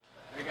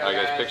All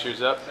right, guys,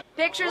 pictures up.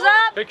 Pictures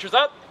up. Pictures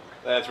up.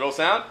 Let's roll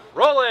sound.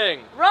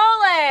 Rolling.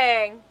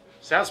 Rolling.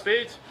 Sound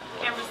speeds.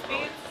 Camera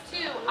speeds. 2.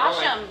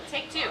 Asham.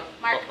 Take 2.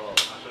 Mark.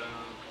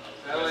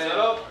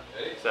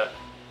 Set.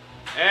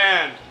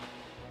 And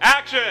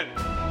action.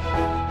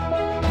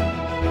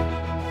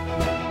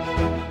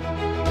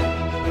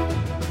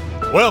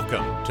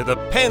 Welcome to the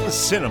Penn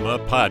Cinema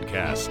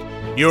Podcast,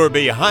 your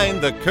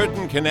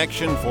behind-the-curtain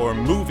connection for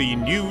movie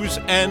news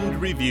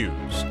and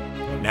reviews.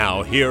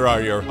 Now here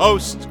are your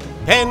hosts,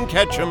 Penn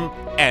Ketchum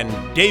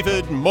and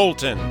David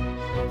Moulton.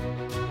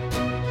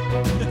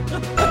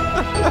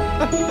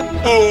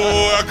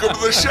 Welcome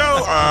to the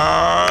show.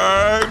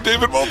 I'm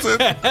David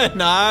Moulton.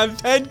 And I'm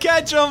Penn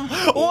Ketchum.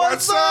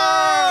 What's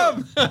up?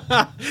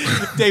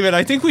 David,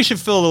 I think we should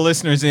fill the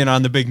listeners in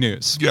on the big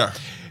news. Yeah.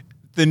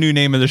 The new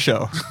name of the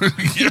show.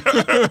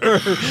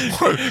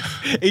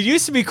 It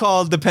used to be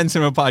called the Penn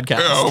Cinema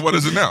Podcast. What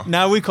is it now?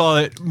 Now we call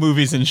it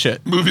Movies and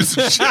Shit. Movies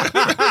and shit.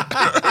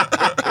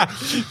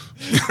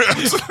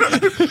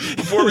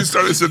 Before we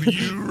started, I said,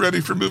 you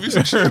ready for movies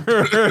and shit?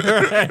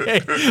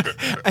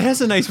 It has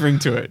a nice ring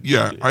to it.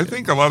 Yeah, I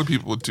think a lot of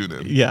people would tune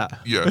in. Yeah.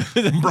 Yeah,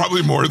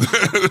 probably more than...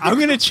 I'm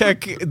going to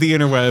check the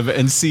interweb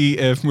and see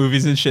if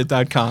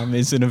moviesandshit.com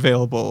is an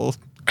available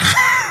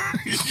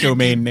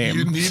domain name.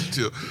 You need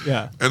to.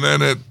 Yeah. And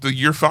then at the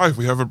year 5,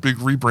 we have a big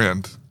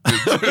rebrand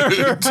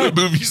to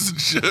movies and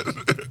shit.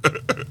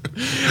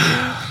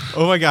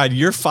 Oh my God,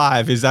 year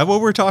 5. Is that what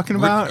we're talking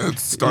about?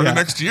 It's starting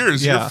next year.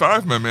 It's year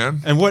 5, my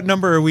man. And what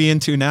number are we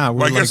into now?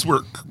 Well, I guess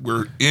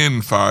we're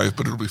in 5,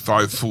 but it'll be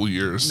 5 full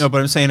years. No, but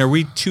I'm saying, are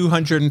we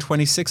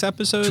 226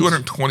 episodes?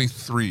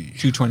 223.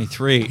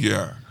 223.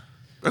 Yeah.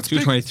 That's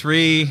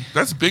 223.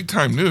 That's big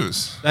time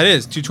news. That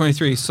is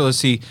 223. So let's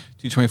see,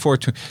 224.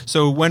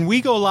 So when we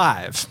go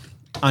live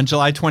on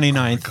July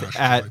 29th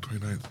at July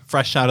 29th.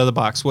 Fresh Out of the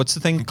Box, what's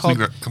the thing called?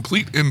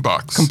 Complete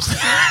inbox.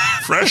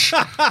 Fresh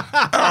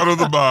out of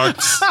the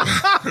box.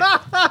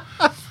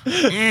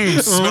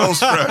 Smells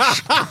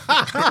fresh.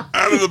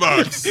 Out of the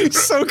box. He's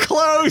so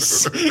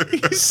close.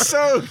 He's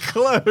so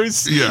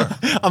close. Yeah.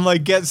 I'm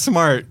like, get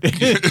smart.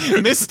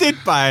 Missed it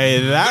by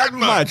that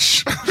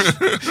much.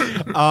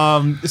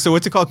 So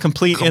what's it called?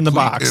 Complete in the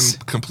box.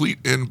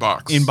 Complete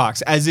inbox.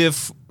 Inbox. As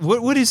if,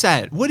 what is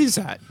that? What is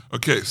that?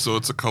 Okay, so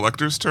it's a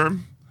collector's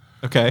term.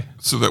 Okay.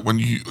 So that when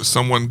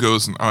someone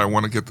goes and I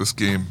want to get this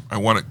game, I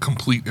want it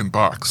complete in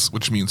box,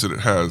 which means that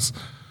it has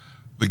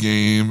the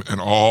game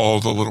and all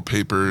the little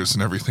papers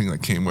and everything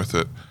that came with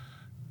it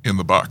in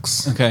the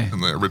box. Okay.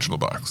 In the original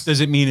box. Does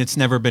it mean it's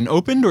never been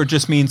opened or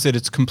just means that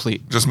it's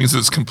complete? Just means that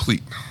it's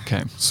complete.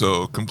 Okay.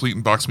 So complete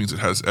in box means it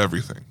has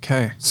everything.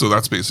 Okay. So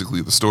that's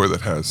basically the store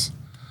that has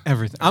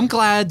Everything. I'm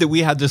glad that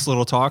we had this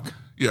little talk.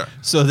 Yeah.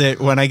 So that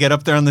when I get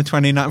up there on the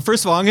 29th,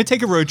 first of all, I'm going to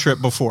take a road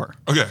trip before.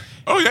 Okay.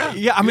 Oh, yeah.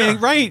 Yeah, I mean,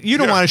 right? You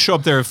don't want to show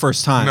up there the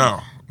first time.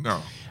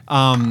 No.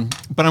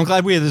 But I'm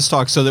glad we had this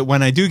talk so that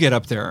when I do get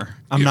up there,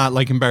 I'm not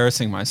like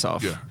embarrassing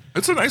myself. Yeah.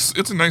 It's a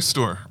nice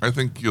store. I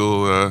think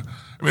you'll, I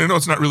know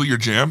it's not really your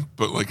jam,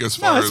 but like as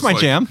far as it's my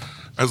jam.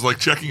 As like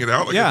checking it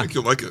out, I think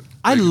you'll like it.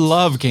 I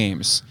love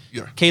games.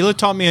 Yeah. Kayla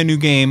taught me a new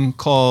game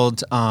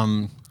called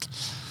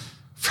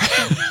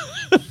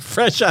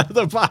Fresh Out of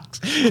the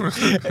Box.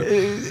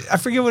 I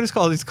forget what it's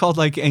called. It's called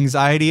like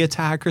Anxiety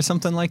Attack or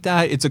something like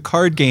that. It's a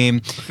card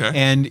game. Okay.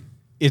 And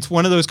it's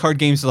one of those card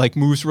games that like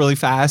moves really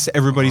fast.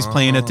 Everybody's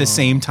playing at the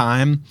same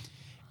time.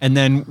 And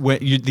then when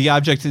the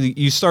object,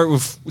 you start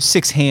with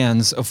 6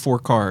 hands of 4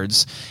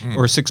 cards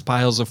or 6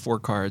 piles of 4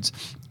 cards.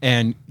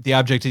 And the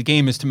object of the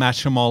game is to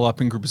match them all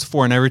up in groups of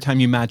 4. And every time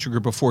you match a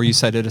group of 4, you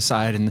set it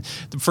aside. And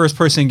the first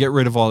person to get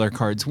rid of all their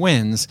cards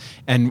wins.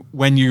 And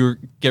when you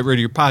get rid of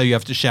your pile, you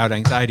have to shout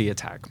Anxiety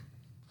Attack.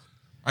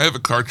 I have a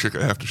card trick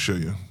I have to show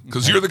you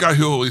because you're the guy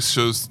who always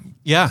shows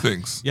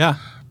things. Yeah.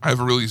 I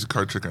have a really easy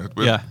card trick.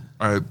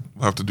 I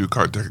have to do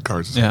deck of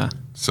cards. Yeah.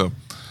 So.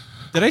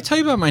 Did I tell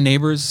you about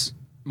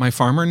my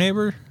farmer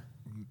neighbor?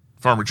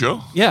 Farmer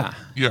Joe? Yeah.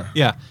 Yeah.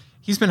 Yeah.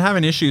 He's been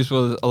having issues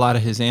with a lot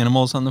of his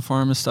animals on the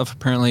farm and stuff.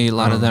 Apparently, a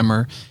lot of them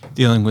are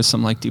dealing with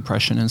some like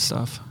depression and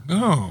stuff.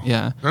 No.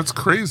 Yeah. That's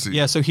crazy.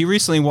 Yeah. So he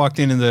recently walked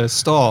into the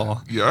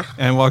stall. Yeah.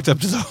 And walked up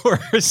to the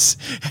horse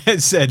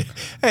and said,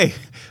 "Hey,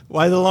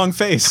 why the long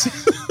face?"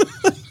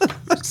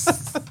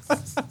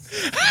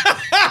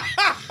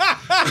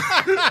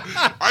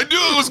 I knew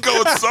it was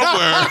going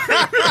somewhere.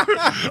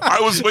 I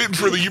was waiting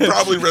for you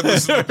probably read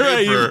this in the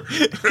paper.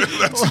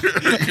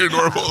 That's your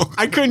normal.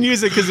 I couldn't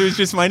use it because it was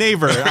just my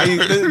neighbor.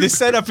 The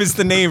setup is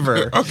the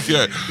neighbor.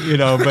 Okay.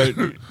 But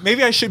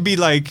maybe I should be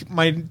like,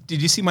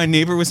 did you see my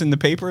neighbor was in the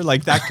paper?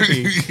 Like that could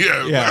be.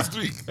 Yeah, last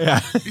week. Yeah.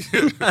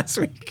 Last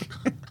week.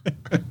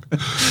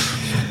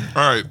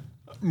 All right.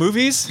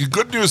 Movies?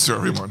 Good news to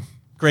everyone.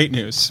 Great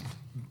news.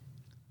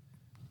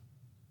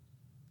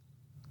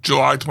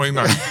 July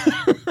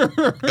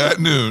 29th at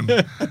noon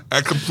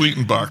at Complete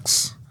in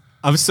Box.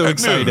 I'm so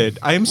excited.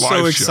 I am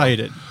so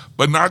excited.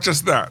 But not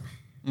just that.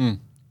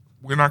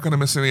 we're not going to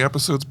miss any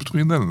episodes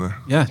between then and there.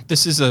 Yeah,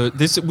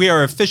 we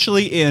are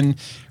officially in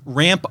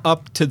ramp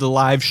up to the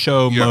live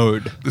show Yeah.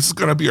 mode, This is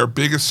going to be our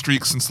biggest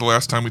streak since the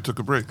last time we took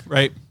a break.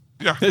 right?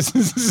 Yeah. This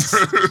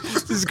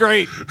is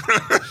great.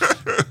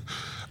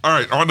 All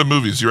right, on to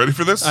movies. You ready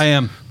for this? I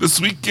am. This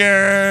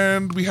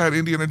weekend, we had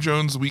Indiana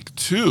Jones Week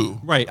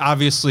 2. Right,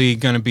 obviously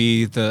going to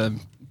be the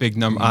big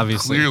number.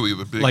 Obviously, Clearly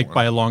the big like one.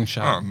 by a long Oh,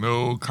 shot.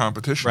 no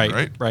competition,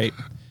 right?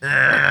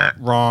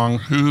 Wrong.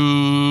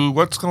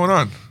 What's going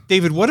on?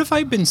 David, what have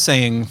I been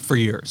saying for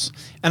years?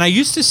 And I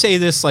used to say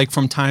this like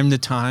from time to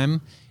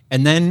time,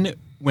 and then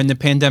when the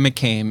pandemic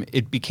came,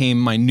 it became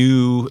my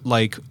new,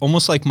 like,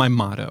 almost like my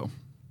motto.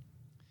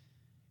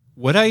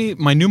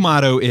 My new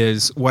motto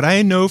is, what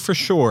I know for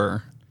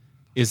sure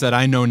is that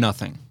I know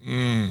nothing.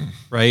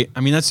 Right?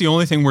 I mean, that's the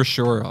only thing we're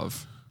sure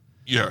of,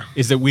 Yeah.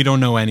 is that we don't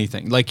know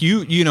anything. Like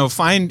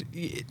find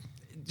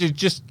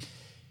just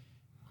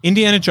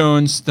Indiana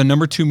Jones, the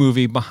number 2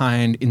 movie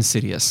behind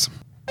Insidious.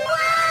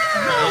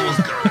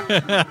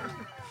 Let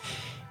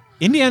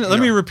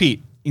me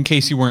repeat in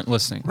case you weren't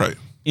listening. Right.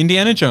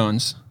 Indiana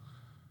Jones,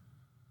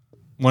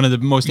 one of the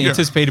most Yeah.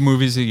 anticipated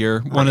movies of the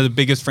year, one of the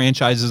biggest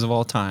franchises of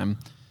all time,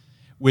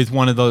 with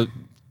one of the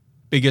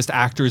biggest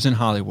actors in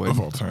Hollywood, Of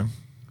all time.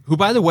 who,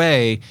 by the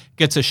way,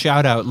 gets a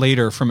shout out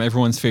later from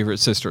everyone's favorite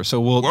sister. So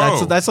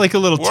Whoa. that's like a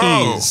little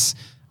Whoa. tease.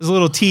 There's a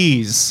little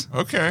tease,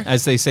 Okay.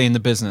 as they say in the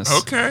business.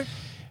 Okay.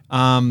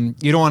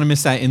 You don't want to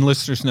miss that in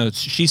listeners' notes.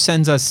 She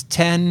sends us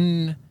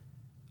 10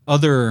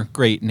 other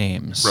great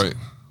names. Right.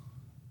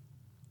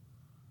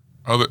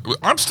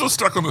 I'm still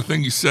stuck on the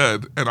thing you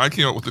said, and I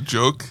came up with a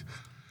joke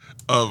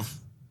of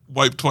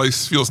wipe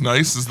twice feels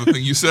nice is the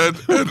thing you said,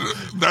 and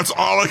that's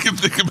all I can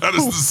think about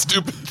is the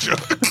stupid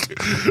joke.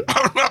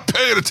 I'm not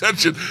paying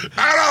attention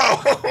at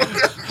all.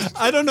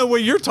 I don't know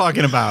what you're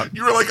talking about.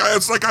 You were like,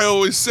 it's like I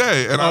always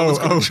say, and I was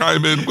going to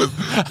chime in with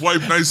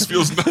wipe twice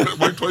feels nice.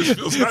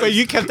 But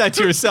you kept that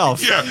to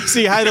yourself. Yeah. So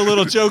you had a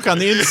little joke on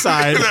the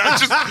inside. And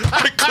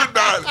I could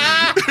not.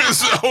 It's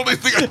the only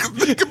thing I could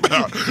think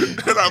about.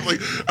 And I'm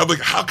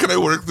like, how can I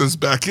work this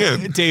back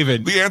in?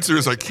 David. The answer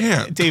is I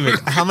can't. David,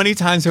 how many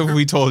times have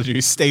we told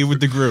you, stay with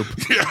the group?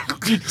 Yeah.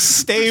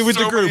 Stay with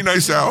So the group. many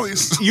nice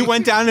alleys. You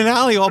went down an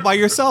alley all by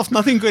yourself.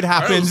 Nothing good I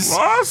happens was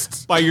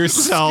lost. by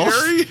yourself.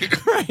 Scary.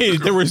 Right.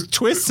 There was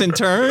twists and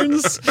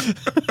turns.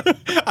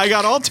 I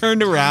got all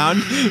turned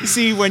around.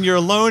 See, when you're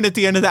alone at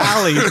the end of the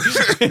alley,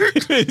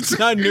 it's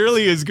not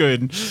nearly as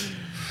good.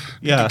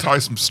 Yeah. Tie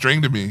some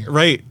string to me.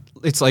 Right.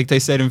 It's like they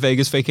said in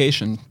Vegas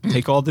Vacation.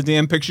 Take all the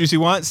damn pictures you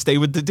want, stay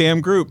with the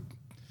damn group.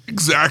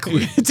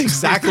 Exactly. It's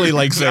exactly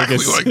like Exactly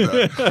Vegas. like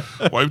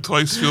that. Wipe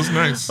twice feels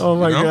nice. Oh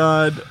my you know?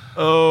 God.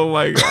 Oh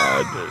my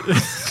God.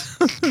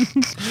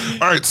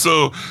 All right,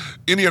 so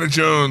Indiana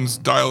Jones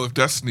Dial of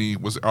Destiny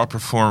was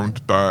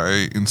outperformed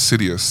by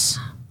Insidious.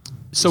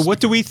 So what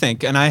do we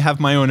think? And I have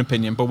my own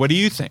opinion, but what do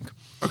you think?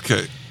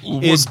 Okay.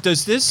 Does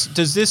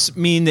this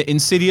mean that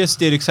Insidious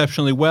did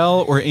exceptionally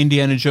well, or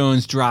Indiana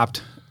Jones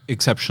dropped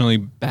exceptionally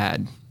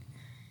bad?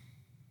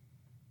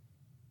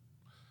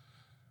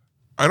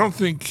 I don't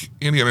think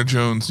Indiana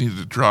Jones needed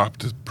to drop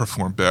to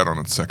perform bad on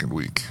its second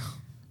week.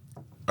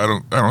 I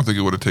don't think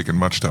it would have taken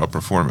much to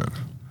outperform it.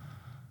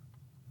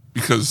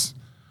 Because,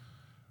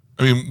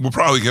 I mean, we'll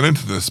probably get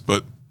into this,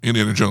 but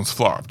Indiana Jones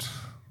flopped.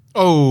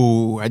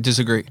 Oh, I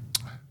disagree.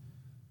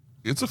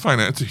 It's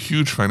a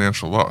huge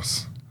financial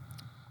loss.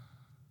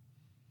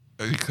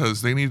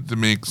 Because they needed to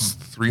make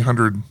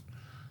 $300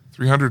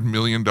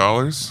 million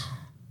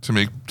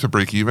to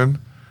break even,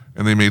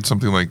 and they made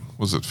something like,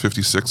 was it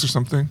 56 or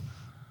something?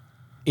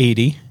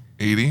 80.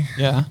 80?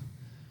 Yeah.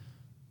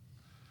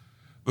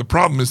 The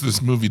problem is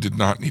this movie did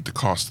not need to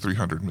cost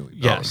 $300 million.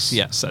 Yes,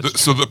 that's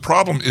So the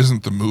problem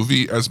isn't the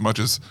movie as much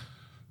as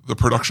the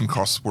production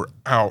costs were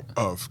out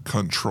of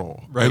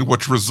control, Right. and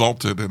which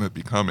resulted in it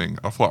becoming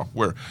a flop.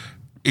 Where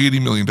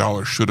 $80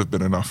 million should have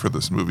been enough for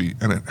this movie,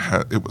 and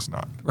it was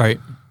not. right.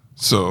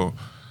 So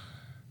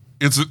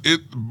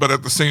but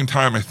at the same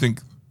time, I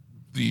think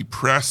the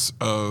press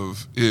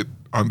of it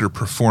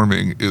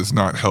underperforming is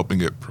not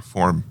helping it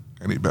perform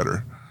any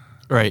better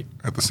Right.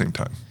 at the same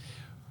time.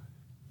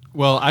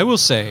 Well, I will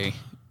say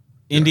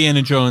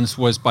Indiana Jones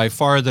was by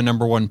far the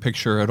number one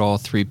picture at all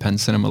 3 Penn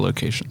Cinema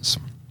locations.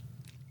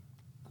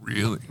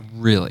 Really?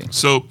 Really.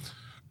 So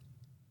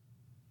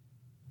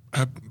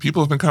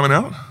people have been coming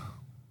out?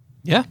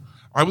 Yeah.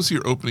 I was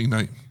here opening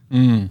night.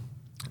 And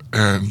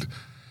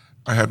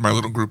I had my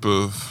little group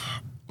of,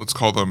 let's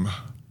call them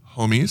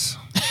homies.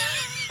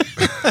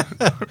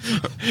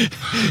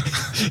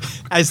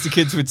 As the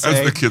kids would say.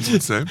 As the kids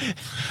would say.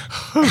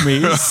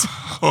 Homies.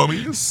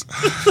 Homies.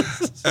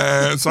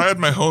 And so I had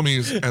my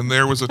homies, and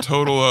there was a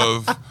total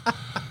of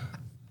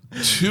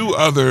 2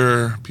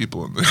 other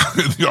people in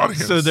the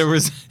audience. So there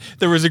was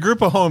a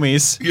group of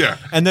homies. Yeah.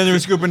 And then there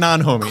was a group of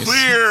non-homies.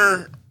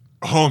 Clear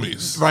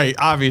homies. Right,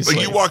 obviously.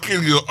 Like you walk in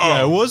and you go, oh,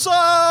 Yeah, what's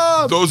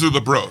up? those are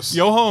the bros.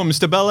 Yo Holmes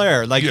to Bel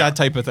Air, like Yeah. that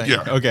type of thing.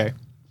 Yeah. Okay.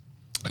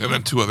 And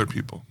then 2 other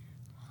people.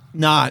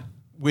 Not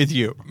with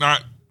you.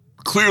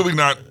 Clearly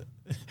not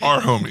our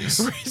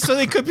homies. So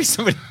they could be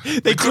somebody.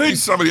 They could be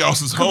somebody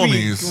else's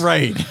homies,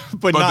 right?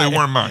 But but not, they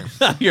weren't mine.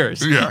 not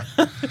yours. Yeah,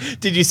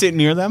 Did you sit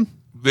near them?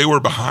 they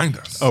were behind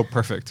us. Oh,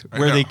 perfect. I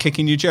Were they know.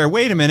 kicking you chair?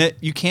 Wait a minute.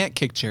 You can't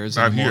kick chairs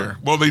Not anymore. here.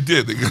 Well, they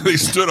did. They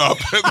stood up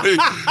and they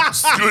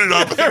scooted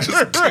up and they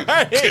just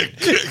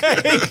kick.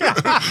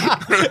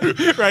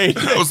 Right.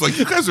 I was like,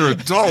 you guys are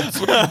adults.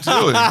 What are you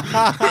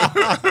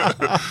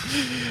doing?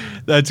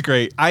 That's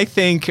great. I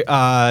think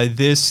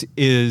this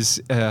is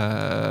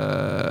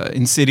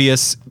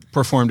Insidious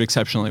performed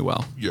exceptionally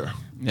well. Yeah.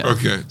 Yeah.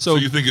 Okay. So So-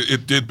 you think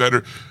it did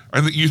better? I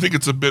think you think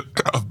it's a bit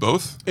of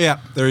both. Yeah,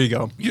 there you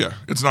go. Yeah.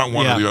 It's not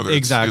one Yeah, or the other. It's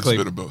exactly. a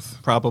bit of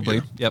both. Probably.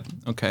 Yeah. Yep.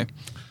 Okay.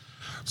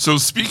 So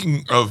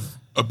speaking of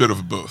a bit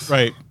of both,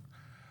 Right.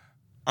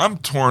 I'm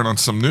torn on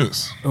some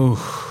news.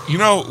 Oh, You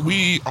know,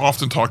 we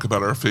often talk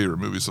about our favorite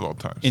movies of all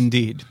time.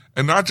 indeed.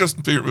 And not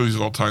just favorite movies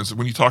of all time. So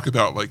when you talk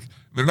about like,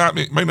 they're not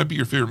might not be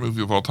your favorite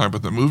movie of all time,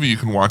 but the movie you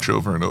can watch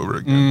over and over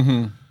again.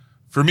 Mm-hmm.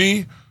 For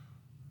me,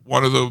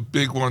 one of the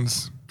big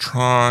ones,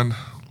 Tron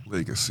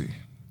Legacy.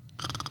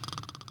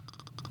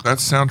 That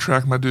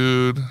soundtrack, my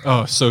dude,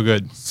 Oh, so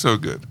good. so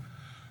good.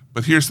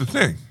 But here's the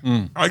thing: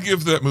 Mm. I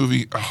give that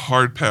movie a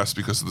hard pass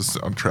because of the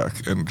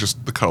soundtrack and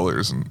just the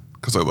colors, and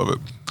because I love it.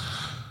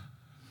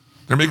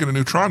 They're making a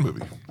new Tron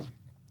movie.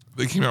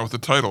 They came out with the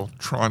title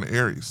Tron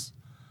Ares.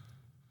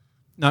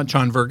 Not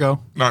Tron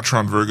Virgo. Not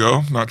Tron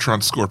Virgo, not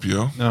Tron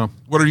Scorpio. No.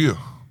 What are you?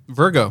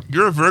 Virgo.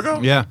 You're a Virgo?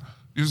 Yeah.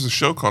 There's a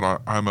show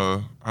called I'm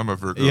a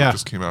Virgo. Yeah. It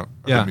just came out.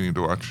 I've Yeah. been meaning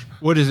to watch.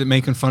 What is it,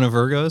 making fun of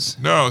Virgos?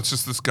 No, it's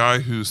just this guy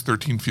who's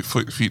 13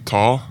 feet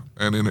tall,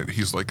 and in it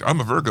he's like, I'm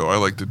a Virgo. I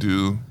like to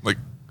do like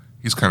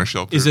he's kind of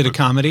sheltered. Is it a but-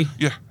 comedy?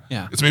 Yeah.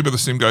 Yeah. It's made by the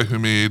same guy who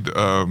made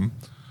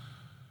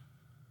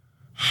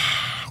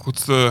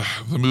what's the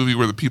movie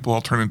where the people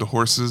all turn into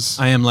horses?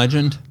 I Am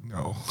Legend.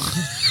 No.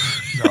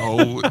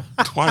 No,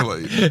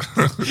 Twilight.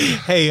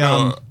 Hey,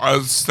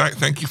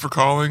 Thank you for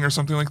calling or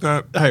something like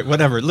that. all right,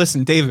 whatever.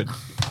 Listen, David,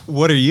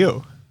 what are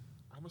you?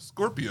 I'm a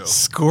Scorpio.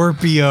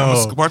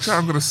 Scorpio. Watch out,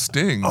 I'm going to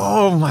sting.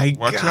 Oh my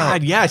Watch God!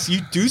 out. Yes,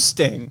 you do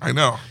sting. I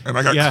know. And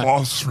I got Yeah.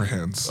 claws for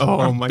hands. Oh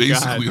I'm my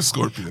basically God. a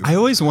scorpion. I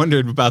always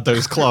wondered about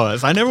those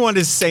claws. I never wanted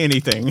to say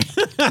anything.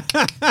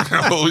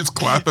 I'm always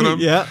clapping them.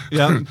 Yeah,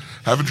 yeah.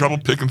 Having trouble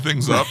picking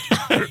things up.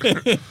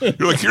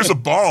 You're like, here's a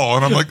ball.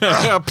 And I'm like,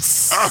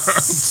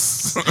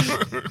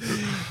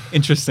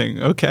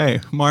 Interesting. Okay,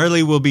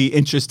 Marley will be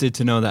interested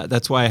to know that.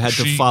 That's why I had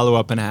to She- follow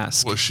up and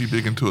ask. was she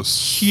big into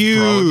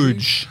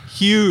astrology?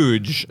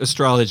 Huge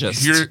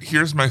astrologist.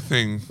 Here's my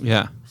thing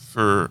Yeah.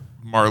 for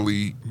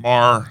Marley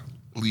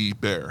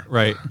Bear.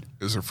 Right.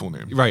 Is her full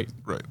name. Right.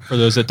 Right. For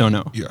those that don't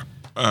know, Yeah.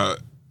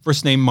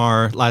 first name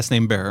Mar, last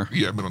name Bear,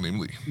 Yeah, middle name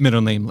Lee.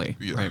 middle name Lee.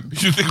 Yeah. Right.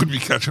 You think it would be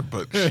ketchup,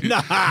 but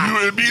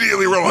you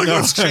immediately were like,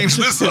 let's change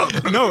this up.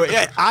 No,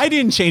 I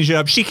didn't change it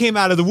up. She came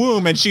out of the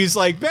womb and she's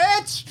like,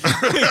 "Bitch,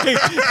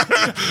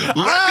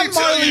 I'm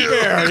tell Marley you."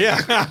 Bear."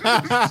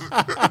 Yeah.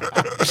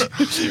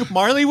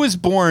 Marley was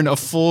born a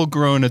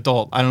full-grown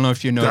adult. I don't know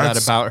if you know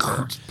that about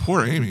her.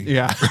 Poor Amy.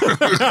 Yeah,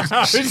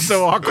 it's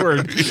so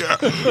awkward. Yeah.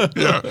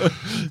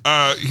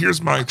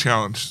 Here's my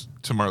challenge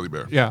to Marley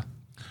Bear. Yeah.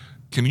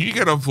 Can you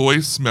get a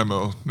voice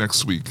memo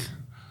next week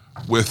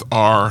with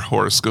our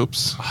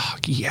horoscopes? Oh,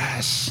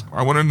 yes.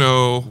 I want to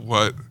know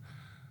what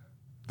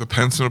the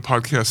Penn Cinema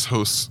podcast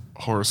hosts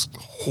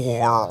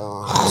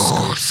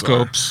horoscopes.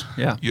 Scopes.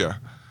 Yeah. Yeah.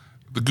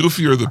 The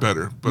goofier the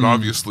better, but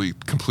obviously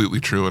completely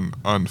true and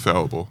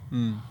unfallible.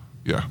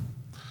 Yeah.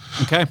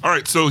 Okay. All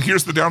right, so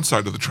here's the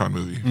downside of the Tron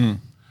movie.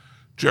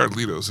 Jared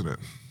Leto's in it.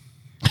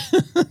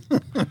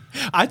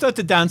 I thought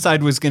the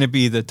downside was going to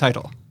be the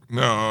title.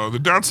 No, the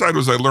downside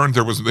was I learned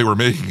they were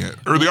making it.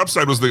 Or the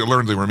upside was they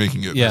learned they were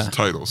making it Yeah. as a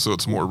title, so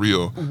it's more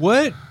real.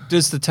 What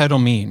does the title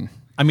mean?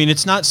 I mean,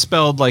 it's not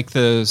spelled like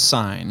the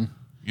sign,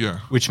 Yeah.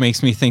 which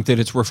makes me think that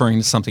it's referring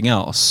to something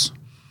else.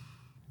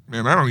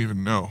 Man, I don't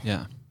even know.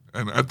 Yeah.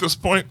 And at this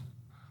point,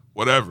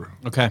 whatever.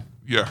 Okay.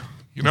 Yeah.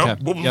 You know,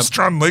 Okay. what was Yep.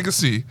 Tron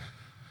Legacy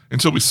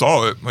until we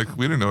saw it? Like,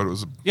 we didn't know it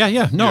was. Yeah,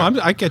 yeah. No, Yeah.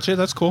 I get you.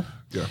 That's cool.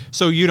 Yeah.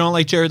 So you don't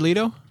like Jared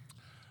Leto?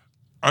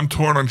 I'm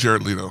torn on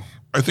Jared Leto.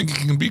 I think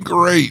he can be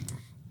great,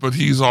 but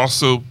he's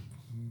also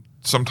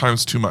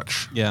sometimes too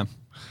much. Yeah.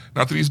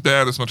 Not that he's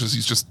bad as much as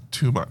he's just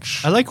too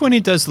much. I like when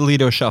he does the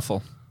Leto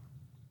shuffle.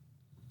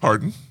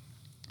 Pardon?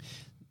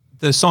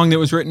 The song that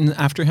was written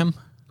after him.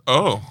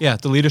 Oh. Yeah,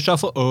 the Leto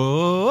shuffle.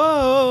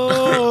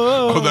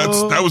 Oh,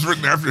 That was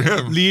written after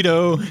him.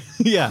 Leto.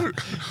 Yeah.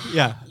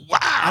 Yeah. Wow.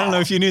 I don't know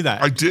if you knew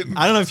that. I didn't.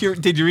 I don't know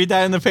if did you read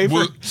that in the paper?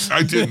 Well,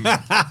 I didn't.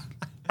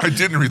 I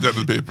didn't read that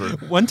in the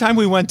paper. One time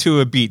we went to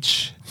a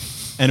beach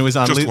and it was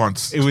on Just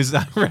once. It was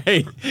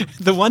right.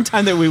 The one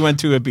time that we went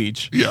to a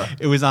beach. Yeah.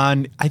 It was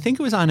on I think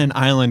it was on an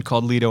island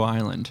called Leto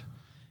Island.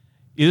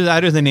 Either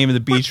that or the name of the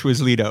beach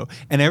was Leto.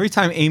 And every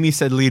time Amy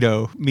said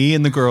Leto, me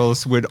and the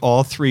girls would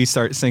all three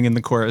start singing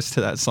the chorus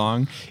to that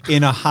song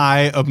in a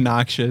high,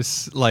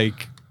 obnoxious,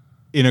 like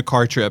in a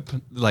car trip.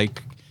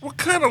 Like What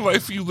kind of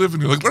life are you living?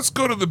 You're like, let's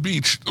go to the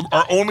beach.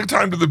 Our only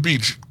time to the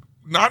beach.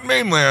 not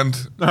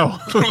mainland. No.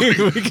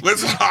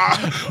 Let's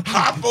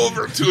hop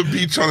over to a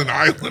beach on an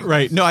island.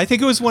 Right. No, I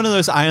think it was one of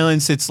those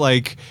islands. It's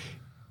like,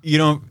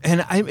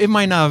 it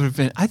might not have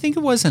been. I think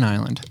it was an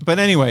island. But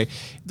anyway,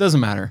 it doesn't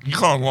matter. You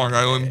call it Long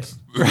Island?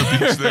 The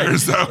beach there?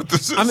 Is that what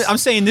this is? I'm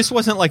saying this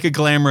wasn't like a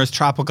glamorous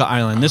tropical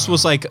island. This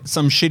was like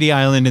some shitty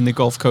island in the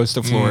Gulf Coast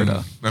of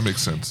Florida. That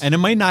makes sense. And it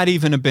might not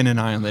even have been an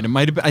island. It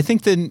might have been, I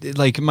think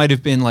it might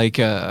have been like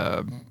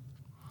a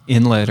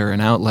inlet or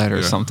an outlet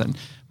or something.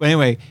 But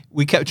anyway,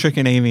 we kept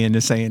tricking Amy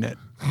into saying it.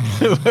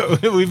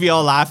 We'd be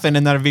all laughing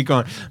and then I'd be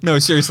going, no,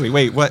 seriously,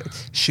 wait, what?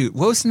 Shoot,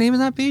 what was the name of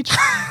that beach?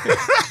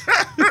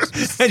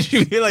 And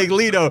she'd be like,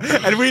 Lido,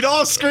 and we'd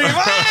all scream,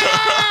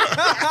 ah!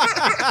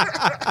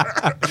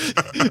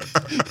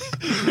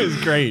 It was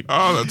great.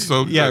 Oh, that's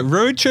so good. Yeah,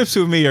 road trips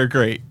with me are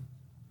great.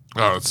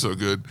 Oh, that's so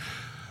good.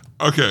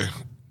 Okay,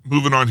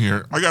 moving on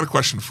here. I got a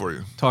question for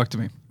you. Talk to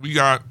me. We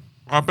got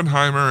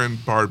Oppenheimer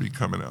and Barbie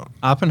coming out.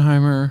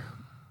 Oppenheimer,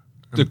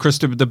 the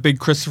big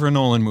Christopher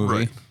Nolan movie,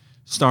 Right.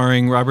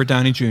 starring Robert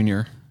Downey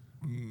Jr.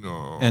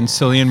 No. and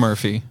Cillian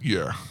Murphy.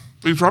 Yeah.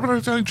 Is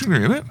Robert Downey Jr.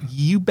 in it?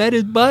 You bet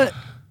his butt.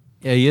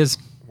 Yeah, he is.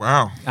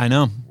 Wow. I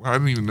know. I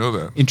didn't even know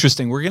that.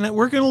 Interesting. We're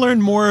gonna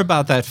learn more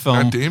about that film.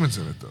 Matt Damon's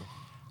in it, though.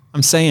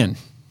 I'm saying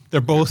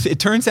they're both. It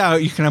turns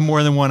out you can have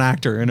more than one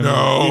actor in a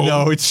No. movie.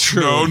 No, it's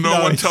true.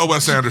 No one it's- tell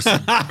Wes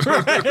Anderson.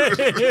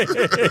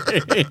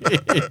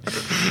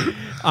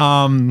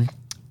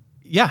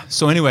 Yeah.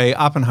 So anyway,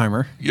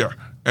 Oppenheimer. Yeah.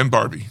 And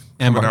Barbie.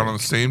 And coming out Barbie. on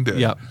the same day.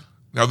 Yep.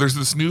 Now, there's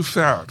this new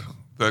fad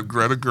that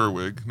Greta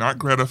Gerwig, not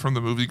Greta from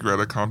the movie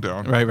Greta, calm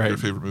down. Right. Your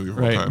favorite movie of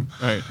all Right. time.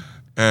 Right.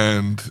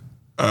 And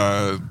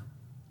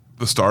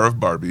the star of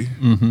Barbie,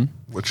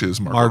 which is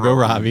Margot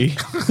Robbie.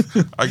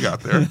 I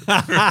got there.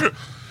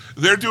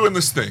 They're doing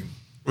this thing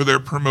where they're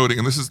promoting,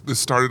 and this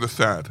started a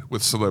fad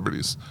with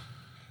celebrities.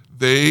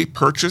 They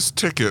purchased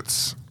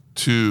tickets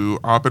to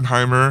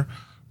Oppenheimer,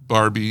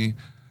 Barbie,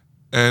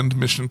 and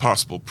Mission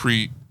Impossible.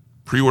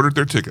 Pre-ordered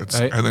their tickets,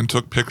 Right. and then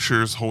took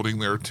pictures holding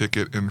their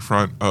ticket in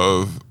front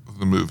of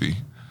the movie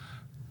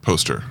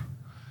poster.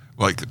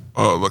 Like,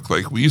 oh, look,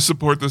 like we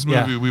support this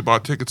movie. Yeah. We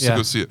bought tickets to Yeah.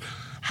 go see it.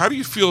 How do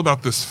you feel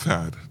about this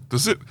fad?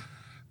 Does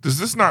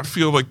this not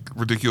feel like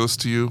ridiculous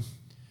to you?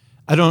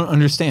 I don't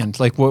understand.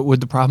 Like, what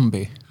would the problem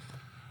be?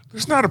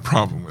 There's not a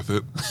problem with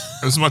it,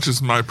 as much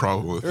as my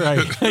problem with it.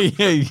 Right.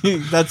 Yeah,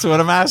 that's what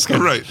I'm asking.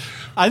 Right.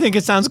 I think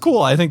it sounds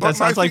cool. I think that But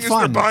my sounds like thing is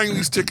fun. they're buying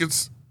these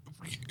tickets,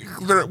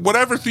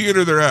 whatever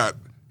theater they're at.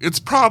 It's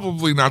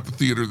probably not the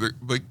theater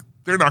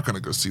they're not going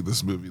to go see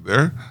this movie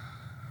there.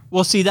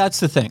 Well, see, that's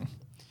the thing.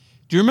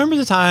 Do you remember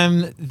the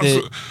time that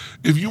So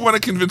if you want to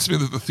convince me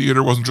that the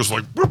theater wasn't just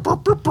like, burp,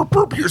 burp, burp, burp,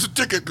 burp, here's a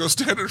ticket, go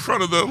stand in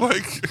front of the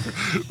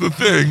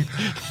thing,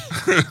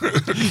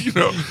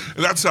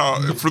 and that's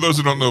how, for those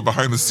who don't know,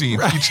 behind the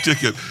scenes, each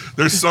ticket,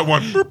 there's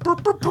someone, burp,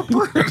 burp, burp, burp,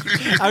 burp.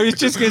 I was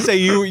just gonna say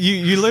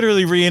you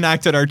literally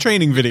reenacted our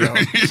training video.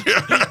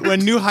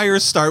 When new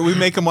hires start, we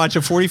make them watch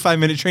a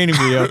 45-minute training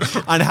video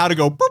on how to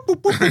go. Boop,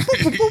 boop, boop, boop,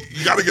 boop, boop.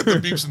 You got to get the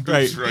beeps and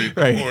boops right.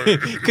 Right.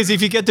 Because if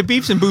you get the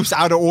beeps and boops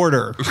out of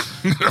order,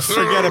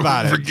 forget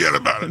about it. Forget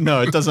about it.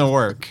 No, it doesn't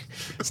work.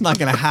 It's not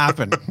gonna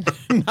happen.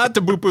 Not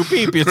the boop boop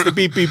beep. It's the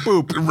beep beep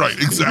boop. Right,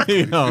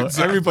 exactly.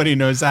 Exactly. Everybody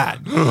knows that.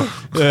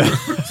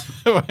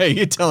 Why are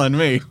you telling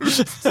me?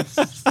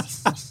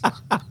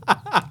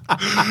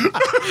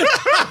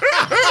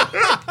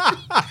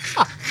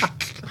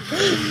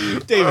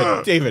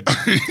 David.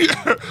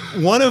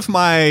 One of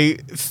my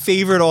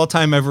favorite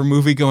all-time ever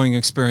movie-going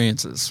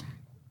experiences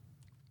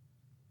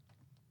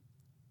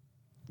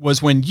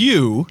was when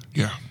you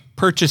Yeah.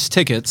 purchased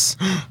tickets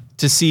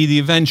to see the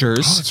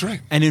Avengers. Oh, that's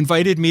right. And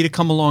invited me to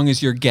come along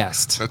as your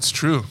guest. That's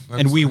true.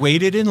 And we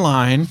waited in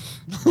line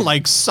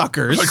like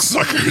suckers like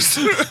suckers.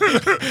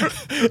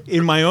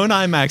 in my own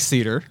IMAX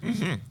theater.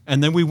 Mm-hmm.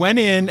 And then we went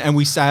in and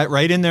we sat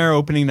right in there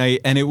opening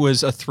night, and it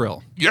was a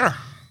thrill. Yeah.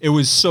 It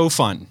was so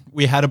fun.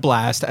 We had a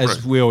blast, as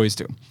Right. we always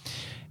do.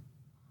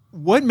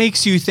 What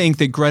makes you think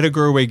that Greta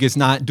Gerwig is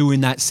not doing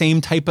that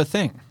same type of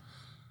thing?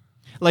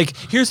 Like,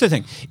 here's the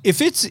thing.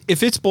 If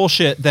it's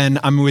bullshit, then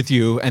I'm with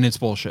you and it's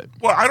bullshit.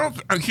 Well, I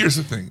don't. Here's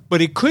the thing. But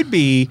it could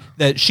be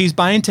that she's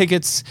buying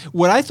tickets.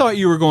 What I thought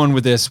you were going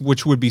with this,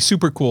 which would be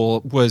super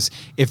cool, was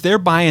if they're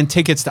buying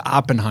tickets to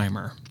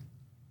Oppenheimer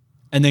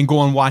and then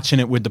going watching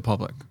it with the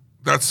public.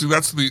 That's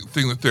the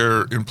thing that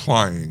they're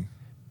implying.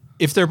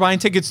 If they're buying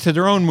tickets to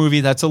their own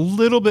movie, that's a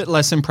little bit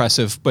less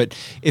impressive. But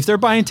if they're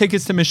buying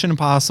tickets to Mission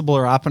Impossible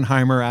or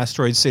Oppenheimer or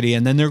Asteroid City,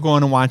 and then they're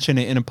going and watching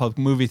it in a public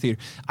movie theater,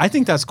 I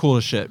think that's cool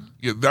as shit.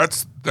 Yeah,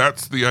 that's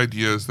the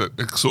idea. Is that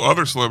so?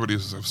 Other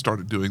celebrities have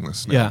started doing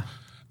this now. Yeah.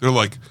 They're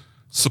like,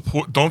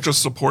 support. Don't just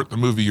support the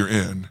movie you're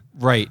in.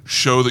 Right.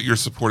 Show that you're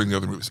supporting the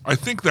other movies. I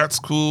think that's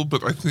cool,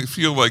 but I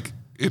feel like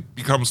it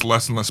becomes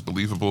less and less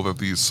believable that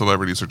these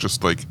celebrities are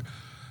just like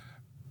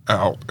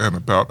out and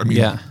about. I mean,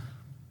 Yeah.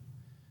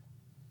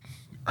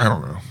 I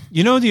don't know.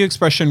 You know the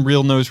expression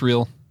real knows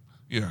real?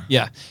 Yeah.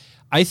 Yeah.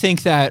 I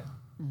think that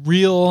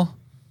real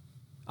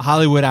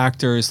Hollywood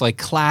actors, like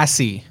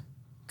classy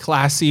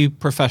classy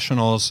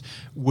professionals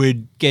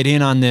would get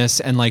in on this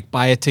and like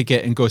buy a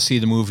ticket and go see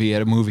the movie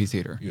at a movie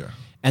theater. Yeah.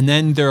 And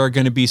then there are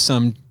going to be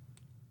some,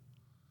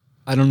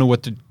 I don't know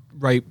what to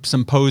write,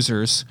 some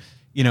posers,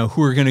 you know,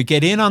 who are going to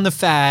get in on the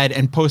fad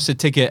and post a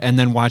ticket and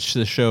then watch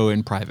the show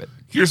in private.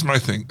 Here's my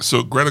thing.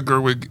 So Greta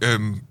Gerwig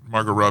and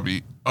Margot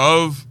Robbie,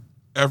 of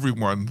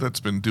everyone that's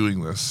been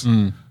doing this,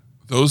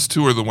 those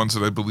two are the ones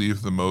that I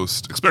believe the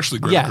most, especially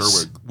Greta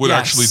Gerwig, would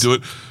actually do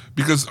it.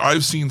 Because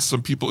I've seen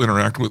some people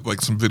interact with,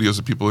 like some videos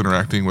of people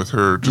interacting with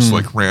her just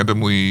like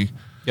randomly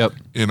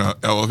in an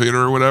elevator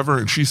or whatever,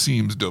 and she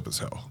seems dope as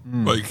hell.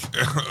 Like,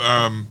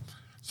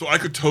 so I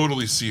could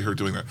totally see her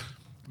doing that.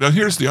 Now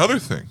here's the other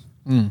thing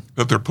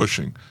that they're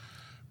pushing,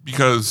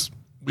 because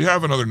we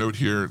have another note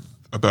here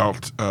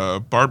about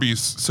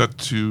Barbie's set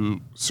to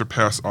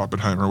surpass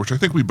Oppenheimer, which I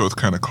think we both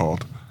kind of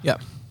called. Yeah.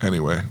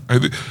 Anyway,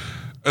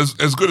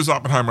 as good as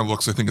Oppenheimer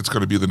looks, I think it's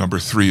going to be the number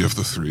 3 of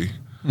the 3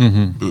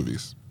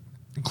 movies,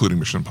 including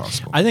Mission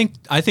Impossible.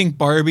 I think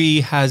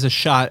Barbie has a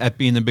shot at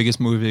being the biggest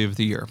movie of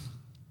the year.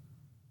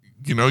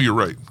 You know, you're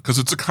right, because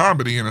it's a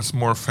comedy and it's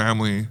more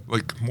family.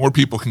 Like, more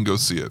people can go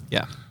see it.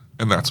 Yeah.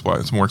 And that's why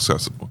it's more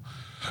accessible.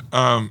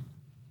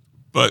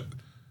 But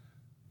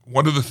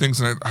one of the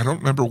things, and I don't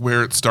remember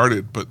where it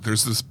started, but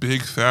there's this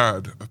big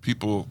fad of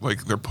people,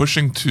 like, they're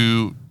pushing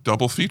to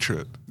double feature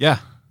it. Yeah.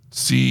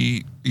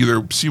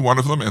 Either see one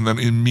of them and then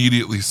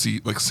immediately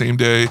see, like, same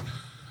day,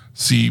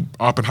 see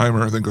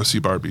Oppenheimer, then go see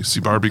Barbie. See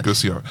Barbie, go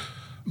see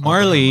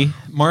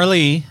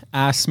Marley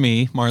asked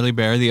me, Marley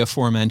Bear, the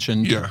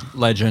aforementioned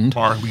legend.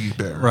 Marley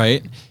Bear.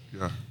 Right?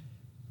 Yeah.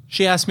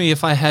 She asked me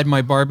if I had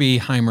my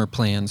Barbieheimer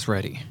plans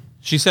ready.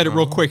 She said it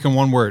real quick in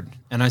one word.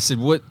 And I said,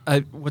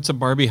 what's a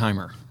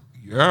Barbieheimer?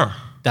 Yeah.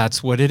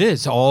 That's what it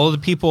is. All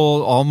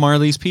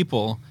Marley's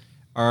people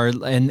are,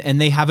 and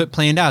they have it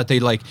planned out. They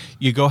like,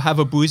 you go have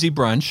a boozy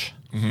brunch,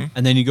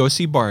 and then you go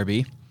see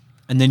Barbie,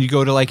 and then you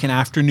go to like an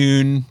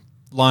afternoon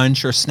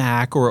lunch or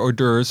snack or hors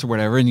d'oeuvres or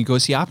whatever, and you go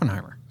see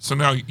Oppenheimer. So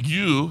now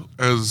you,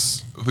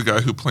 as the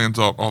guy who plans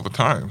out all the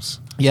times,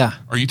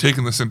 are you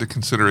taking this into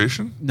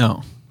consideration?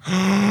 No.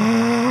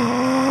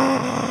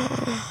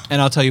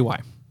 And I'll tell you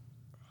why.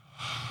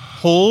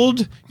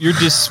 Hold your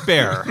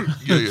despair.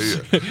 Yeah.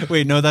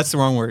 Wait, no, that's the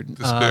wrong word.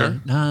 Despair?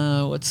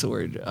 No, what's the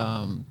word?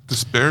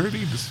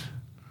 Disparity?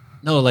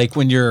 No, like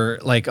when you're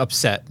like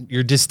upset,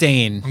 your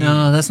disdain.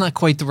 No, that's not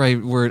quite the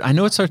right word. I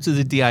know it starts with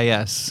a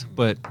DIS,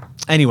 but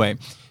anyway,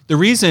 the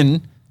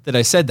reason that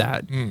I said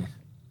that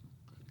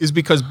is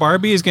because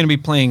Barbie is going to be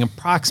playing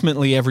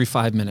approximately every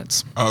 5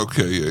 minutes.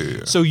 Okay,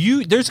 yeah. So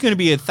there's going to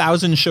be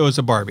 1,000 shows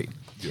of Barbie.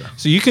 Yeah.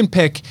 So you can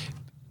pick.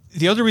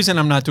 The other reason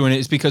I'm not doing it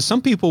is because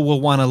some people will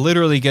want to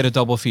literally get a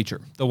double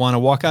feature. They'll want to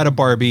walk out of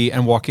Barbie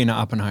and walk into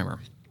Oppenheimer.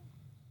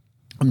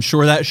 I'm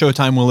sure that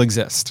showtime will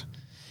exist.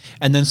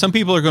 And then some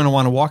people are going to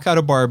want to walk out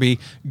of Barbie,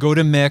 go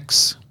to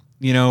Mix,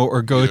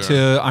 or go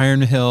to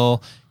Iron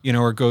Hill,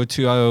 or go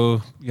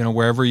to,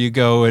 wherever you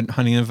go in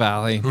Huntington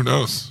Valley. Who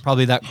knows?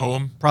 Probably that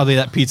home. Probably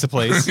that pizza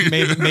place.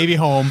 maybe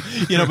home.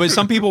 But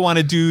some people want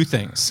to do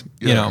things.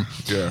 Yeah.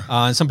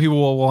 And some people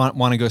will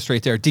want to go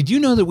straight there. Did you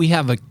know that we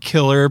have a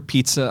killer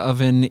pizza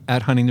oven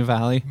at Huntington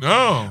Valley?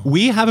 No.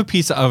 We have a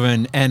pizza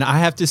oven, and I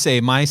have to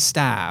say, my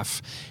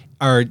staff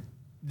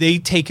they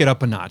take it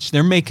up a notch.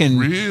 They're making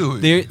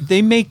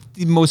they make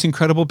the most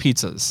incredible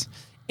pizzas,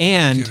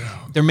 and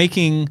they're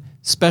making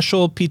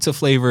special pizza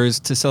flavors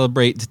to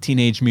celebrate the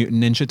Teenage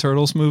Mutant Ninja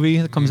Turtles movie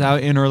that comes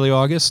out in early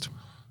August.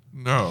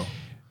 No.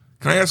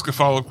 Can I ask a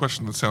follow-up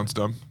question that sounds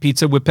dumb?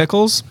 Pizza with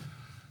pickles?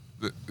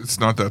 It's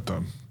not that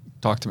dumb.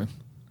 Talk to me.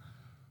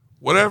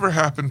 Whatever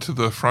happened to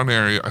the front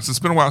area? It's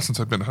been a while since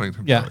I've been to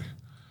Huntington Valley.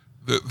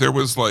 There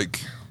was like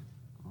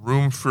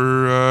room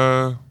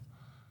for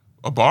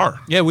a bar.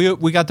 Yeah,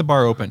 we got the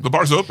bar open. The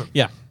bar's open?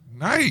 Yeah.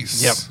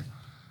 Nice. Yep.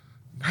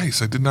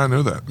 Nice. I did not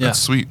know that. Yeah. That's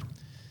sweet.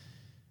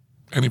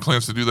 Any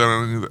plans to do that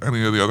on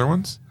any of the other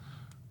ones?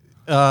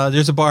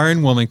 There's a bar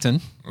in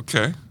Wilmington.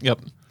 Okay.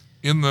 Yep.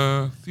 In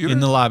the theater? In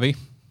the lobby.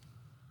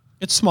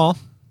 It's small.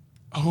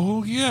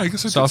 Oh, yeah. I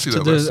guess I It's did off see to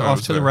that last time I off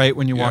was to the there. right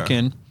when you walk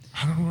in.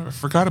 I don't know. I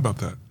forgot about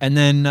that. And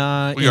then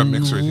We got in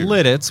Mix right here.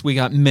 Lidditz, we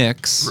got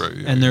Mix. Right,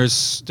 yeah, and yeah.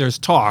 there's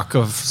talk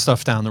of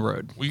stuff down the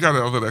road. We got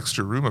all that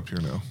extra room up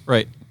here now.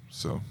 Right.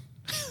 So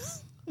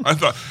I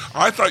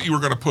thought you were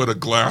going to put a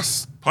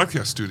glass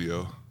podcast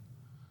studio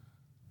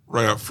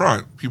right up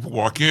front. People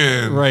walk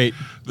in, right?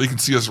 They can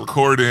see us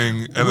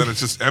recording, and then it's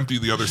just empty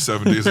the other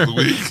 7 days of the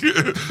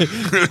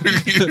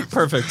week.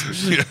 Perfect.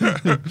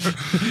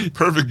 Yeah.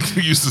 Perfect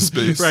use of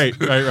space.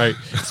 Right.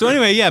 So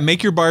anyway, yeah,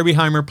 make your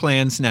Barbieheimer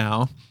plans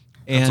now,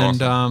 and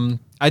That's awesome.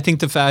 I think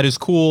the fad is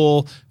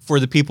cool for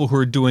the people who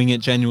are doing it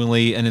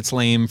genuinely, and it's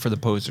lame for the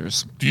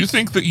posers. Do you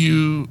think that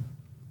you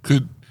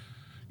could?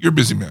 You're a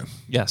busy man.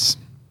 Yes.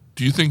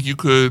 Do you think you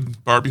could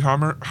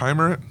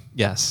Barbieheimer it?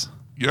 Yes.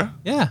 Yeah?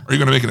 Yeah. Are you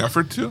going to make an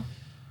effort to?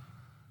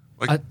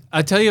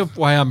 I tell you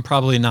why I'm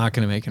probably not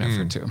going to make an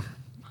effort to.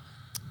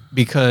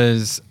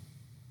 Because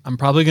I'm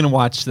probably going to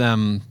watch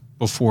them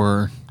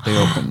before they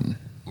open.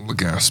 The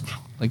gasp.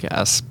 The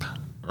gasp.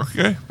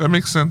 Okay, that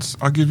makes sense.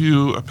 I'll give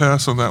you a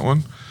pass on that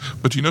one.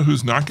 But do you know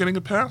who's not getting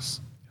a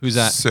pass? Who's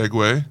that?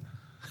 Segway.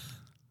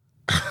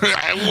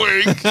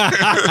 Wink.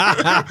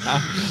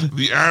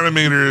 The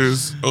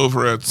animators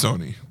over at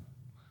Sony.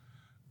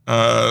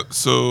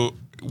 So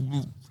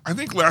I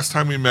think last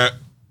time we met,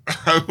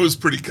 I was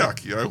pretty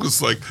cocky. I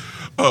was like,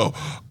 oh,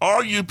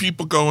 all you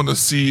people going to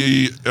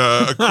see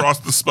Across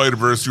the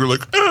Spider-Verse, you were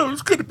like, oh,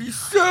 it's going to be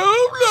so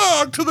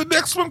long till the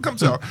next one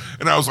comes out.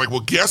 And I was like,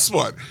 well, guess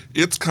what?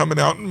 It's coming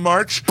out in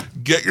March.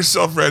 Get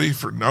yourself ready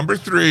for number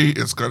 3.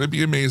 It's going to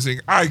be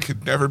amazing. I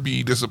could never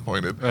be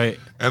disappointed. Right.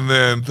 And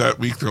then that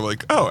week they're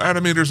like, oh,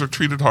 animators are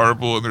treated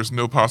horrible and there's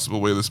no possible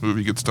way this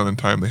movie gets done in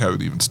time. They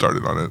haven't even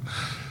started on it.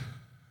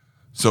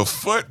 So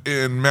Foot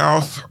in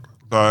Mouth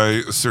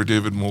by Sir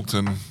David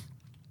Moulton.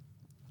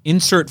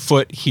 Insert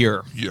foot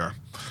here. Yeah.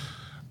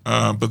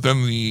 But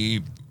then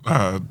the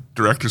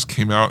directors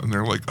came out and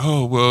they're like,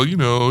 oh, well,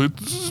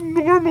 it's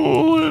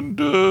normal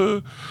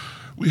and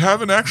we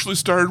haven't actually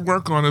started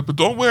work on it, but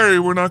don't worry,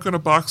 we're not going to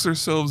box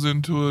ourselves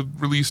into a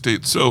release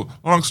date. So,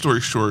 long story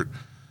short,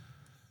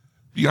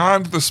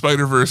 Beyond the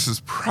Spider-Verse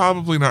is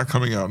probably not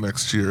coming out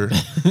next year.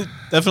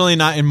 Definitely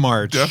not in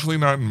March. Definitely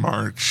not in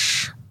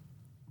March.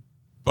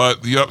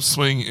 But the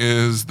upswing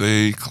is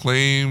they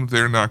claim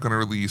they're not going to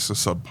release a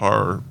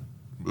subpar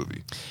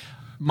movie.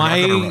 They're not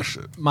gonna rush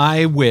it.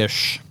 My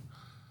wish,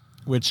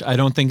 which I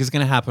don't think is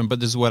going to happen,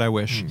 but this is what I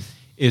wish,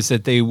 is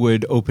that they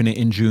would open it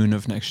in June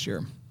of next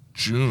year.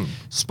 June.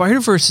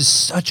 Spider-Verse is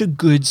such a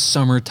good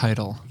summer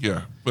title.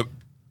 Yeah, but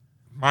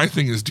my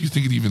thing is, do you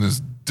think it even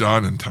is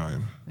done in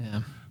time?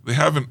 Yeah. They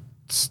haven't,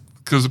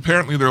 because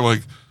apparently they're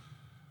like,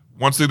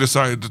 once they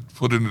decided to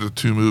put it into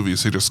 2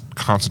 movies, they just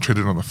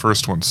concentrated on the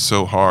first one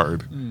so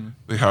hard,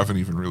 they haven't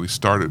even really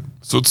started.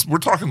 So we're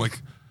talking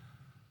like,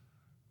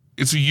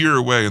 it's a year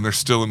away and they're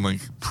still in like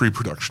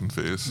pre-production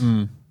phase.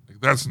 Like,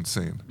 that's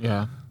insane.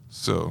 Yeah.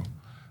 So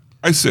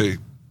I say,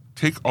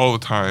 take all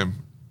the time,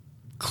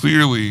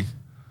 clearly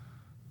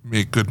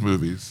make good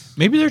movies.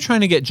 Maybe they're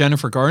trying to get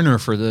Jennifer Garner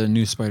for the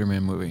new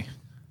Spider-Man movie.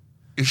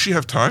 Does she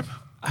have time?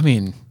 I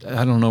mean,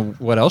 I don't know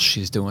what else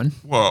she's doing.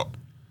 Well,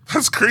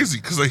 that's crazy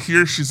because I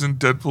hear she's in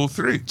Deadpool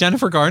 3.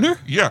 Jennifer Garner?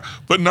 Yeah,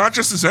 but not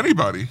just as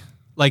anybody.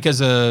 Like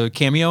as a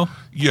cameo?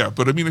 Yeah,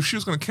 but I mean, if she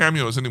was going to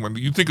cameo as anyone,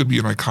 you'd think it'd be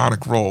an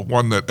iconic role,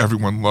 one that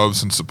everyone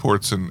loves and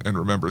supports and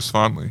remembers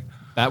fondly.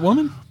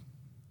 Batwoman?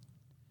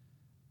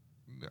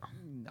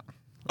 No.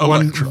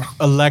 Elektra.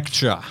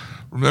 Elektra.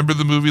 Remember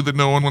the movie that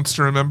no one wants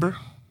to remember?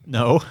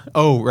 No.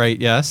 Oh, right.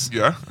 Yes.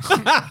 Yeah.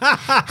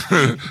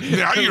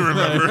 Now you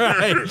remember.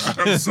 Right.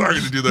 I'm sorry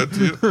to do that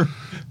to you.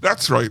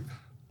 That's right.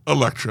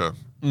 Elektra.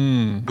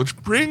 Which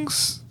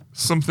brings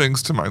some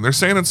things to mind. They're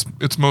saying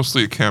it's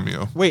mostly a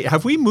cameo. Wait,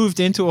 have we moved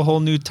into a whole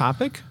new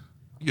topic?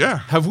 Yeah.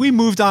 Have we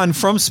moved on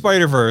from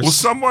Spider-Verse? Well,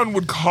 someone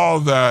would call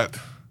that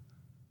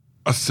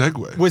a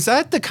segue. Was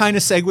that the kind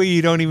of segue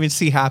you don't even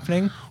see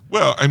happening?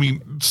 Well, I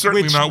mean,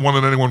 certainly not one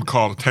that anyone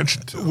called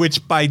attention to.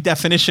 Which by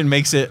definition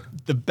makes it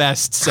the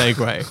best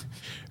segue.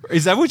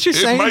 Is that what you're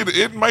saying?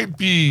 It might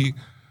be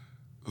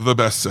the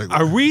best segue.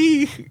 Are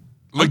we...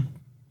 Like,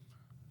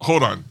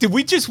 hold on. Did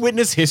we just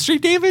witness history,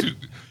 David?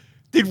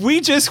 Did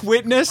we just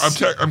witness...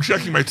 I'm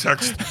checking my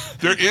text.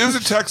 There is a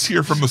text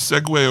here from the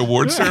Segway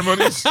Award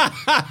ceremonies.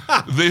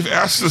 They've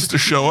asked us to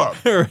show up.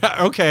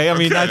 Okay, I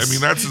mean, that's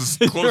as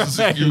close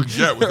as you can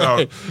get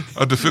without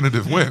a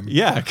definitive win.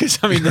 Yeah, because,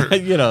 I mean,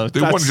 they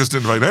wouldn't just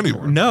invite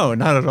anyone. No,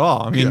 not at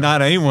all. I mean,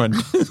 not anyone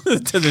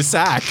to the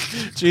sack.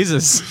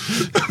 Jesus.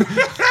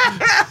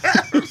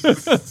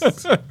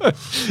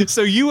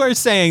 So you are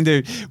saying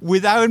that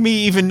without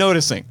me even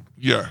noticing,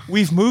 yeah,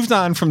 we've moved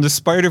on from the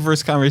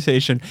Spider-Verse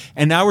conversation,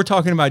 and now we're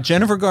talking about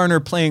Jennifer Garner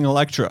playing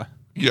Elektra.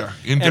 Yeah,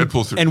 in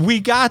Deadpool 3. And we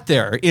got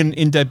there in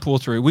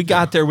Deadpool 3. We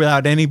got there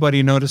without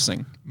anybody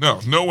noticing. No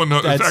one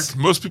knows. In fact,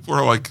 most people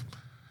are like,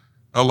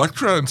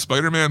 Elektra in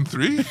Spider-Man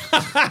 3? All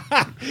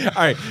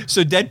right,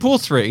 so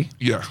Deadpool 3,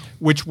 yeah,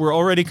 which we're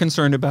already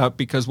concerned about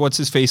because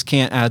what's-his-face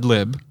can't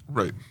ad-lib.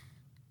 Right.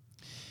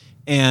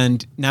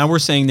 And now we're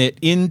saying that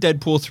in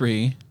Deadpool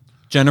 3,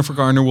 Jennifer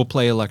Garner will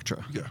play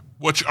Elektra. Yeah,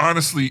 which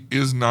honestly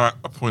is not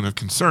a point of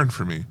concern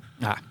for me.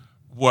 Ah.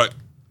 What,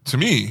 to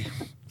me,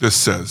 this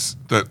says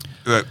that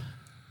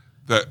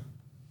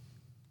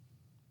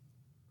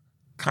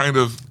kind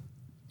of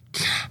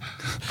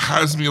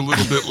has me a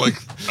little bit like,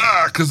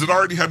 because it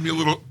already had me a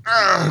little,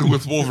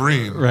 with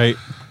Wolverine. Right.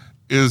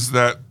 Is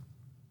that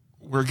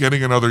we're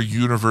getting another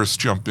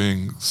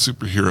universe-jumping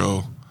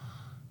superhero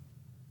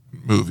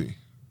movie.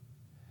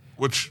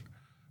 Which,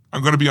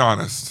 I'm going to be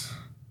honest,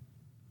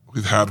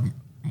 we've had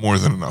more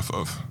than enough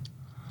of.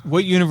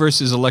 What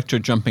universe is Elektra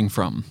jumping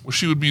from? Well,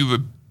 she would be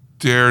the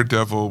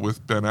Daredevil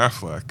with Ben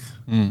Affleck.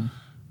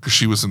 Because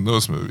she was in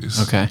those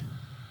movies. Okay.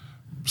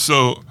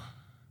 So,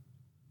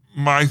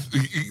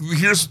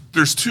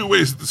 there's 2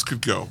 ways that this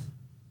could go,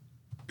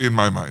 in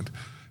my mind.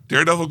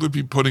 Daredevil could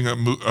be putting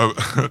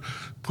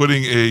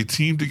a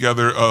team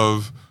together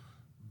of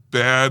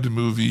bad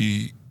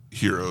movie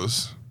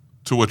heroes,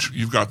 to which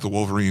you've got the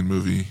Wolverine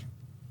movie,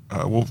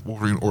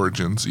 Wolverine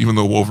Origins, even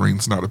though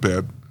Wolverine's not a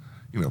bad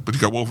but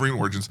you got Wolverine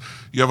Origins.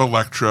 You have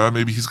Elektra.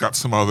 Maybe he's got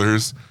some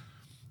others.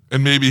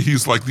 And maybe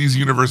he's like, these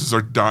universes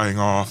are dying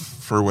off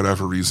for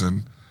whatever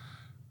reason.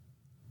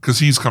 Because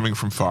he's coming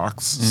from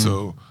Fox.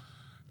 So,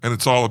 and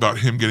it's all about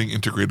him getting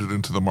integrated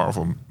into the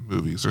Marvel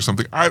movies or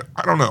something. I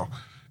don't know.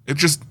 It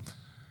just,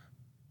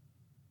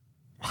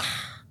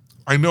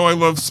 I know I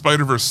love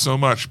Spider-Verse so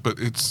much, but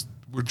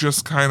we're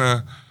just kind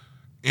of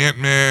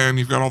Ant-Man.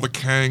 You've got all the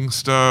Kang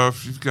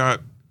stuff. You've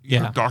got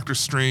Doctor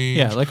Strange.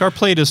 Yeah, like our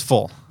plate is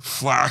full.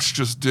 Flash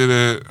just did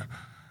it.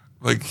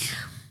 Like,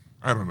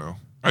 I don't know.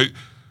 I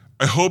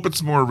hope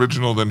it's more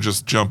original than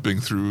just jumping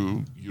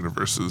through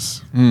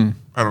universes. I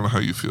don't know how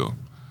you feel.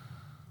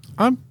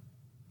 I'm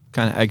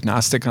kind of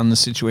agnostic on the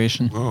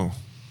situation. Whoa.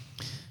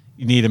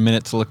 You need a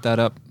minute to look that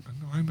up.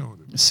 I know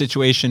it is.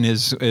 Situation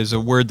is a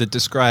word that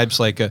describes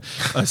like a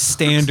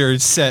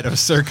standard set of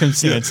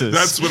circumstances.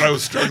 That's what I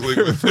was struggling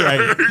with. Right.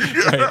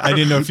 I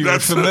didn't know if you were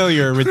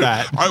familiar with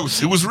that.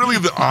 It was really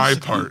the I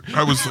part.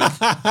 I was like,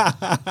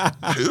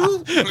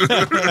 who?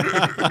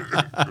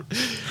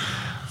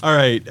 All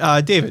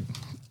right, David.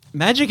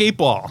 Magic 8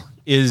 Ball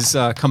is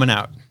coming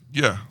out.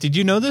 Yeah. Did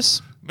you know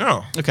this?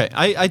 No. Okay,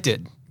 I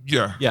did.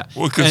 Yeah. Yeah.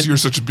 Well, because And- you're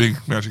such a big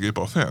Magic 8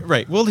 Ball fan.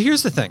 Right. Well,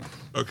 here's the thing.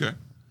 Okay.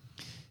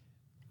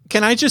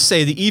 Can I just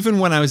say that even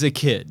when I was a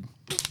kid,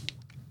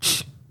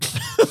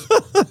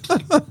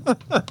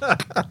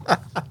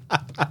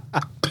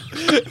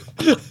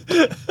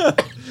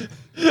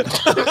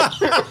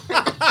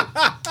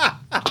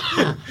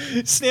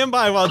 stand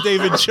by while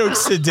David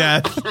chokes to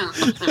death.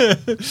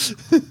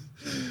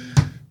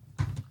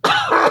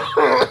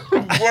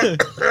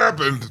 What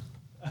happened?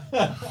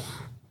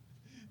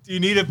 Do you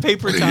need a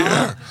paper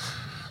towel?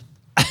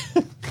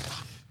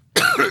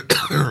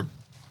 Yeah.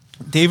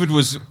 David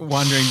was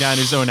wandering down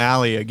his own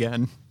alley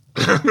again.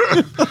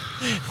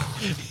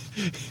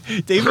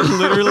 David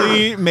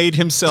literally made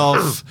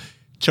himself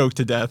choke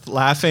to death,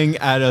 laughing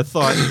at a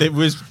thought that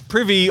was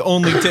privy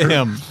only to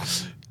him.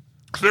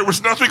 There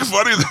was nothing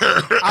funny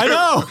there. I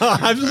know.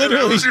 I'm I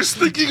literally. was just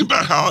thinking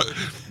about how,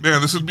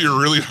 man, this would be a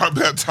really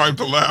bad time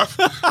to laugh.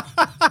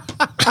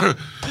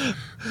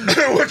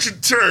 What's your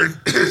turn?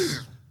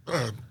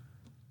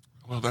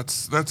 Well,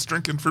 that's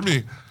drinking for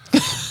me.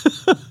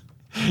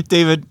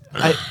 David,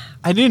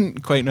 I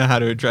didn't quite know how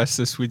to address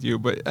this with you,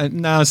 but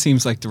now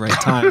seems like the right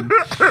time.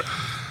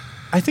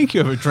 I think you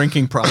have a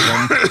drinking problem.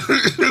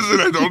 Is it?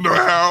 I don't know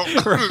how.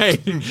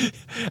 Right.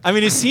 I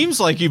mean, it seems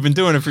like you've been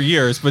doing it for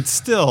years, but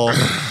still.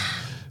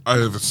 I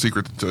have a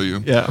secret to tell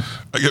you. Yeah.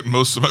 I get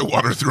most of my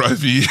water through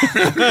IV.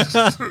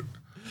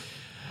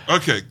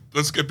 Okay,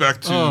 let's get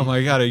back to... Oh,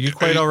 my God. Are you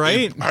quite all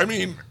right? I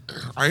mean,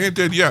 I ain't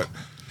dead yet.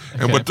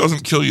 And Okay. what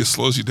doesn't kill you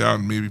slows you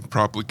down, maybe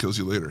probably kills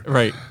you later.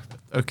 Right.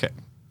 Okay.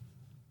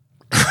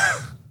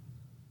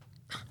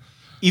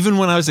 Even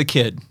when I was a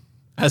kid,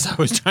 as I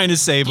was trying to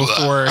say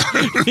before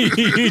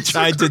you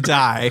tried to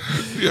die,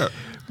 Yeah.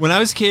 when I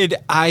was a kid,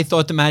 I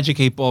thought the Magic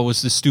 8 Ball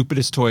was the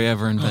stupidest toy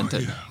ever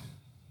invented. yeah.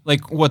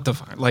 Like, what the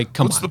fuck? Like,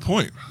 come What's on. the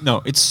point?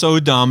 No, it's so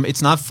dumb.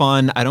 It's not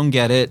fun. I don't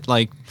get it.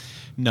 Like,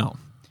 no.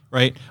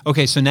 Right?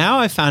 Okay, so now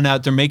I found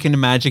out they're making a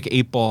Magic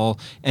 8 Ball,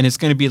 and it's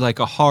going to be like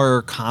a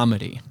horror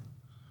comedy.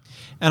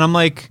 And I'm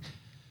like,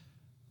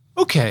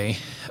 okay,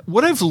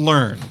 what I've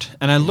learned,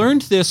 and I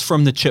learned this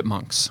from the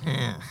Chipmunks.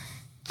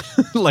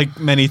 Like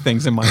many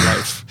things in my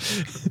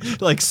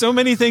life. Like so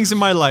many things in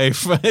my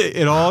life,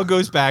 it all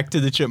goes back to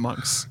the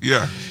Chipmunks.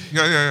 Yeah.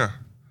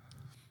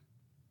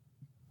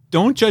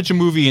 Don't judge a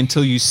movie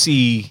until you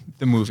see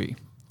the movie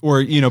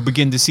or,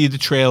 begin to see the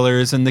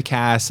trailers and the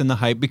cast and the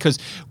hype. Because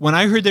when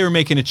I heard they were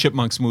making a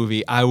Chipmunks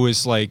movie, I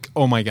was like,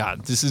 oh my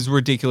God, this is a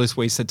ridiculous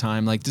waste of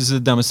time. Like, this is the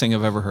dumbest thing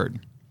I've ever heard.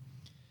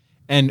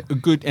 And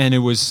it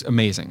was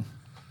amazing.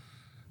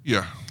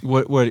 Yeah.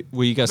 What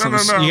you got?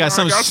 No. You got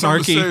some I got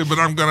something snarky. to say, but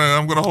I'm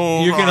gonna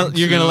hold.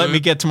 You're gonna let me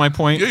get to my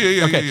point.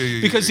 Yeah. Okay.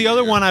 Yeah, Because the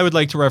other one I would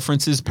like to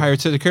reference is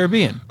Pirates of the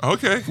Caribbean,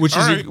 Okay. which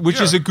All is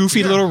right. is a goofy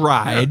Yeah. little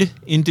ride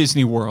in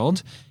Disney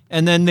World,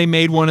 and then they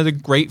made one of the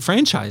great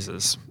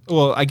franchises.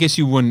 Well, I guess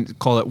you wouldn't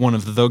call it one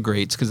of the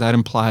greats because that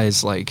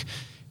implies like,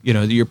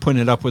 you're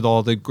putting it up with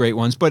all the great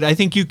ones. But I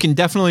think you can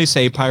definitely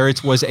say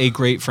Pirates was a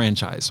great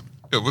franchise.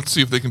 Yeah, let's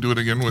see if they can do it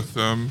again with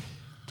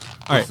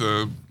right.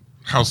 the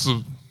House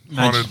of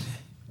Haunted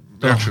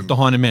Mansion. The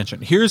Haunted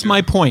Mansion. Here's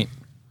my point.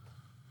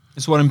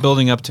 This is what I'm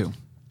building up to.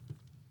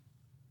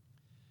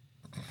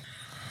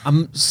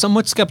 I'm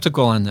somewhat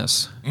skeptical on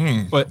this,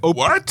 but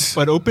What?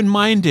 But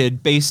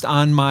open-minded based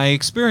on my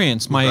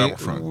experience.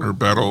 Battlefront or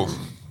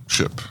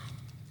Battleship.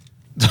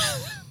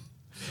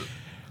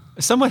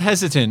 Somewhat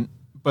hesitant,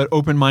 but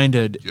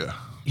open-minded. Yeah.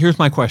 Here's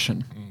my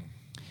question.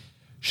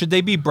 Should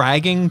they be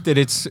bragging that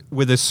it's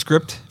with a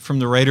script from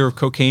the writer of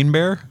Cocaine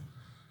Bear?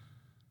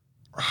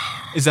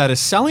 Is that a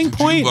selling Do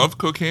point? you love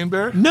Cocaine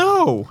Bear?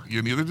 No.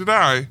 Yeah, neither did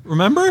I.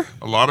 Remember?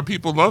 A lot of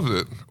people loved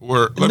it.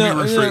 Or let me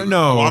rephrase.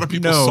 No. A lot of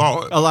people no.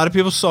 saw it. A lot of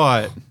people saw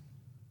it.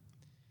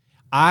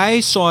 I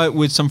saw it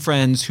with some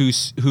friends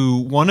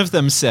who one of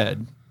them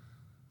said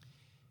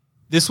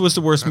this was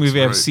the worst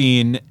movie I've right.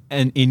 seen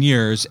in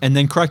years, and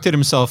then corrected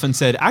himself and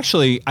said,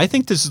 actually, I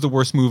think this is the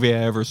worst movie I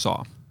ever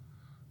saw.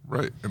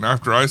 Right. And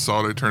after I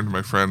saw it, I turned to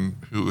my friend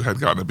who had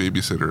gotten a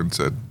babysitter and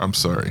said, I'm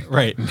sorry.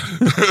 Right.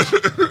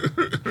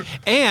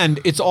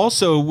 And it's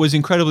also was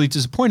incredibly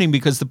disappointing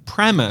because the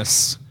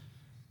premise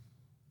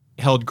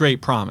held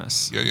great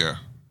promise. Yeah.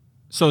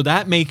 So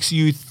that makes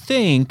you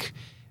think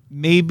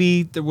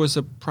maybe there was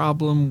a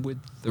problem with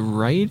the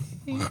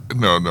writing.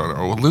 No.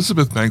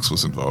 Elizabeth Banks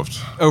was involved.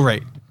 Oh,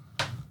 right.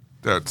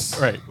 That's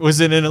Right. Was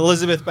it an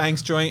Elizabeth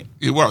Banks joint?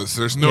 It was.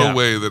 There's no Yeah.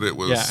 way that it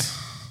was. Yeah.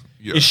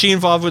 Yeah. Is she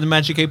involved with the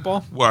Magic 8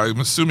 Ball? Well, I'm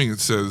assuming it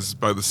says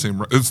by the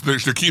same. They're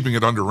keeping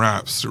it under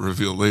wraps to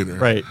reveal later.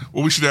 Right.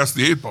 Well, we should ask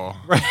the 8 Ball.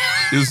 Right.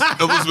 Is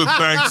Elizabeth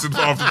Banks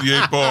involved in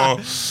the 8 Ball?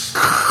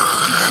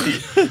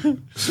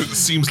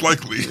 Seems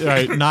likely.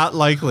 Right. Not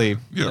likely.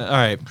 Yeah. All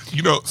right.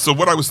 So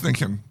what I was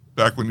thinking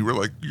back when you were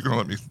like, "You're gonna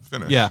let me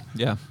finish." Yeah.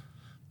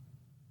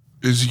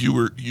 Is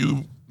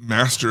you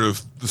master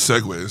of the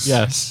segues?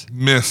 Yes.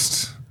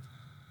 Missed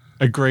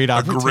A great a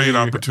opportunity. great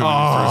opportunity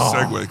for a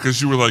segue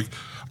because you were like,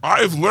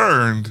 I've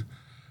learned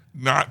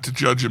not to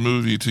judge a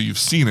movie till you've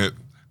seen it.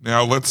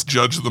 Now let's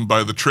judge them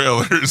by the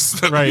trailers,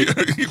 that Right.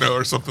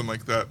 or something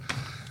like that.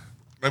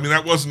 I mean,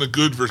 that wasn't a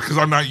good version because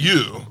I'm not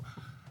you.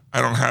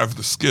 I don't have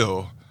the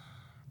skill.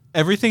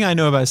 Everything I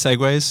know about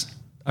segues,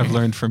 I've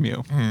learned from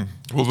you.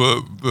 Well,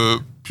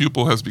 the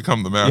pupil has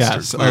become the master.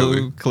 Yes.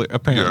 Clearly.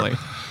 Apparently. Yeah.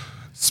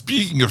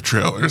 Speaking of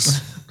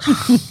trailers,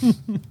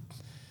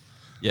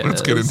 Yeah.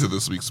 let's get into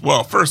this week's.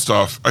 Well, first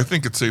off, I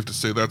think it's safe to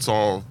say that's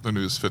all the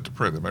news fit to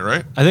print. Am I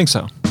right? I think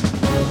so.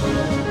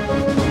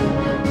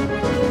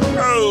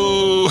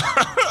 Oh,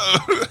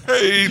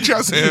 hey,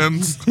 jazz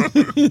hands.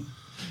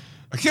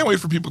 I can't wait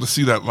for people to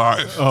see that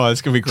live. Oh,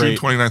 it's going to be June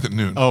great. 29th at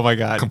noon. Oh, my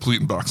God.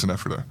 Complete in box and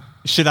effort.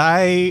 Should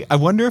I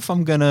wonder if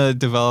I'm going to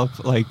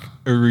develop like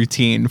a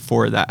routine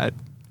for that.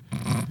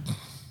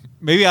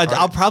 Maybe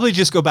I'll probably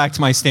just go back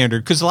to my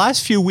standard because the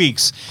last few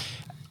weeks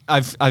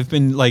I've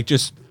been like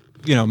just,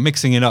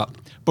 mixing it up.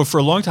 But for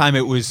a long time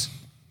it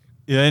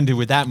ended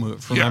with that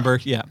move, remember?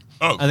 Yeah.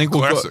 Oh, I think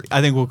classic.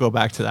 we'll go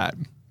back to that.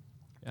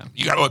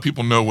 You got to let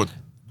people know what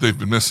they've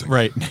been missing.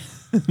 Right.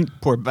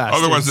 Poor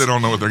bastards. Otherwise, they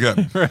don't know what they're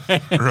getting.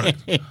 Right.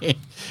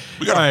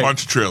 We got All right. a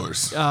bunch of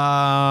trailers.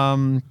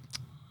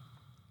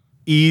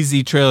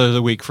 Easy trailer of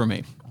the week for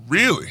me.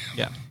 Really?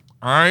 Yeah.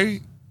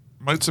 I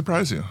might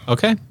surprise you.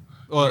 Okay.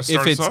 Well, Wanna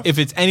start us off? if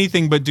it's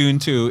anything but Dune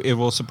 2, it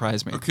will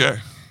surprise me. Okay.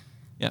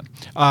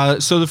 Yeah.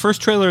 So the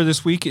first trailer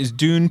this week is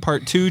Dune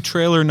Part 2,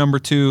 trailer number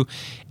 2,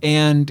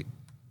 and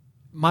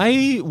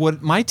my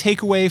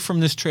takeaway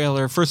from this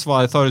trailer. First of all,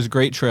 I thought it was a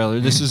great trailer.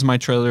 This is my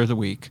trailer of the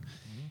week,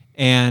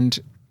 and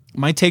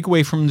my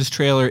takeaway from this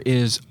trailer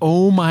is,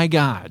 oh my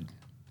God,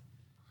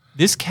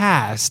 this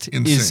cast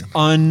is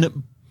Insane.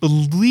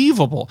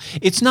 unbelievable.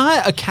 It's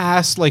not a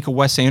cast like a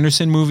Wes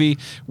Anderson movie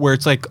where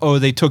it's like, oh,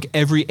 they took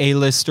every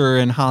A-lister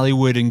in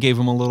Hollywood and gave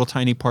them a little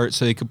tiny part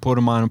so they could put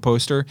them on a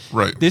poster.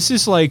 Right. This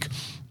is like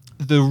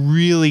the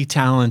really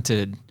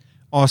talented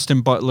Austin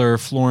Butler,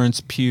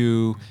 Florence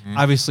Pugh,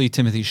 obviously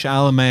Timothy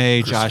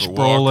Chalamet, Josh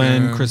Christopher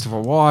Brolin, Walken.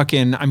 Christopher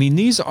Walken. I mean,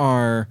 these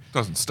are...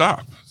 Doesn't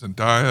stop.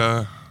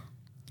 Zendaya.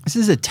 This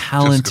is a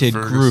talented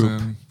Jessica group.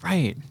 Ferguson.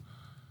 Right.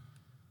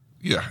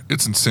 Yeah,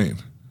 it's insane.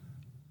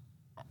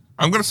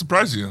 I'm going to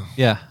surprise you.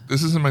 Yeah.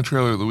 This isn't my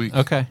trailer of the week.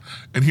 Okay.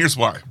 And here's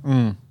why.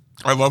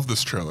 I love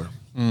this trailer.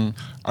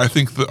 I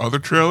think the other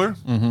trailer,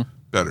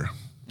 better.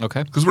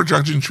 Okay. Because we're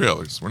judging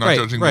trailers. We're not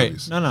judging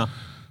movies. No.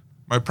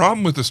 My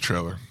problem with this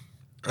trailer,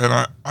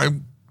 and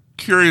I'm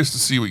curious to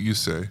see what you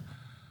say,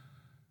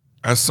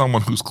 as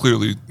someone who's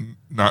clearly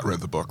not read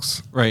the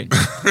books. Right.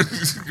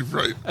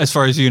 Right. As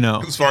far as you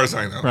know. As far as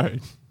I know.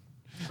 Right.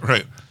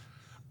 Right.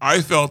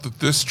 I felt that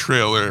this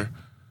trailer,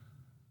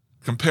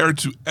 compared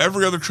to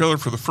every other trailer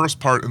for the first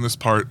part and this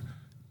part,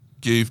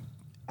 gave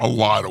a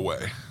lot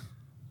away.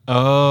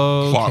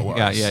 Oh.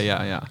 Plot-wise.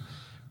 Yeah.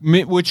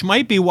 Which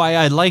might be why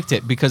I liked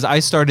it, because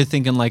I started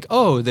thinking like,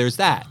 oh, there's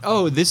that.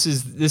 Oh, this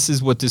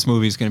is what this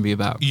movie is going to be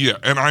about. Yeah,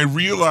 and I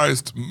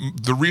realized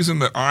the reason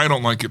that I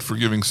don't like it for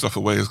giving stuff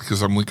away is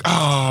because I'm like,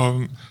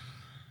 oh,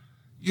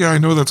 yeah, I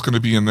know that's going to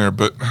be in there,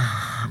 but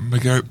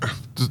like,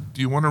 do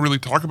you want to really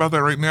talk about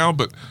that right now?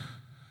 But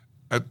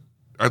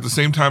at the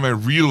same time, I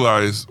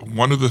realize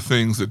one of the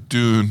things that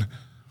Dune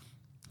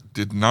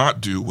did not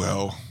do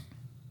well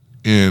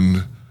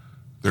in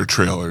their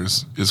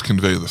trailers is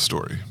convey the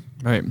story.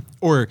 Right.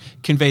 Or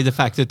convey the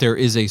fact that there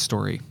is a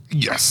story.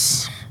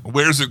 Yes.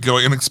 Where's it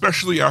going? And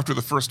especially after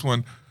the first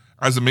one,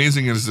 as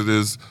amazing as it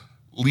is,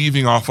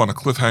 leaving off on a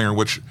cliffhanger,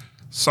 which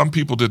some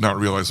people did not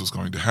realize was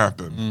going to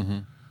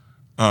happen.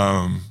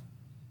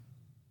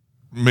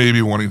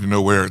 Maybe wanting to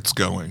know where it's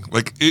going.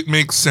 Like, it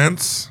makes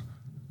sense,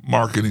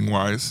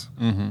 marketing-wise,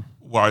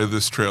 why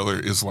this trailer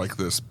is like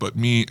this. But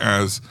me,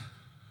 as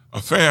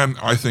a fan,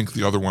 I think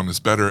the other one is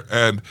better.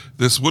 And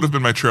this would have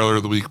been my trailer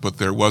of the week, but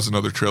there was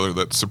another trailer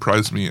that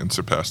surprised me and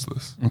surpassed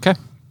this. Okay.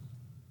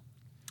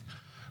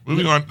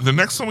 Moving on, the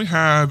next one we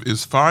have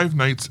is Five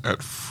Nights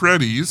at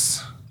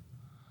Freddy's.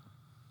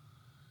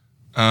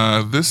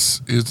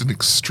 This is an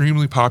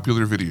extremely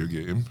popular video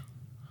game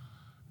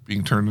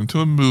being turned into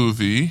a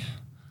movie.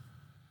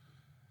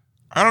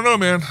 I don't know,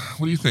 man.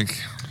 What do you think?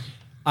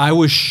 I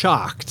was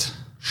shocked.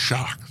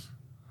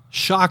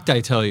 Shocked.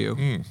 I tell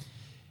you,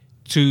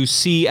 to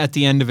see at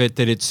the end of it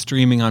that it's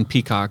streaming on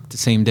Peacock the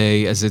same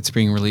day as it's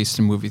being released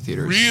in movie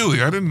theaters.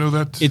 Really? I didn't know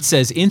that. It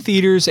says in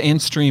theaters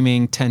and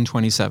streaming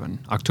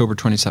 10/27, October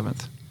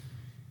 27th.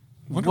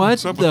 Wonder What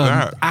what's up with the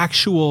that?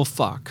 actual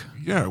fuck?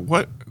 Yeah,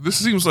 what? This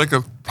seems like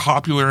a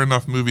popular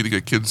enough movie to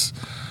get kids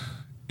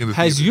in the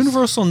Has theaters.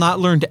 Universal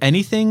not learned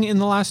anything in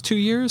the last 2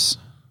 years?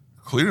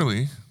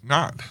 Clearly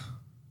not.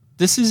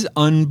 This is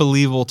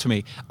unbelievable to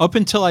me. Up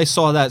until I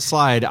saw that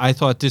slide, I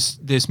thought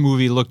this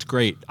movie looked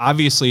great.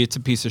 Obviously, it's a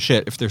piece of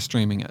shit if they're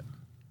streaming it.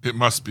 It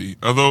must be.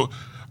 Although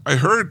I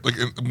heard, like,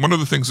 one of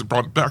the things that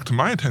brought it back to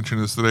my attention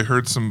is that I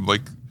heard some,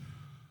 like,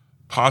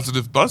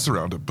 positive buzz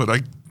around it,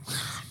 but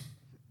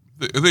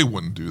they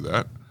wouldn't do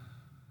that.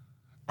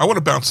 I want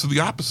to bounce to the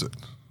opposite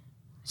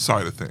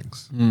side of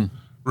things,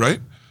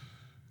 right?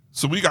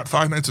 So we got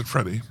Five Nights at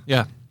Freddy.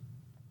 Yeah.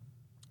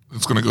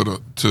 It's going to go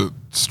to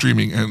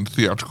streaming and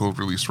theatrical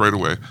release right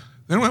away.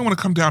 Then I want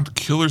to come down to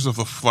Killers of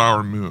the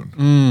Flower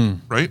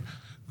Moon, right?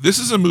 This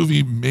is a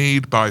movie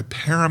made by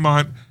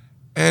Paramount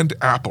and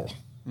Apple.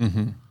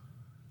 And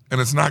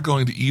it's not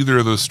going to either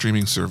of those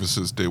streaming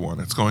services day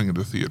one. It's going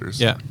into theaters.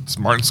 Yeah. It's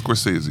Martin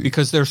Scorsese.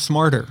 Because they're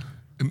smarter.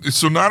 And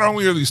so not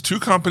only are these two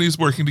companies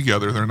working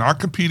together, they're not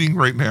competing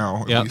right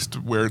now, Yep. at least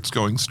where it's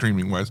going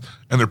streaming-wise,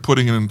 and they're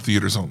putting it in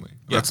theaters only.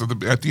 Yep. That's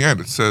at the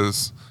end. It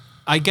says,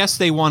 I guess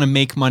they want to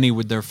make money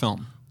with their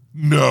film.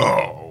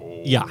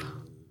 no. Yeah.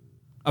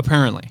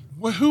 Apparently.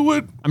 Who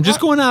would? I'm just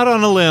going out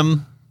on a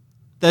limb.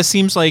 That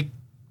seems like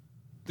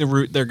the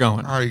route they're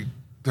going.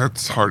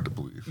 That's hard to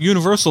believe.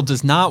 Universal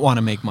does not want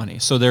to make money,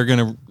 so they're going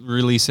to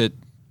release it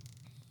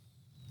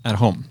at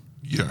home.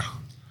 Yeah.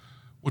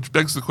 Which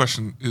begs the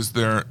question,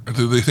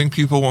 do they think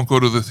people won't go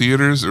to the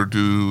theaters, or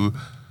do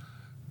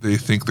they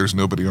think there's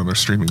nobody on their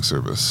streaming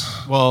service?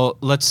 Well,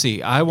 let's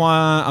see. I'm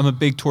a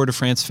big Tour de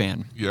France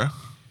fan, Yeah?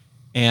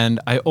 and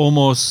I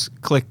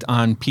almost clicked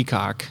on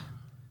Peacock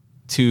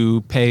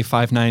to pay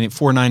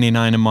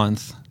 $4.99 a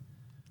month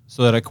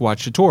so that I could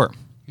watch the tour.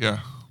 Yeah.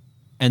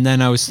 And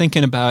then I was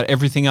thinking about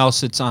everything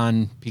else that's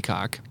on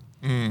Peacock,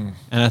 and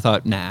I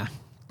thought, nah.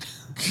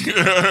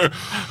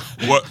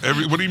 What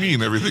do you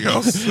mean, everything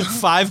else?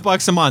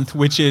 $5 a month,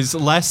 which is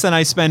less than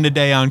I spend a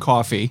day on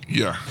coffee.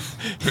 Yeah.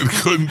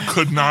 It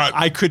could not.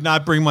 I could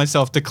not bring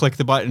myself to click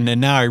the button,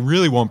 and now I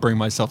really won't bring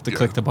myself to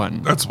click the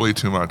button. That's way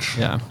too much.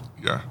 Yeah.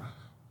 Yeah.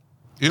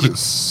 It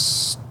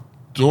is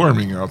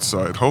storming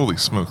outside. Holy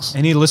smokes.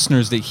 Any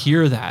listeners that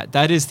hear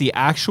that is the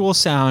actual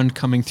sound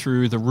coming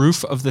through the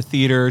roof of the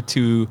theater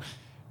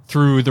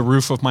through the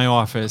roof of my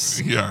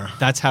office. Yeah.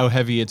 That's how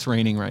heavy it's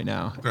raining right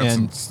now. I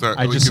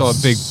like, just saw a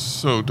it's big...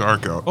 so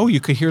dark out. Oh, you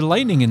could hear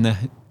lightning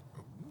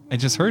I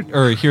just heard,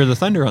 or hear the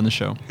thunder on the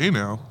show. Hey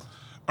now.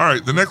 All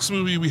right, the next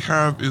movie we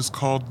have is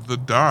called The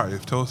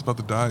Dive. Tell us about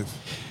The Dive.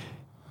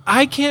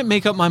 I can't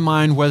make up my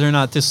mind whether or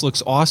not this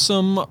looks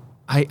awesome.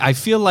 I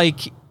feel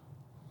like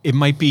it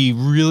might be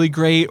really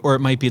great or it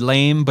might be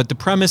lame, but the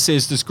premise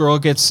is this girl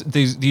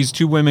these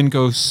two women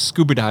go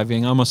scuba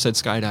diving. I almost said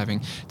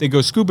skydiving. They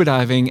go scuba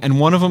diving, and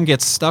one of them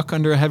gets stuck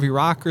under a heavy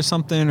rock or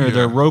something, or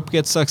their rope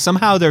gets stuck.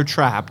 Somehow they're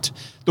trapped.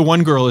 The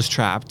one girl is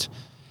trapped.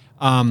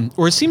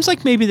 Or it seems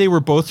like maybe they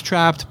were both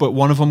trapped, but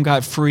one of them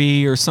got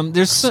free or something.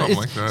 There's something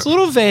like that. It's a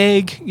little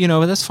vague,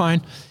 but that's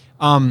fine.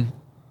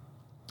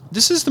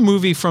 This is the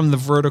movie from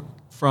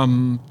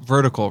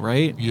Vertical,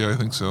 right? Yeah, I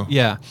think so.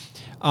 Yeah.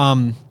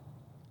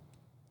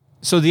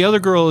 So the other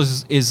girl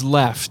is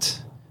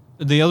left.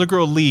 The other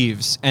girl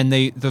leaves, and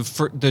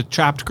the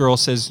trapped girl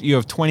says, "You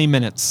have 20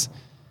 minutes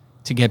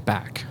to get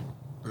back."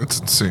 That's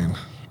insane.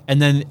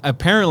 And then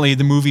apparently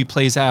the movie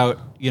plays out,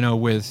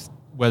 with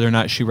whether or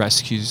not she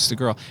rescues the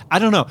girl. I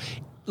don't know.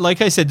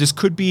 Like I said, this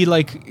could be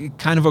like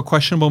kind of a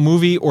questionable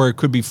movie, or it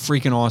could be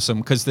freaking awesome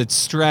because the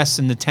stress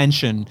and the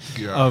tension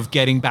of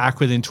getting back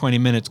within 20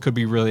 minutes could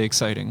be really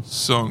exciting.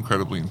 So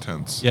incredibly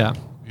intense. Yeah.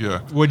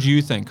 Yeah. What do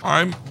you think?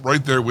 I'm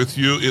right there with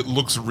you. It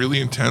looks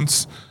really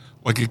intense.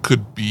 Like it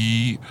could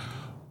be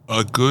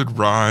a good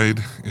ride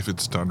if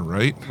it's done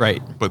right.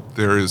 Right. But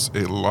there is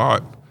a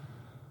lot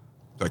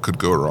that could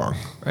go wrong.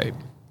 Right.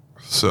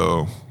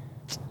 So,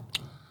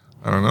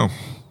 I don't know.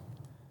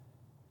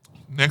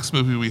 Next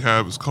movie we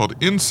have is called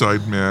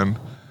Inside Man.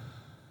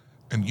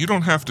 And you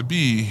don't have to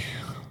be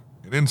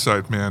an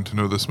inside man to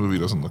know this movie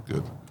doesn't look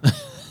good.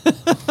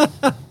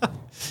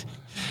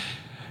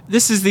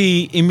 This is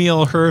the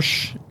Emil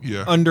Hirsch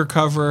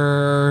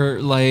undercover,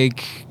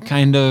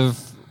 kind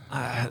of,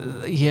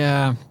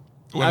 yeah.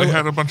 When they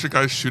had a bunch of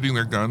guys shooting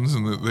their guns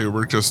and they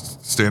were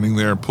just standing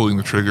there and pulling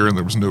the trigger and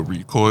there was no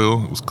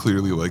recoil. It was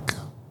clearly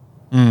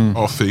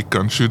all fake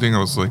gun shooting. I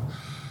was like,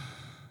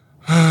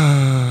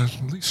 at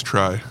least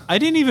try. I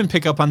didn't even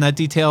pick up on that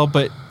detail,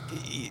 but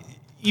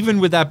even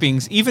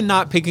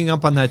not picking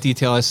up on that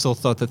detail, I still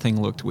thought the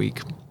thing looked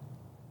weak.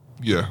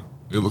 Yeah,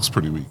 it looks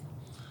pretty weak.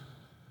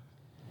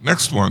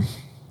 Next one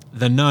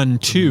The Nun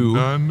 2.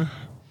 Nun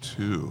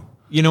 2.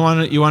 You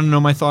want to know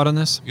my thought on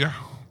this? Yeah.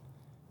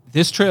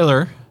 This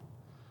trailer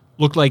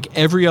looked like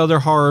every other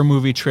horror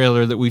movie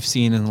trailer that we've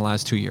seen in the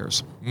last 2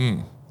 years.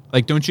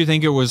 Like, don't you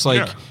think it was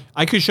like, Yeah.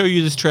 I could show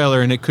you this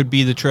trailer and it could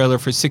be the trailer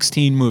for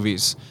 16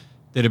 movies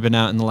that have been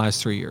out in the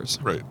last 3 years.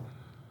 Right.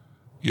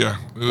 Yeah.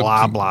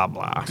 Blah, blah,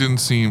 blah. It didn't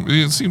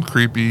seem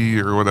creepy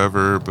or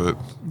whatever, but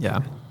Yeah.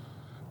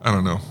 I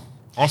don't know.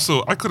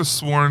 Also, I could have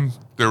sworn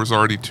there was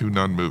already 2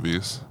 Nun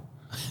movies.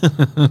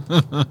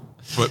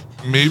 But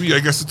maybe, I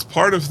guess it's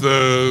part of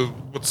the,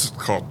 what's it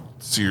called,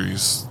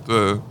 series?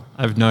 I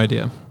have no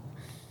idea.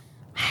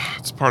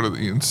 It's part of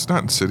it's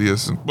not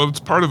Insidious. Well, it's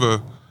part of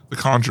The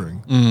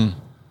Conjuring.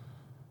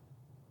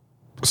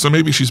 So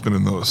maybe she's been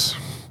in those.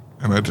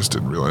 And I just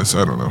didn't realize.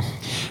 I don't know.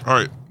 All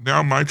right.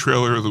 Now my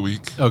trailer of the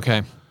week.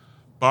 Okay.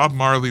 Bob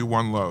Marley,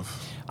 One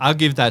Love. I'll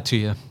give that to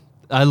you.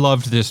 I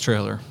loved this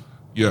trailer.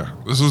 Yeah.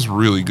 This is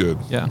really good.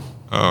 Yeah.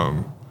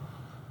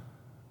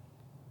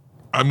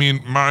 I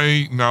mean,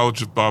 my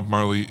knowledge of Bob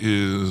Marley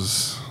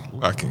is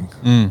lacking.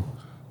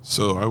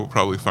 So I will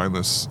probably find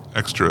this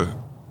extra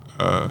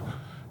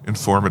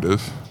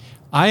informative.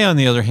 I, on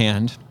the other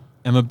hand,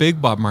 am a big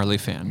Bob Marley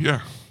fan.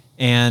 Yeah.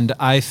 And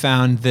I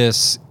found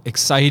this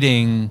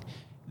exciting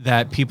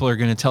that people are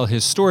going to tell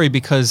his story,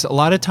 because a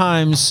lot of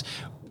times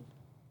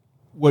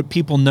what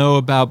people know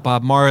about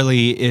Bob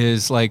Marley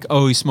is like,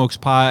 oh, he smokes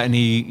pot and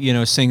he,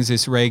 sings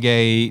this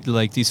reggae,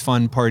 like these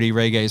fun party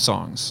reggae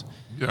songs,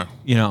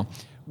 Yeah.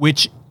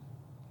 Which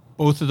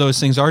both of those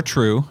things are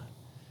true,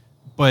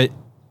 but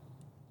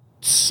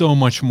so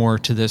much more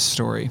to this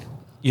story,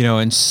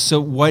 and so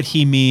what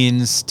he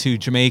means to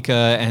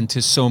Jamaica and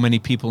to so many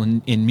people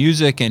in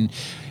music, and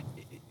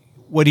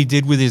what he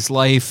did with his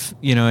life,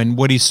 and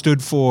what he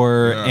stood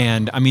for. Yeah.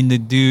 And I mean, the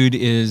dude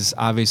is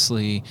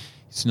obviously,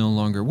 he's no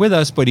longer with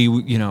us, but he,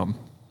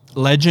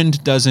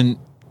 legend doesn't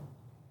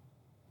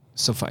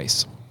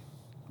suffice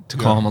to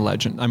call him a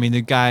legend. I mean,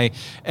 the guy,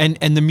 and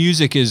the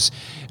music is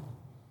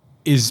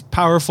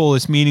powerful,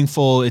 it's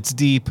meaningful, it's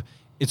deep,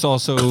 it's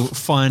also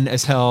fun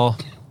as hell.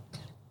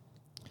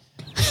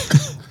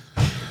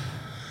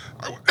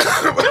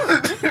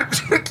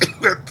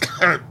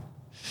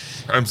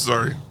 I'm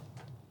sorry.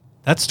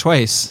 That's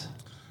twice.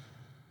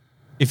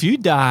 If you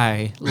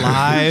die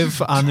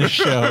live on the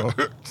show,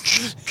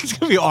 it's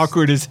gonna be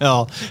awkward as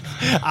hell.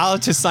 I'll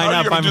have to sign How are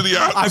out you by gonna do the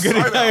out? I'm Sign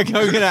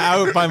out. gonna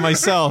out by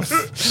myself,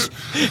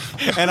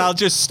 and I'll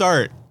just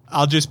start.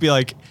 I'll just be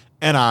like,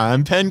 and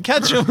I'm Penn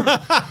Ketchum.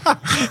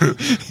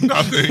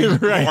 Nothing.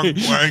 Right.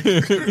 Blank.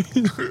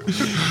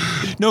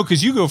 No,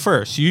 because you go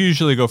first. You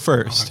usually go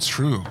first, That's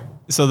true.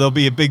 so there'll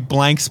be a big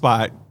blank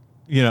spot.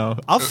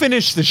 I'll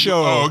finish the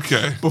show Oh,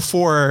 okay.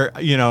 before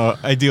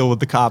I deal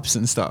with the cops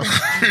and stuff.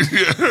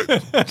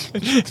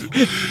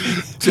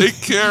 Take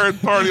care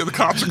and party. The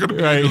cops are going to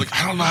be Right. like,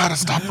 I don't know how to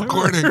stop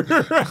recording.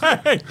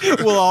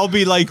 We'll all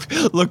be like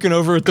looking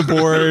over at the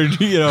board,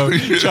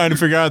 trying to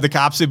figure out. The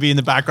cops would be in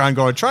the background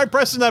going, try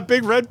pressing that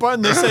big red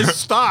button that says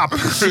stop.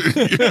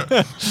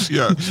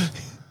 Yeah.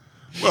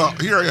 Well,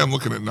 here I am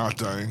looking at Not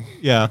Dying.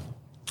 Yeah.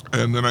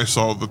 And then I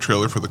saw the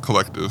trailer for The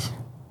Collective.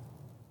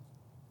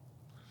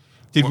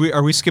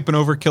 Are we skipping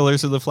over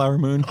Killers of the Flower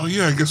Moon? Oh,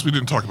 yeah, I guess we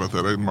didn't talk about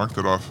that. I marked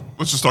that off.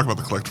 Let's just talk about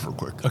The Collective real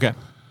quick. Okay.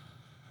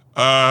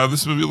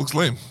 This movie looks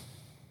lame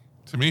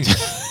to me.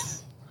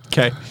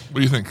 Okay. What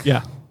do you think?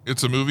 Yeah.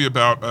 It's a movie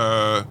about,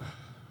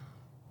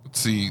 let's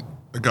see,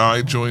 a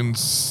guy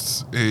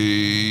joins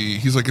I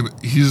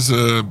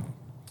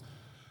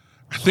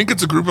think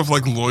it's a group of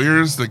like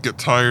lawyers that get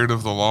tired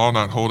of the law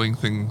not holding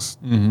things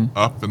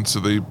up, and so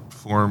they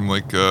form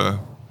like a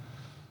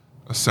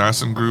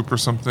assassin group or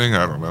something.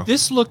 I don't know.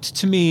 This looked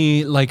to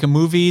me like a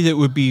movie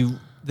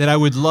that I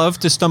would love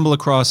to stumble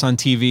across on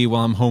TV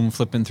while I'm home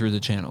flipping through the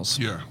channels.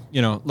 Yeah.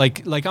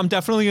 Like I'm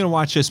definitely going to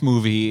watch this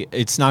movie.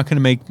 It's not going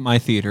to make my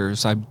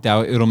theaters. I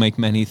doubt it'll make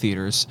many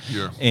theaters.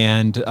 Yeah.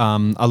 And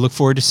I look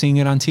forward to seeing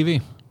it on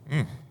TV.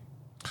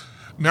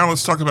 Now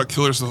let's talk about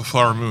Killers of the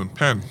Flower Moon.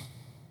 Penn,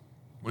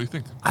 what do you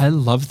think? I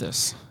love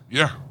this.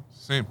 Yeah,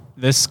 same.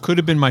 This could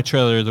have been my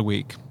trailer of the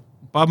week.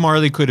 Bob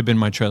Marley could have been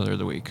my trailer of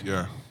the week.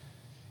 Yeah.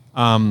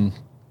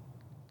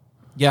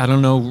 Yeah, I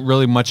don't know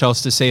really much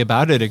else to say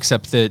about it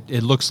except that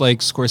it looks like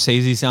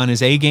Scorsese's on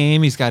his A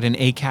game. He's got an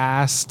A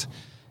cast.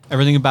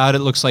 Everything about it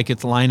looks like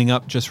it's lining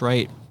up just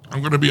right.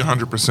 I'm going to be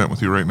 100%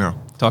 with you right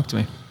now. Talk to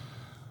me.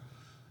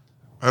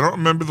 I don't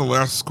remember the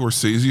last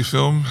Scorsese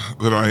film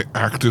that I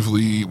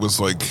actively was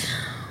like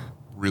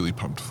really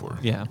pumped for.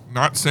 Yeah.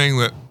 Not saying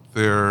that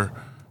they're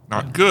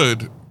not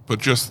good, but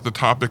just the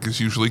topic is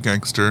usually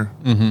gangster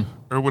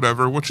or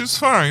whatever, which is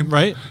fine.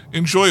 Right.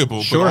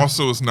 Enjoyable, Sure. but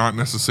also is not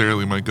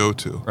necessarily my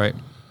go-to. Right.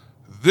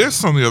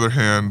 This, on the other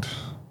hand,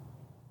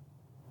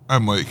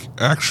 I'm like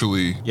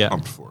actually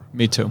pumped for.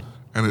 Me too.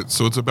 And it's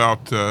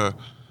about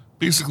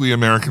basically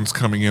Americans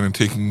coming in and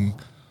taking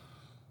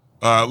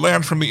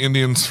land from the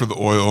Indians for the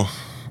oil,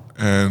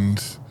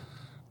 and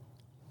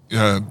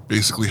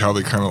basically how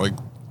they kind of like,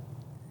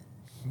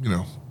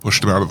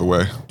 pushed them out of the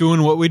way.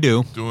 Doing what we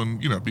do.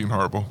 Being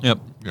horrible. Yep.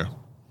 Yeah.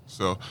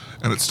 So,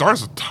 and it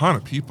stars a ton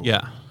of people.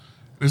 Yeah.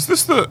 Is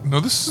this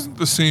this isn't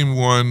the same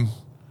one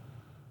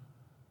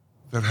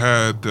that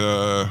had,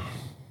 that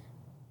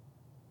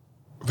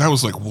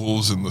was like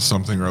Wolves in the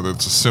something or other.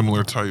 It's a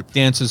similar type.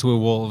 Dances with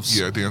Wolves.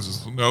 Yeah,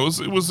 Dances. No,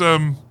 it was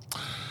and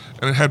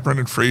it had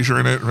Brendan Fraser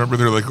in it. Remember,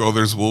 they're like, oh,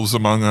 there's wolves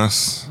among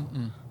us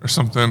or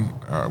something.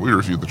 We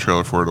reviewed the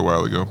trailer for it a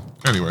while ago.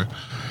 Anyway,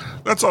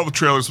 that's all the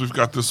trailers we've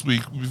got this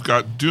week. We've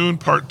got Dune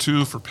Part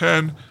 2 for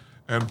Penn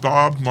and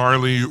Bob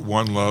Marley,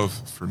 One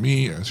Love for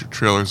me as your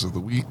trailers of the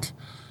week.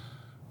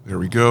 There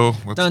we go.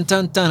 Dun,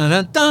 dun, dun,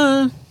 dun,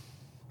 dun.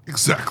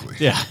 Exactly.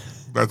 Yeah.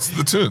 That's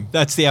the tune.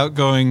 That's the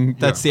outgoing.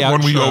 That's the the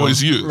one we outro.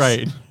 always use.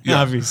 Right. Yeah.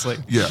 Obviously.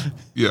 Yeah.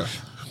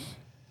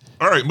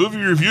 All right, movie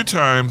review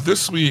time.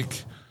 This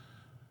week,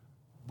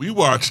 we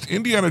watched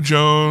Indiana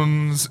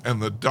Jones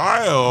and the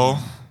Dial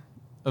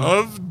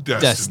of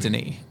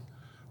Destiny.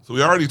 So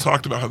we already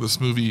talked about how this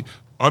movie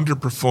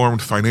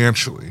underperformed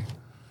financially.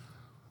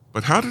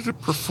 But how did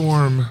it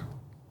perform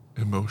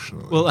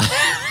emotionally? Well,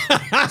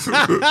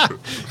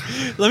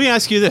 let me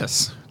ask you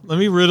this. Let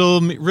me riddle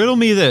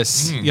me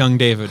this, young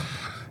David.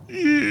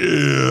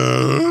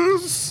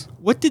 Yes.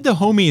 What did the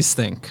homies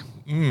think?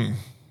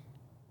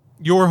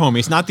 Your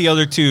homies, not the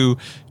other two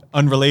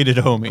unrelated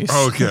homies.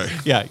 Okay.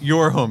 Yeah,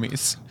 your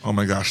homies. Oh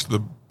my gosh,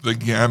 the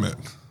gamut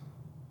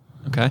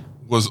Okay.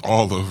 was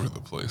all over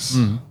the place.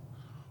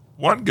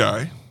 One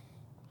guy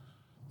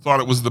thought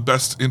it was the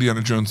best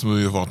Indiana Jones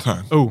movie of all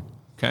time. Oh,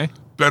 okay.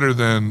 Better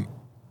than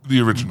the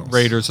originals.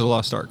 Raiders of the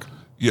Lost Ark.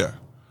 Yeah.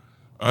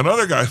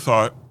 Another guy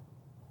thought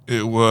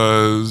it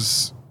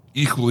was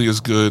equally as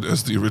good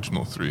as the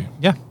original three,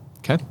 Yeah.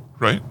 Okay.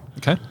 right?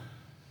 Okay.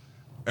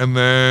 And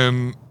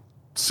then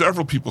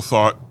several people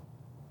thought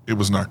it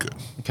was not good.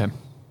 Okay.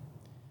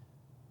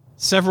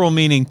 Several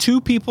meaning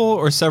 2 people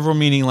or several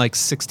meaning like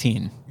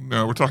 16?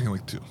 No, we're talking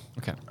like 2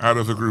 Okay. out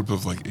of a group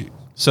of like 8,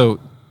 So,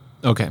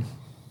 okay.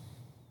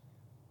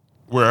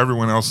 where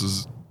everyone else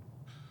is.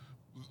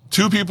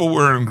 2 people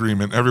were in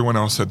agreement. Everyone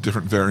else had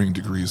different varying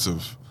degrees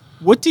of.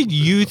 What did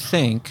you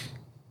think?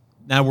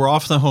 Now we're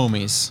off the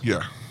homies.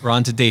 Yeah. We're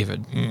on to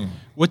David.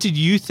 What did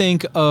you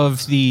think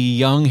of the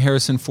young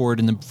Harrison Ford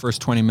in the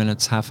first 20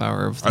 minutes, half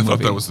hour of the movie? I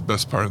thought that was the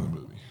best part of the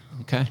movie.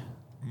 Okay.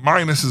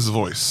 Minus his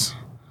voice.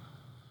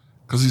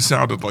 Because he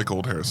sounded like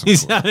old Harrison He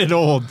Ford. sounded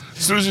old.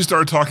 As soon as you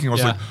started talking, I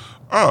was Yeah. like,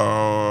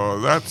 oh,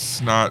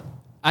 that's not.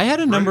 I had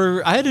a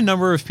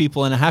number of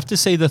people, and I have to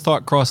say the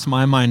thought crossed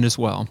my mind as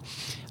well.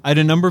 I had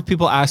a number of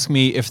people ask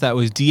me if that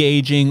was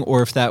de-aging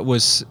or if that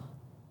was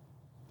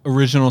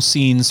original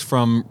scenes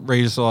from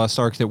Raiders of the Lost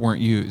Ark that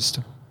weren't used.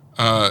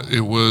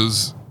 It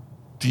was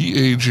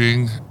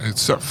de-aging,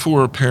 except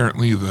for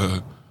apparently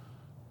the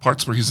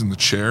parts where he's in the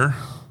chair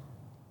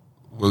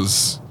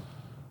was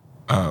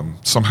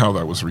somehow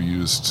that was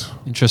reused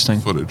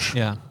Interesting. footage.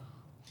 Yeah.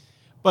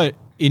 But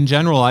in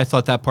general, I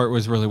thought that part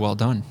was really well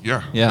done.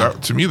 Yeah. Yeah.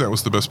 To me, that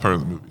was the best part of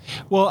the movie.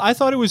 Well, I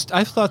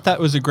thought that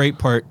was a great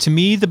part. To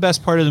me, the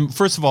best part of the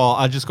first of all,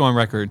 I'll just go on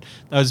record.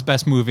 That was the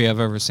best movie I've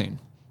ever seen.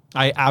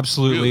 I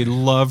absolutely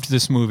loved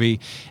this movie.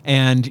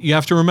 And you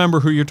have to remember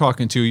who you're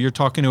talking to. You're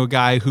talking to a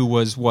guy who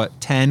was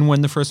 10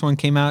 when the first one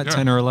came out,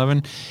 10 or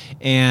 11.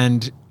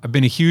 And I've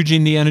been a huge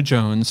Indiana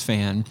Jones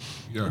fan.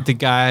 Yeah. The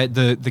guy,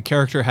 the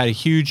character had a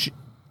huge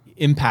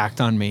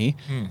impact on me.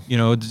 You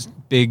know, this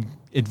big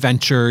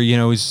adventure, you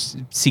know, he's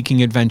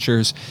seeking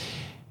adventures.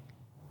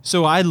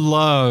 So I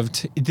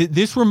loved,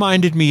 this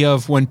reminded me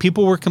of when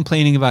people were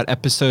complaining about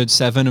episode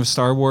 7 of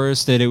Star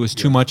Wars, that it was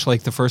too much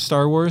like the first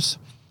Star Wars.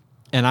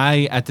 And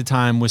I, at the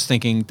time, was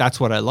thinking that's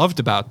what I loved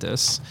about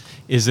this,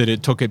 is that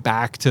it took it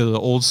back to the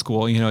old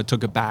school. You know, it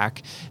took it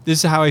back.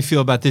 This is how I feel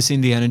about this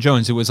Indiana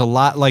Jones. It was a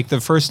lot like the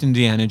first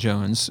Indiana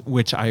Jones,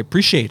 which I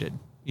appreciated,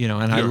 you know,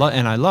 and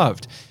I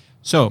loved.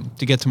 So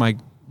to get to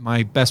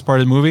my best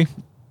part of the movie,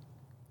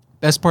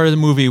 best part of the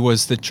movie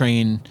was the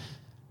train,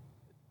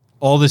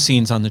 all the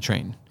scenes on the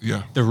train.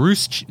 Yeah. The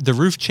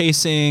roof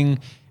chasing,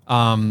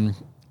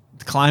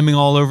 climbing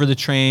all over the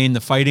train,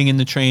 the fighting in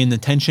the train, the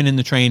tension in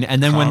the train,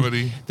 and then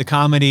when the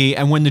comedy,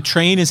 and when the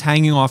train is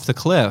hanging off the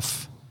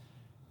cliff,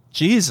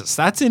 Jesus,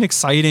 that's an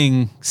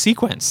exciting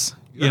sequence.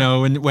 Yeah. You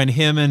know, when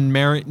him and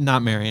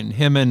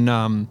him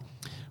and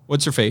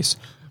what's her face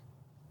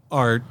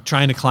are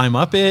trying to climb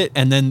up it,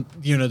 and then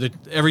you know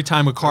every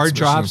time a car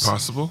drops. Mission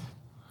Impossible.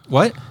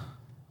 What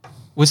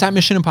was that?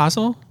 Mission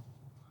Impossible?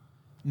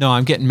 No,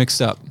 I'm getting mixed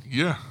up.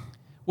 Yeah.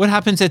 What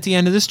happens at the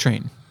end of this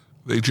train?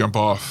 They jump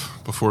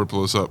off before it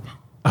blows up.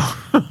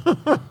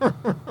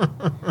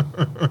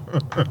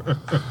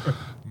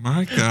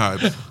 My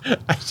God.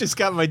 I just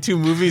got my 2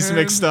 movies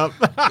mixed up.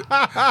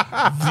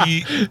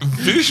 The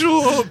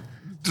visual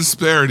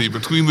disparity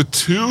between the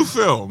 2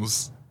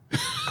 films,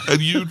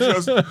 and you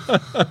just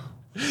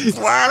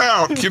flat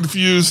out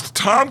confused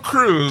Tom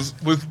Cruise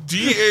with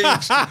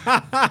de-aged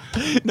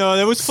No,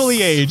 that was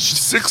fully aged.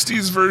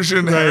 60s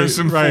version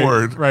Harrison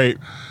Ford. Right.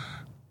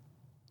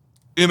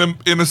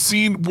 In a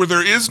scene where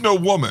there is no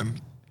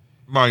woman,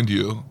 mind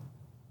you.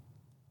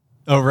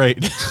 Oh, right.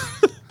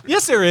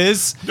 Yes, there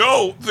is.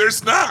 No,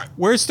 there's not.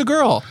 Where's the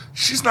girl?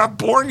 She's not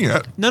born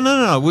yet.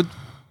 No.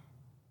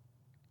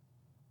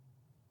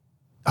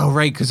 Oh,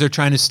 right, because they're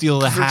trying to steal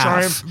the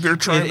half. They're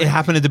trying. It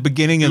happened at the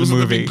beginning of the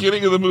movie. The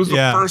beginning of the movie,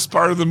 Yeah. the first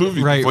part of the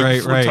movie. Right,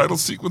 like right. title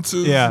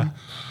sequences. Yeah.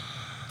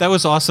 That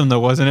was awesome,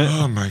 though, wasn't it?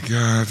 Oh my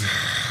god!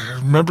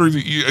 Remember,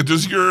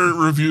 just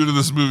your review to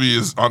this movie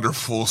is under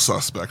full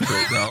suspect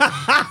right now.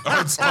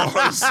 That's all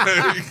I'm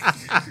saying.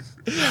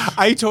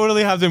 I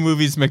totally have the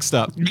movies mixed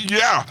up.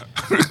 Yeah.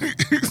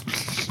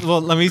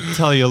 Well, let me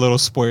tell you a little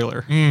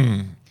spoiler.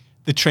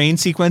 The train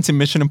sequence in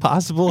Mission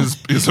Impossible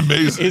is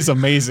amazing. is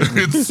amazing.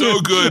 It's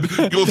so good,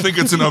 you'll think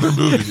it's in other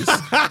movies.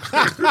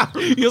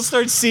 You'll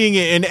start seeing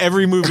it in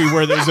every movie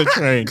where there's a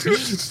train.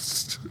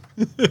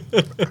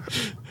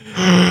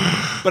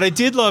 But I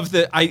did love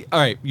that. All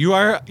right, you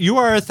are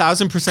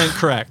 1,000%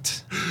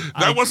 correct.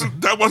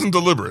 That wasn't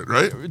deliberate,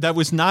 right? That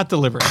was not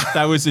deliberate.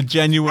 That was a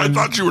genuine. I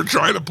thought you were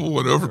trying to pull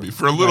one over me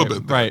for a little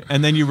bit. Right,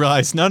 and then you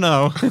realize,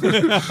 no,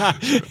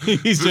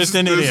 he's just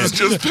an idiot. This is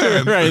just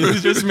Penn. Right,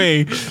 it's just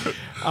me.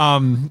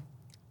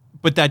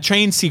 But that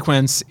train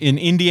sequence in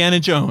Indiana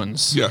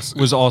Jones, yes,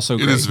 was also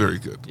great. It is very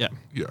good. Yeah.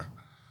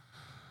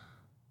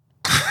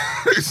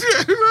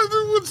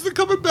 What's the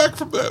coming back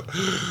from that?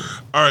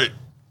 All right,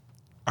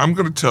 I'm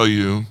going to tell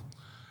you.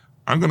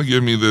 I'm going to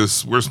give me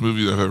this worst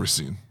movie I've ever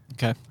seen.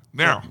 Okay.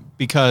 Now,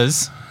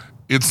 because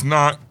it's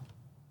not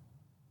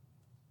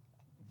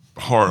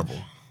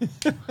horrible.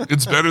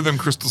 It's better than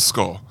Crystal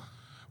Skull.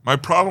 My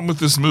problem with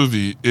this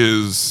movie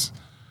is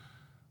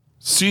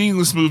seeing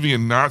this movie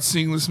and not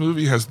seeing this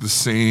movie has the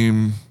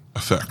same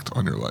effect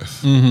on your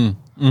life.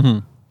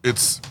 It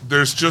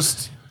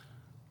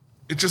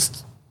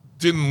just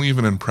didn't leave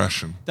an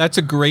impression. that's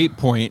a great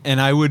point, and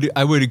I would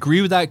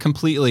agree with that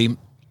completely.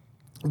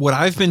 What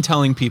I've been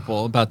telling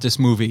people about this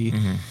movie,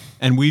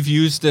 and we've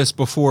used this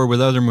before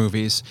with other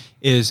movies,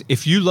 is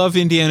if you love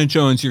Indiana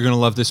Jones, you're going to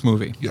love this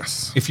movie.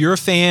 Yes. If you're a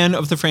fan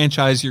of the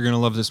franchise, you're going to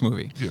love this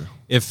movie. Yeah.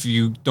 If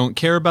you don't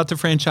care about the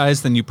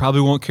franchise, then you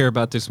probably won't care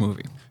about this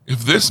movie.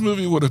 If this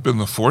movie would have been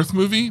the fourth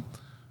movie,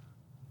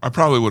 I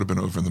probably would have been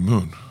over the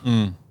moon.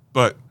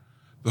 But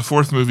the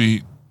fourth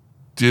movie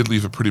did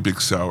leave a pretty big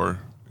sour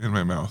in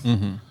my mouth.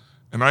 And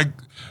I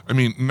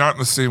mean, not in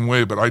the same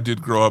way, but I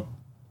did grow up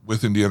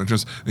with Indiana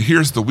Jones. And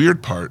here's the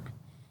weird part.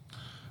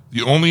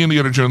 The only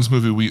Indiana Jones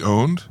movie we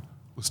owned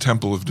was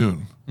Temple of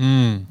Doom.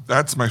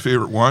 That's my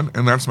favorite one,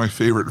 and that's my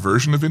favorite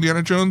version of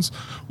Indiana Jones,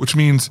 which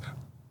means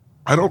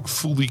I don't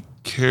fully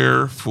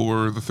care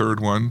for the third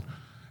one,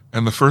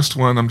 and the first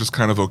one I'm just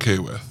kind of okay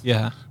with.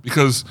 Yeah.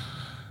 Because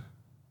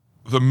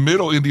the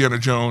middle Indiana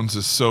Jones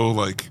is so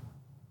like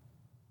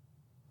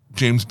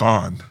James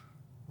Bond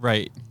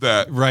Right.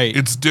 that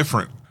it's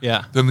different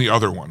Yeah. than the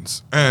other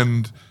ones.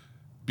 And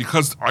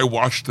because I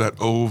watched that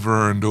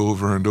over and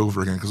over and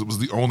over again, because it was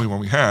the only one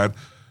we had,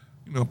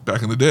 you know,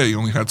 back in the day, you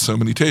only had so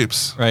many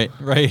tapes. Right.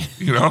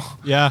 You know?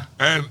 Yeah.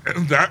 And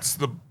that's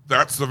the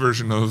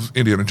version of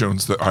Indiana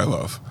Jones that I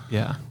love.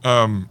 Yeah.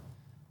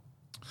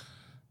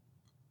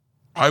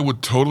 I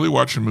would totally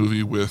watch a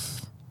movie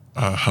with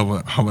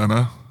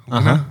Helena.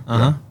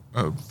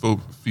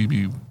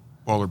 Phoebe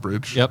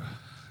Waller-Bridge. Yep.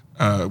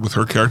 With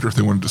her character, if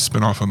they wanted to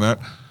spin off on that.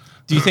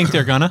 Do you think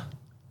they're gonna?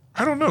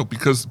 I don't know,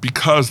 because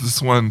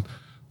this one,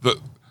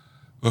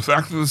 the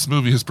fact that this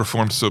movie has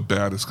performed so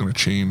bad is going to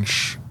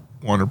change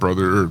Warner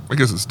Brother, or I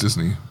guess it's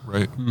Disney,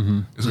 right?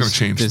 It's going to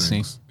change Disney.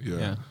 things.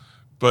 Yeah.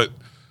 But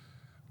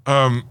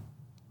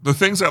the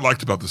things I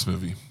liked about this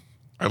movie,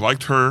 I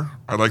liked her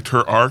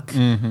arc.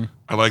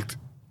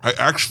 I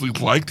actually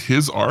liked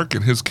his arc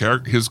and his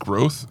character, his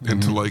growth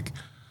into like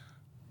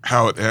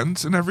how it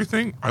ends and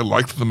everything. I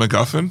liked the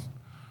MacGuffin.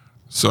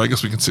 So I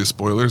guess we can say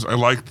spoilers. I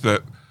liked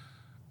that.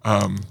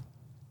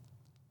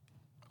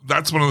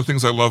 That's one of the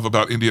things I love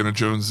about Indiana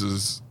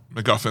Jones's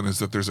MacGuffin is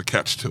that there's a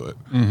catch to it.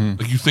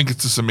 Like you think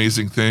it's this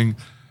amazing thing,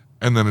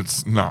 and then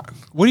it's not.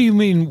 What do you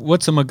mean?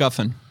 What's a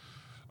MacGuffin?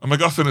 A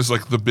MacGuffin is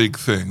like the big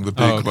thing, the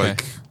big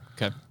like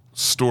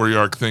story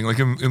arc thing. Like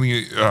in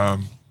the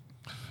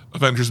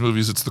Avengers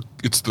movies,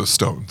 it's the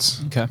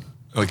stones. Okay.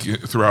 Like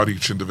throughout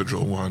each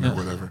individual one or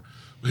whatever.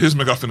 His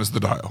MacGuffin is the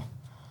dial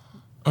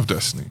of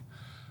destiny.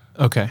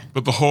 Okay.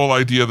 But the whole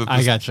idea that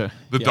I gotcha.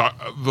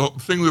 The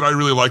thing that I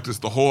really liked is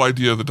the whole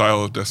idea of the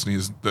dial of destiny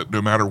is that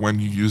no matter when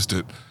you used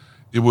it,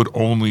 it would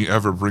only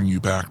ever bring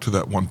you back to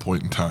that one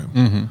point in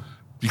time,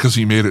 because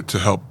he made it to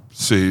help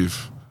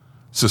save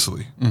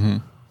Sicily,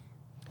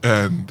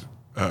 and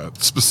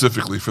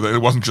specifically for that, it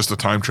wasn't just a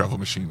time travel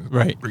machine that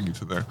would bring you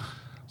to there.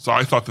 So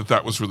I thought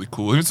that was really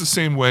cool, and it's the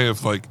same way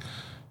of like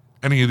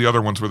any of the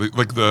other ones where they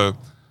like the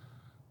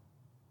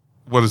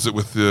what is it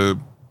with the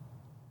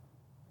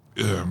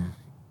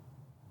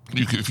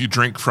if you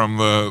drink from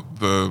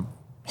the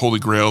Holy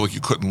Grail, like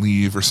you couldn't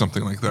leave or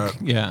something like that.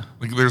 Yeah.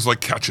 Like there's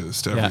like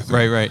catches to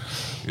everything. Right.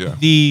 Yeah.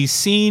 The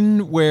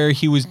scene where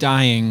he was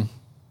dying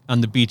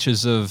on the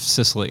beaches of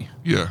Sicily.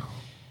 Yeah.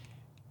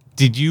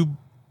 Did you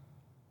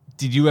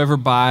ever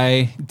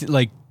buy,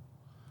 like,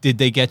 did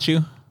they get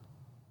you?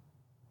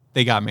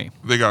 They got me.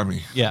 They got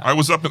me. Yeah. I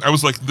was like,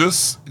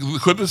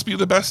 could this be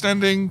the best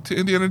ending to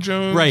Indiana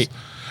Jones? Right.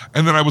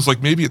 And then I was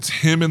like, maybe it's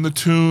him in the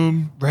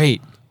tomb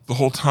Right. the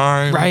whole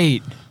time.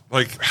 Right.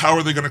 Like, how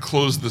are they going to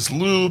close this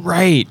loop?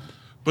 Right.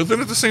 But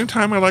then at the same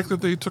time, I like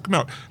that they took him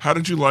out. How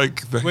did you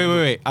like the...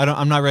 Wait.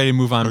 I'm not ready to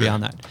move on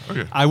beyond that.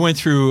 Okay. I went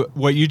through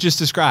what you just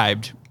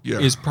described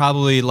is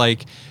probably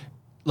like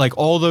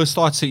all those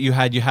thoughts that you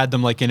had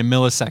them like in a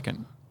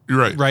millisecond. You're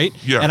right. Right?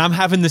 Yeah. And I'm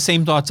having the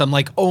same thoughts. I'm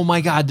like, oh my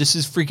God, this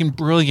is freaking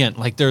brilliant.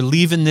 Like they're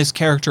leaving this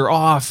character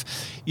off,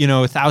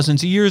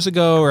 thousands of years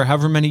ago or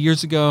however many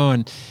years ago.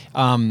 And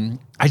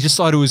I just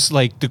thought it was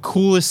like the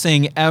coolest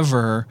thing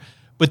ever.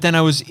 But then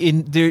I was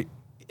in there.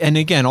 And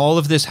again, all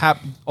of this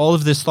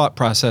thought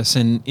process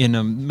in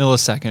a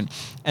millisecond.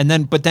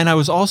 But then I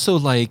was also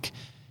like,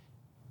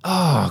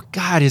 oh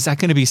God, is that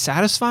going to be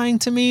satisfying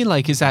to me?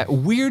 Like, is that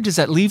weird? Does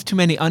that leave too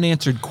many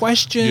unanswered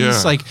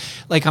questions? Yeah.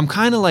 Like I'm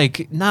kind of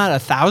like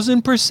not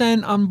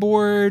 1,000% on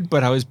board,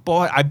 but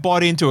I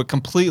bought into it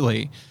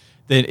completely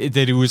that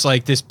it was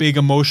like this big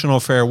emotional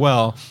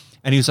farewell.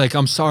 And he was like,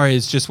 I'm sorry,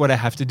 it's just what I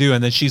have to do.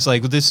 And then she's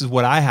like, well, this is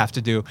what I have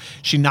to do.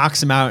 She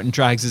knocks him out and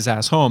drags his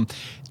ass home.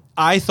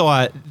 I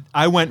thought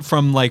I went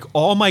from like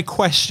all my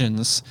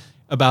questions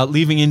about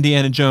leaving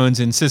Indiana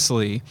Jones in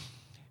Sicily.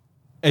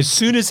 As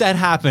soon as that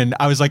happened,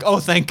 I was like, oh,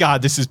 thank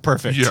God, this is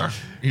perfect.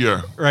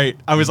 Yeah. Right.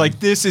 I was like,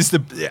 this is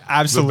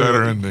absolutely. The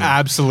better ending.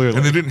 Absolutely.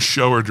 And they didn't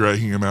show her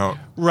dragging him out.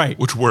 Right.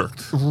 Which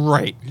worked.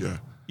 Right. Yeah.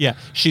 Yeah.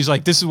 She's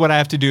like, this is what I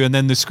have to do. And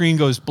then the screen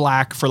goes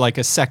black for like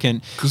a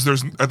second. Because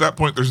at that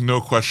point, there's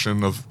no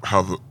question of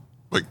how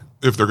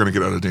if they're going to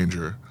get out of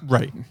danger.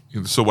 Right.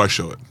 So why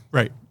show it?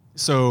 Right.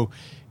 So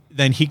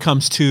then he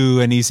comes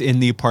to and he's in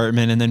the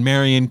apartment and then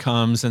Marion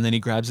comes and then he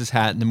grabs his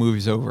hat and the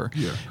movie's over.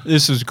 Yeah.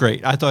 This was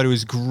great. I thought it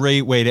was a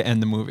great way to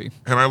end the movie.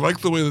 And I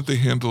like the way that they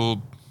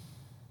handled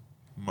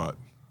Mutt.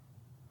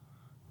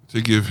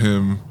 To give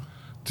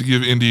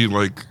Indy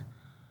like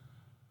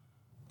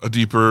a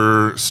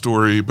deeper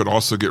story, but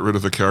also get rid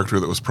of a character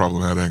that was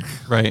problematic.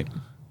 Right.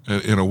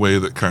 In a way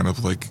that kind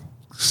of like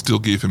still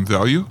gave him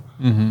value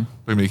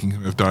by making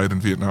him have died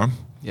in Vietnam.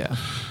 Yeah.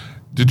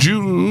 Did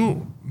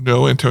you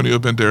know Antonio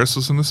Banderas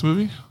was in this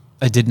movie?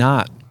 I did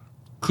not.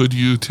 Could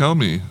you tell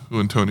me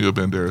who Antonio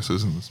Banderas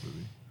is in this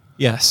movie?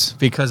 Yes,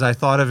 because I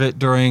thought of it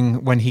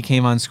when he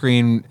came on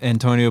screen,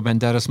 Antonio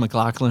Banderas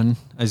McLaughlin.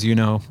 As you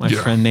know, my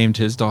friend named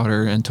his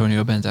daughter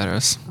Antonio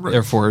Banderas. Right.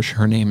 Therefore,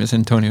 her name is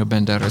Antonio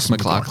Banderas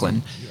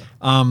McLaughlin.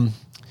 Yeah.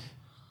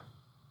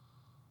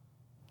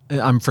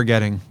 I'm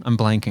forgetting. I'm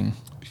blanking.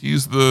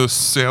 He's the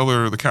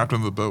sailor, the captain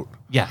of the boat.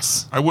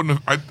 Yes. I wouldn't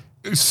have...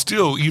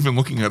 Still, even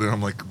looking at it,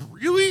 I'm like,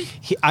 really?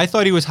 I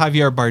thought he was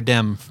Javier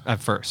Bardem at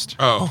first.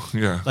 Oh,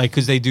 yeah. Like,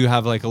 because they do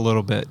have like a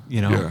little bit,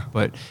 Yeah.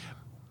 But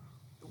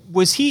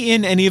was he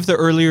in any of the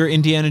earlier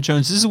Indiana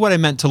Jones? This is what I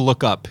meant to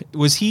look up.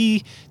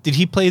 Did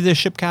he play the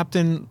ship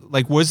captain?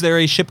 Like, was there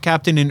a ship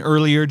captain in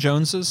earlier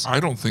Joneses? I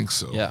don't think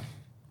so. Yeah.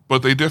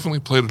 But they definitely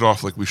played it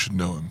off like we should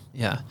know him.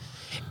 Yeah.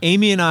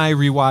 Amy and I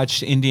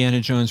rewatched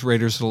Indiana Jones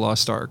Raiders of the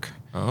Lost Ark.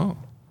 Oh.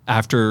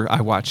 After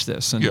I watched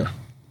this and Yeah.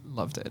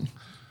 loved it.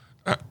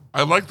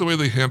 I like the way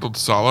they handled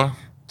Sala,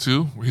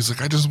 too, where he's like,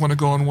 I just want to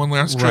go on one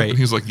last trip. Right. And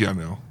he's like, yeah,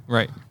 no.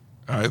 Right.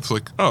 It's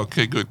like, oh,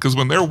 okay, good. Because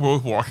when they're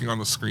both walking on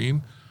the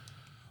screen,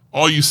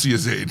 all you see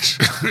is age.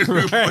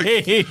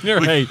 Right.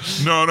 Right.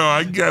 No,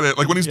 I get it.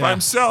 Like when he's by Yeah.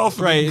 himself,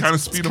 and Right. you kind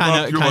of It's speed him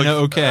up, you're like,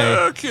 okay.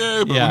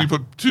 okay. But Yeah. when you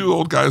put two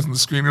old guys on the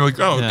screen, you're like,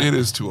 oh, Yeah. it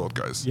is two old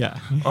guys. Yeah.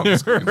 on the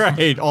screen.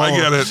 Right. I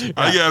get it.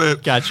 I get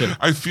it. Gotcha.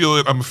 I feel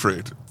it. I'm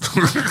afraid.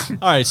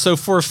 All right. So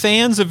for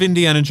fans of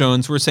Indiana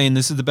Jones, we're saying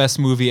this is the best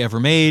movie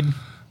ever made.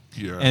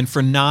 Yeah. And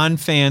for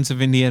non-fans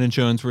of Indiana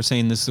Jones, we're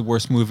saying this is the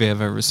worst movie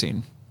I've ever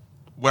seen.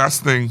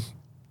 Last thing,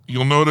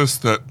 you'll notice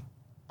that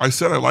I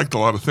said I liked a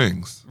lot of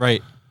things.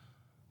 Right.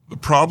 The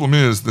problem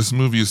is this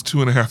movie is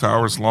 2.5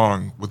 hours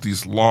long with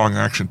these long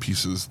action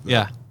pieces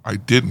that I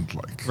didn't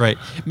like. Right.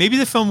 Maybe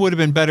the film would have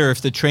been better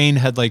if the train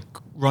had like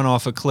run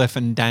off a cliff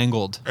and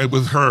dangled. And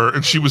with her,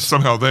 and she was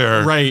somehow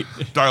there. Right.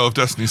 Dial of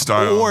Destiny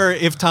style. Or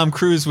if Tom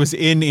Cruise was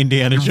in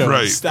Indiana Jones.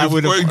 Right. That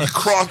would have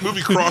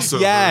movie crossover.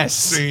 Yes.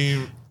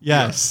 Same.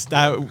 Yes.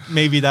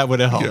 Maybe that would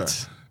have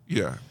helped.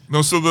 Yeah.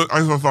 No, so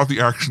I thought the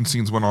action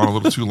scenes went on a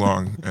little too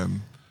long,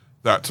 and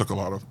that took a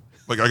lot of,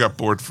 I got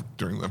bored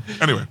during them.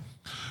 Anyway.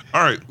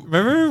 All right.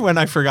 Remember when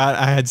I forgot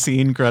I had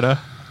seen Greta?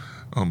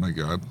 Oh my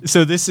God.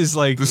 So this is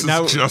like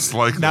Now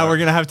we're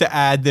gonna have to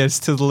add this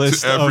to the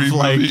list of movie.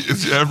 like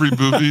It's every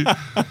movie.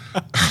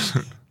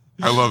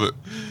 I love it.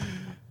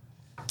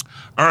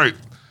 All right.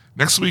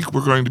 Next week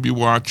we're going to be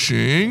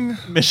watching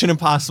Mission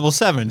Impossible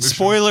 7.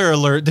 Spoiler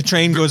alert: the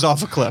train goes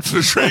off a cliff.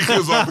 The Train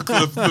Goes Off a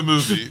Cliff, the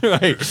movie.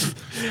 Right.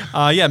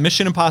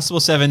 Mission Impossible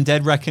 7: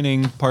 Dead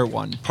Reckoning Part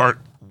 1. Part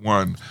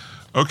 1.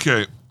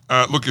 Okay.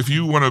 Look, if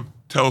you want to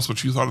tell us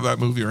what you thought of that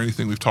movie or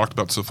anything we've talked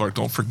about so far,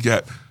 don't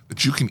forget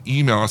that you can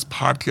email us,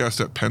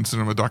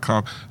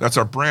 podcast@pencinema.com. That's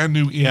our brand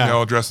new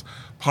email address,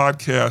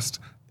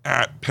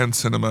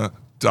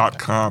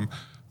 podcast@pencinema.com.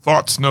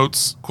 Thoughts,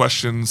 notes,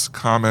 questions,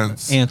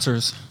 comments.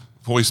 Answers.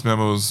 voice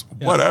memos,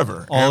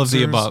 whatever. All of the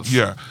Answers. above.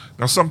 Yeah.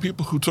 Now, some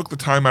people who took the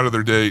time out of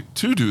their day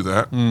to do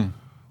that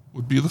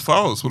would be the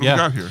follows. What do we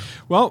got here?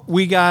 Well,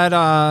 we got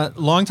a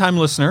longtime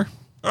listener.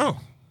 Oh,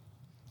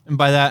 And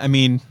by that, I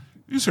mean,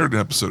 he's heard an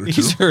episode or two.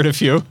 he's heard a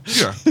few.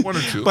 Yeah, one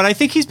or two. But I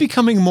think he's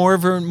becoming more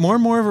and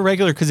more of a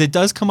regular because it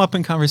does come up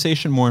in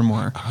conversation more and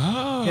more.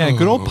 Oh. Yeah,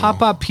 good old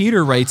Pop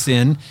Peter writes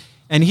in,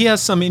 and he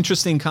has some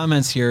interesting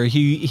comments here.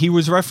 He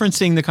was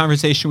referencing the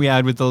conversation we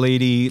had with the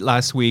lady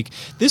last week.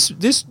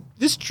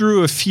 This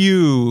drew a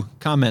few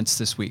comments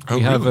this week. Oh,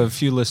 we have really? a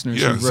few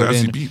listeners Yeah, who wrote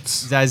Zazzy in.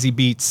 Beats. Zazzy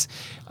Beats.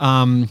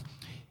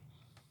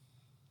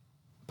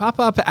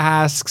 Pop-Up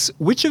asks,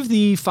 which of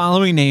the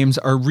following names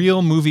are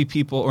real movie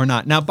people or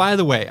not? Now, by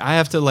the way, I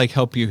have to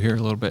help you here a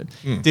little bit.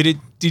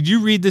 Did you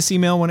read this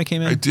email when it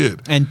came in? I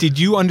did. And did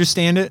you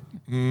understand it?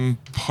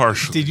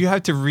 Partially. Did you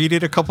have to read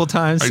it a couple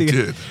times? I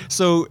did.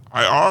 So,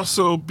 I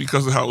also,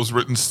 because of how it was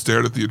written,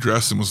 stared at the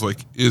address and was like,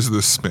 is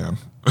this spam?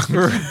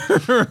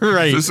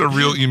 right. Is this a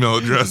real email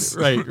address?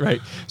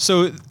 right.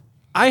 So,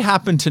 I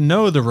happen to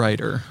know the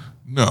writer.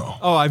 No.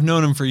 Oh, I've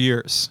known him for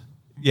years.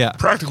 Yeah,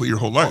 Practically your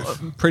whole life.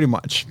 pretty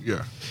much.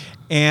 Yeah.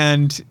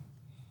 And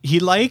he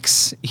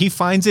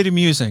finds it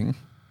amusing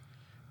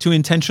to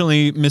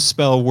intentionally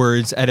misspell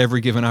words at every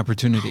given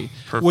opportunity.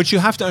 Perfect. What you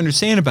have to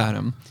understand about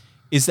him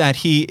is that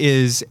he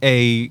is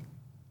a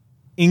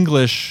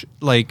English,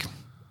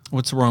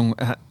 what's wrong?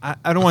 I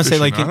don't want to say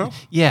Aficionado?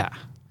 yeah.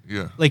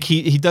 Yeah.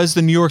 He does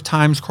the New York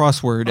Times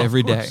crossword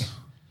every day.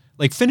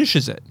 course.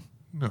 Finishes it.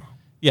 No.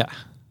 Yeah.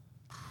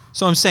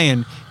 So I'm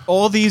saying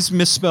all these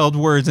misspelled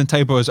words and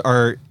typos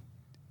are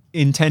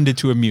intended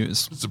to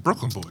amuse. It's a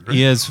Brooklyn boy, right?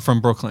 He is from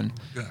Brooklyn.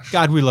 Gosh.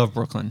 God, we love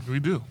Brooklyn. We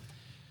do.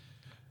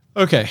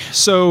 Okay,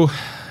 so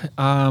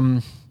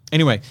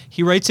anyway,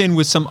 he writes in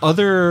with some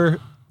other.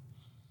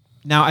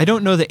 Now I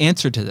don't know the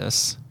answer to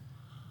this,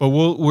 but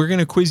we're going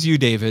to quiz you,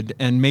 David,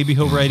 and maybe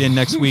he'll write in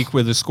next week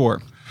with a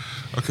score.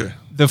 Okay.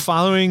 The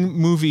following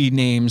movie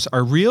names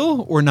are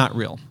real or not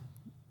real.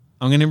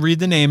 I'm going to read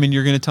the name, and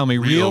you're going to tell me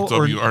real or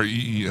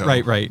W-R-E-E-L.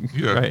 right.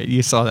 Yeah. Right.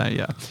 You saw that,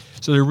 yeah.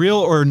 So they're real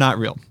or not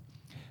real.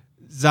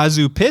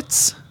 Zazu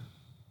Pitts.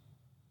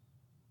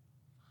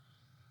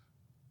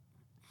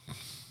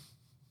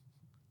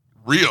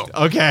 Real.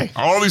 Okay.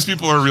 All these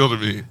people are real to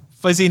me.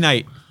 Fuzzy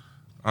Knight.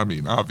 I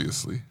mean,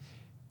 obviously.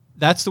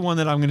 That's the one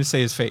that I'm going to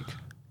say is fake.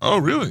 Oh,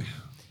 really?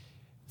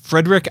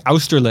 Frederick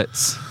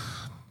Austerlitz.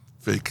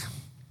 Fake.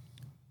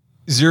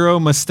 Zero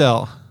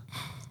Mastel.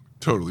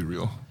 Totally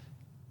real.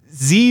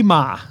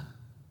 Zima.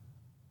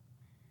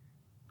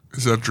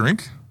 Is that a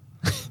drink?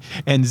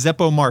 And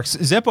Zeppo Marx.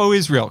 Zeppo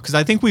is real because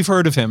I think we've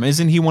heard of him.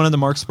 Isn't he one of the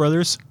Marx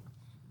brothers?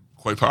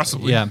 Quite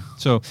possibly. Yeah.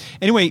 So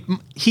anyway,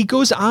 he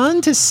goes on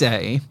to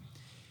say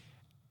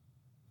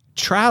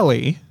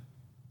Trally,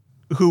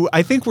 who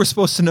I think we're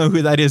supposed to know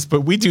who that is,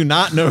 but we do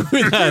not know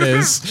who that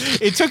is.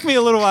 It took me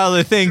a little while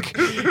to think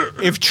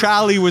if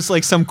Trally was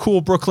some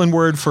cool Brooklyn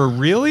word for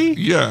really.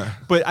 Yeah.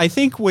 But I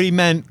think what he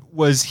meant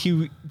was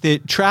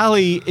that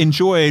Trally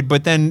enjoyed,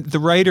 but then the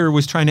writer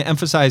was trying to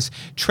emphasize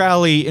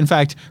Trally, in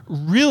fact,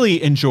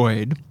 really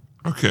enjoyed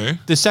Okay.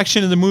 the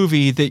section of the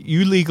movie that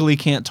you legally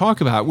can't talk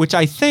about, which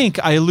I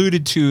think I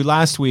alluded to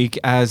last week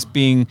as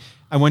being,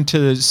 I went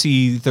to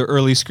see the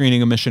early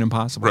screening of Mission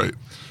Impossible. Right.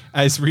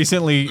 As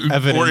recently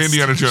evidenced. Or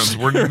Indiana Jones.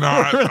 We're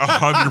not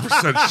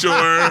 100%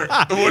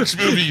 sure which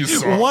movie you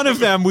saw. One of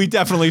them we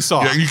definitely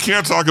saw. Yeah, you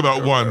can't talk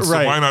about one, so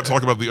Right. why not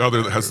talk about the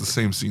other that has the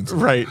same scenes?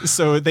 Right.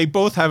 So they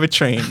both have a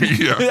train.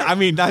 Yeah. I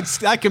mean,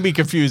 that can be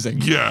confusing.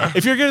 Yeah.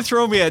 If you're going to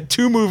throw me at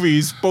two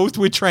movies, both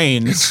with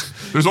trains.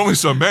 There's only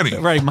so many.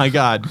 Right, my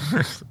God.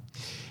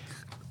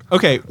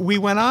 Okay, we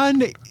went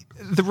on.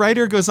 The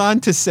writer goes on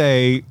to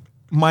say,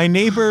 my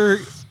neighbor,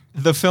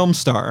 the film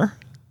star.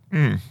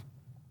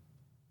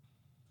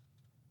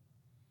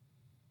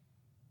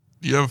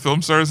 Do you have a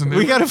film star as a neighbor?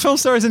 We got a film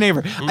star as a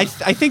neighbor. I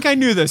think I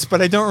knew this,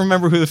 but I don't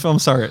remember who the film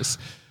star is.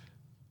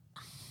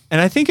 And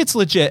I think it's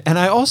legit. And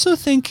I also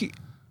think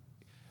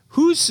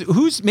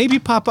who's maybe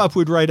Pop-Up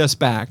would write us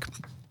back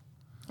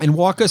and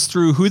walk us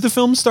through who the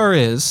film star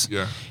is.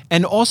 Yeah.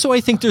 And also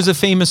I think there's a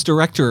famous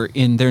director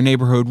in their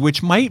neighborhood,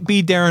 which might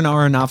be Darren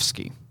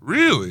Aronofsky.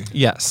 Really?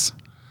 Yes.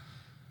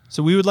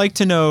 So we would like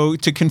to know,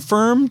 to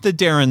confirm the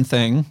Darren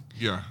thing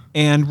Yeah.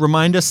 and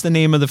remind us the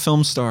name of the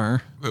film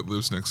star That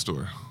lives next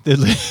door. that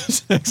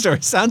lives next door.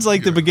 Sounds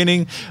like the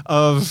beginning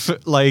of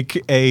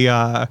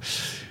a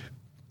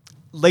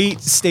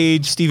late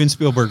stage Steven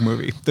Spielberg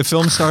movie. The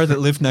film star that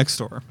lived next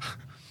door.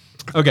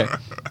 Okay.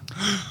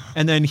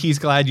 And then he's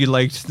glad you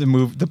liked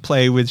the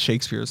play with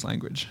Shakespeare's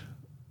language.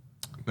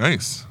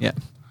 Nice. Yeah.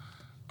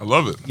 I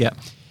love it. Yeah.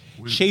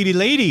 Shady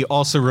Lady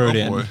also wrote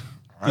in. Boy.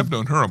 I've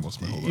known her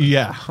almost my whole life.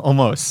 Yeah,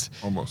 almost.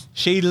 Almost.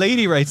 Shady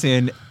Lady writes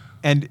in,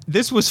 and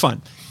this was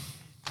fun.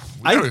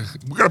 We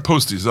gotta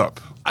post these up.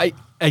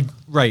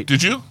 Right.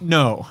 Did you?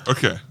 No.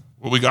 Okay.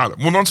 Well, we got it.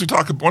 Well, once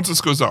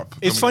this goes up.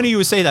 It's funny you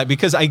would say that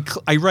because I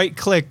right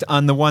clicked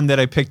on the one that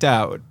I picked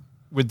out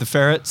with the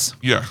ferrets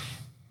Yeah.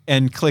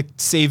 and clicked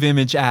save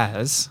image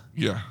as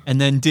Yeah. and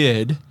then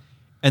did.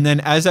 And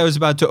then as I was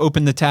about to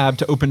open the tab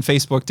to open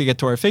Facebook to get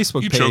to our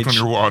Facebook You page, choked on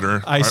your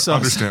water. I saw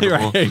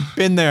Understandable. right,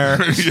 been there.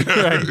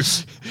 Yeah.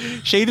 Right.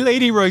 Shady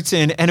Lady writes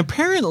in, and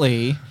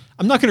apparently,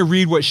 I'm not going to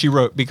read what she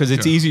wrote because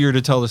it's Yeah. easier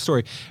to tell the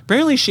story.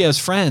 Apparently, she has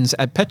friends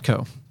at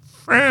Petco.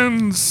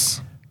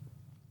 Friends.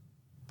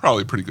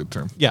 Probably a pretty good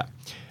term. Yeah.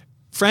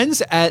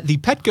 Friends at the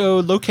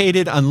Petco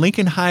located on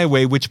Lincoln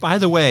Highway, which, by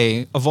the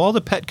way, of all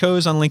the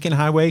Petcos on Lincoln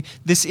Highway,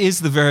 this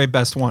is the very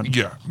best one.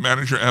 Yeah.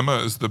 Manager Emma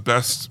is the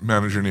best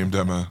manager named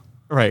Emma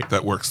Right.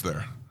 that works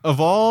there. Of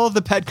all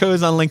the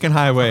Petcos on Lincoln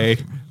Highway,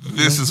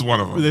 This is one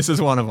of them. this is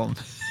one of them.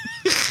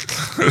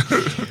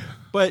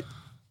 But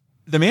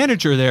the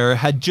manager there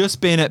had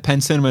just been at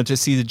Penn Cinema to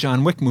see the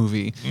John Wick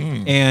movie,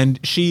 and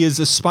she is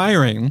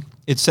aspiring.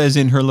 It says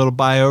in her little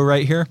bio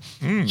right here,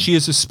 she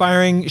is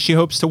aspiring. She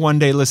hopes to one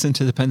day listen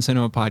to the Penn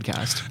Cinema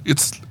podcast.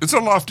 It's a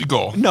lofty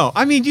goal. No,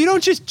 I mean, you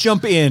don't just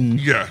jump in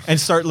Yeah. and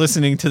start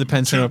listening to the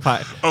Penn Cinema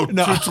podcast. Oh,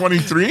 no,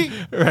 223?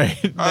 right.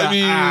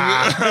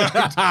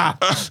 I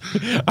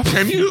mean,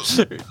 can you?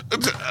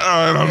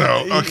 I don't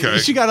know. Okay.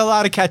 She got a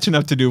lot of catching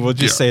up to do. We'll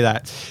just Yeah. say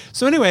that.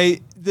 So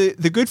anyway,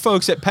 the good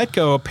folks at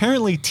Petco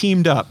apparently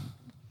teamed up,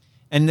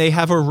 and they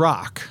have a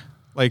rock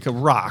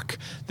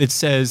that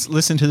says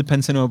 "Listen to the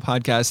Penn Cinema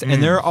podcast."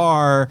 And there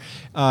are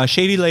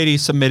Shady Lady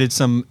submitted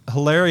some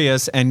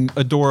hilarious and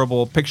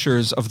adorable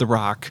pictures of the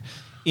rock,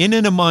 in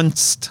and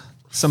amongst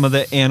some of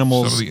the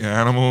animals, Some of the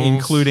animals.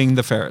 including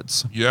the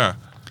ferrets. Yeah.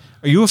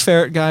 Are you a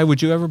ferret guy?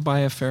 Would you ever buy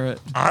a ferret?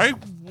 I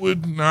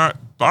would not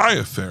buy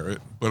a ferret,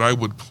 but I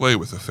would play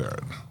with a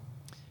ferret.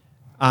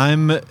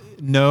 I'm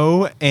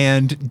no,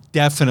 and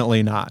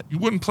definitely not. You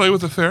wouldn't play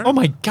with a ferret? Oh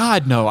my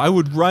God, no. I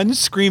would run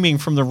screaming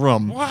from the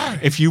room. Why?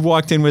 If you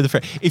walked in with a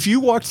ferret. If you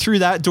walked through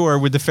that door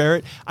with the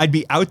ferret, I'd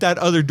be out that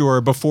other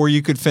door before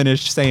you could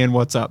finish saying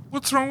what's up.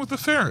 What's wrong with the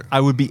ferret?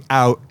 I would be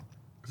out.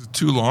 Is it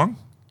too long?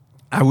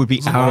 I would be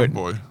a long out.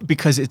 boy.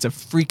 Because it's a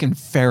freaking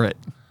ferret.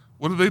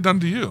 What have they done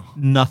to you?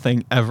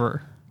 Nothing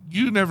ever.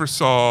 You never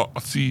saw.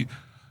 See,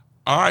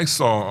 I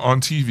saw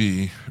on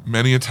TV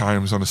many a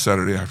times on a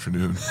Saturday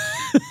afternoon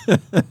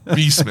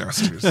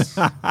Beastmasters.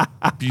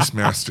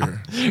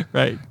 Beastmaster.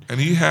 Right. And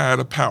he had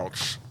a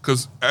pouch.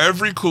 Because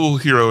every cool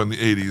hero in the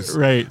 80s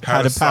Right.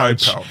 had a side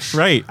pouch. pouch.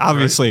 Right.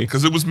 Obviously.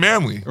 Because it was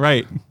manly.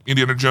 Right.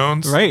 Indiana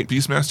Jones, Right.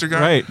 Beastmaster guy.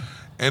 Right.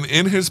 And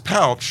in his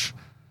pouch,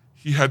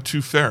 he had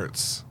 2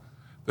 ferrets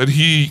that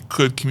he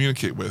could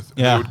communicate with. And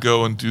Yeah. they would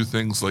go and do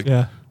things like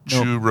Yeah.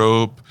 chew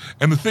rope.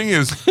 And the thing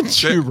is,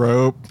 Chew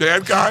rope.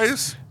 bad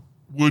guys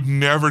would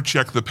never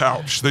check the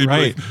pouch. They'd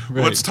Right, be like,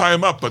 right. let's tie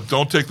him up, but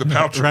don't take the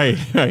pouch Right.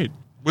 Right.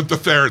 with the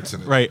ferrets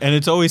in it. Right. And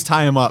it's always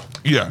tie him up.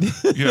 Yeah,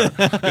 yeah.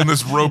 In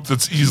this rope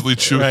that's easily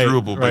chew Right,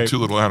 throughable by right. 2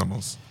 little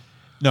animals.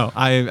 No,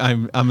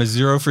 I'm a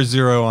 0 for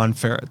 0 on I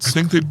ferrets.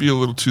 think they'd be a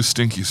little too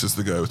stinky, says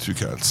the guy with 2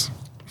 cats.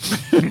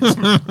 All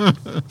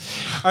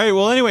right.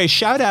 Well, anyway,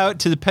 shout out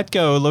to the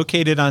Petco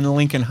located on the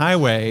Lincoln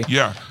Highway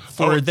Yeah.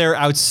 for Oh, their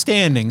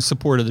outstanding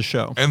support of the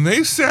show. and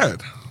they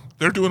said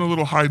they're doing a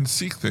little hide and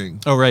seek thing.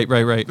 Oh, right.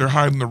 They're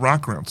hiding the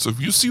rock around. So if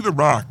you see the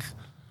rock,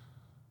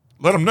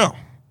 let them know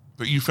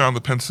that you found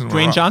the Penn Cinema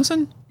Dwayne rock.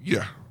 Johnson?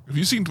 Yeah. If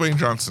you've seen Dwayne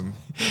Johnson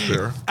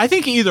there, I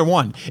think either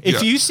one. If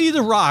Yeah. you see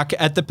the Rock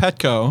at the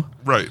Petco,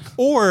 right,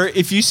 or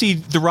if you see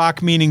the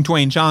Rock meaning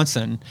Dwayne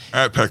Johnson,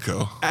 at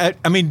Petco,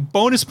 I mean,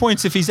 bonus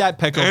points if he's at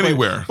Petco. but-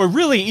 Anywhere. But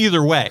really,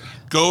 either way.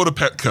 go to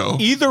Petco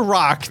Either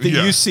Rock that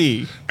Yeah. you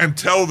see, and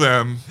tell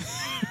them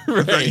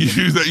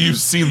that you've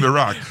seen the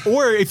rock.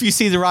 or if you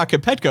see the Rock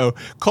at Petco,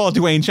 call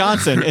Dwayne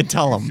Johnson and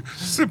tell him.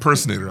 It's an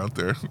impersonator out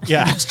there.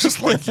 Yeah. It's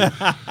just like you.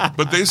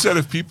 But they said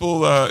if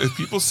people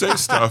say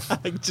stuff,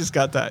 I just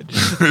got that.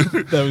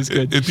 That was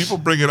good. if people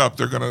bring it up,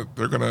 they're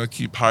gonna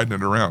keep hiding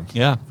it around.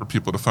 Yeah. For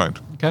people to find.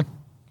 Okay.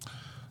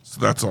 So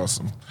that's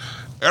awesome.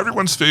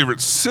 Everyone's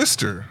favorite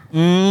sister,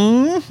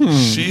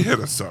 she hit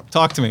us up.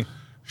 Talk to me.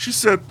 She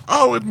said,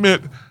 I'll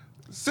admit,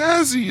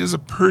 Zazie is a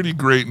pretty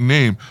great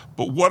name,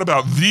 but what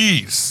about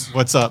these?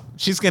 What's up?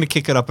 She's going to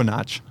kick it up a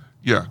notch.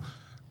 Yeah.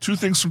 2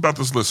 things about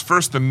this list.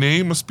 First, the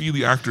name must be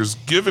the actor's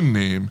given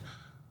name.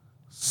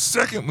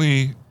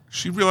 Secondly,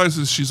 she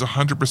realizes she's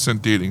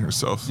 100% dating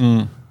herself.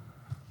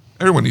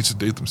 Everyone needs to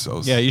date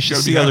themselves. Yeah, you should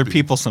gotta be see other happy.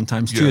 people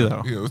sometimes too,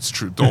 though. Yeah, that's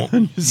true.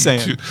 Don't Just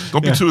saying.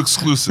 don't be too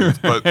exclusive,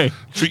 but Right.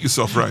 treat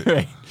yourself right.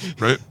 Right.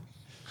 Right?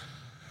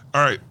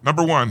 All right,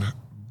 number 1,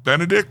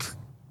 Benedict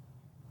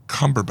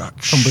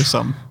Cumberbatch.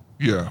 Cumbersome.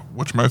 Yeah,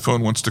 which my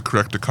phone wants to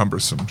correct to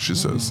cumbersome, she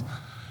says.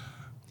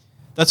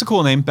 That's a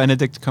cool name,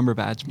 Benedict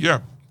Cumberbatch. Yeah,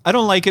 I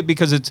don't like it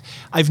because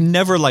I've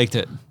never liked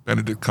it.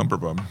 Benedict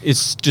Cumberbum.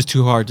 It's just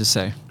too hard to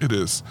say. It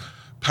is.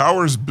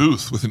 Powers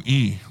Booth with an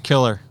E.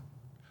 Killer.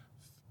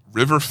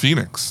 River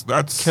Phoenix.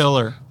 That's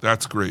Killer.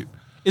 That's great.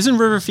 Isn't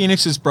River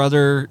Phoenix's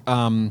brother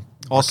also?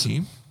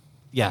 Joaquin?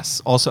 Yes.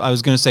 Also, I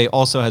was going to say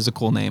also has a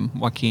cool name,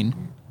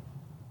 Joaquin.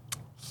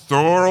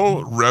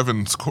 Thorl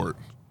Ravenscourt.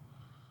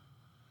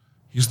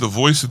 He's the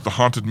voice at the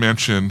Haunted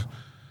Mansion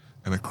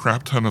and a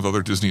crap ton of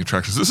other Disney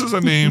attractions. This is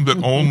a name that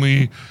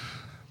only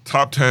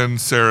Top 10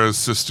 Sarah's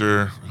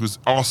sister, who's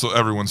also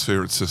everyone's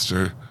favorite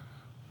sister,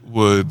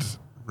 would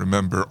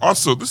remember.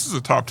 Also, this is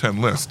a top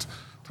 10 list.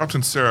 Top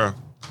 10, Sarah.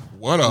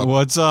 What up?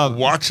 What's up?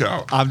 Watch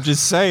out. I'm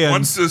just saying.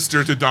 One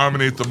sister to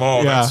dominate them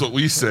all. Yeah. That's what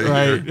we say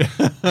Right.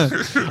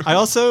 here. I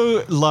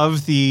also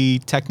love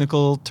the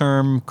technical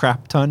term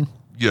crap ton.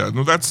 Yeah,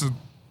 no,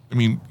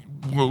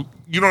 well,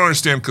 you don't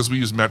understand because we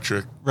use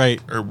metric. Right.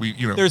 Or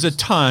There's a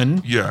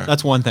ton. Yeah.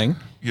 That's one thing.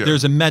 Yeah.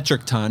 There's a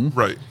metric ton.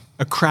 Right.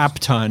 A crap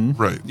ton.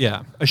 Right.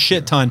 Yeah. A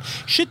shit ton.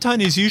 Shit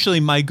ton is usually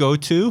my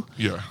go-to.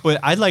 Yeah. But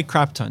I like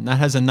crap ton. That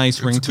has a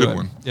nice ring a to good it.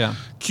 one. Yeah.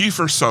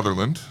 Kiefer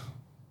Sutherland,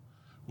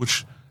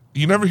 which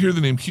you never hear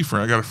the name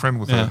Kiefer. I got a friend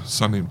with Yeah. a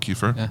son named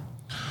Kiefer. Yeah.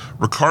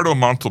 Ricardo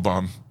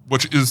Montalban,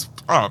 which is,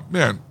 oh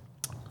man,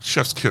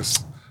 chef's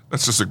kiss.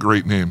 That's just a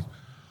great name.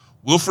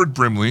 Wilfred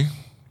Brimley,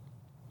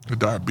 a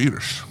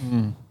diabetes.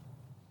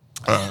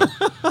 I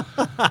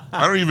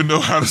don't even know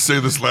how to say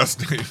this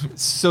last name.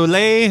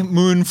 Soleil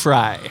Moon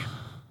Frye.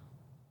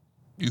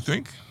 You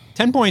think?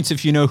 10 points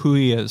if you know who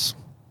he is.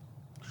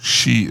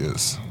 She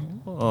is.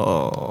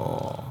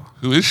 Oh.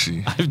 Who is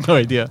she? I have no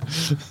idea.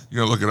 You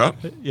gonna look it up?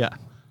 Yeah.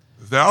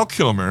 Val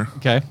Kilmer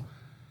Okay.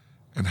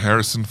 and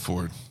Harrison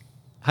Ford.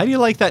 How do you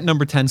like that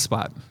number 10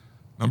 spot?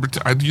 Number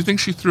 10. Do you think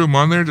she threw him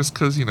on there just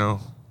because,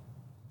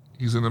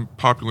 he's in a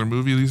popular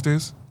movie these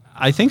days?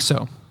 I think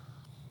so.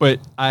 But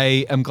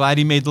I am glad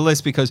he made the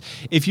list because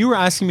if you were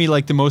asking me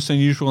like the most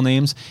unusual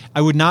names,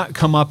 I would not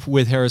come up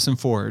with Harrison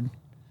Ford.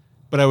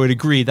 But I would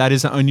agree that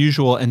is an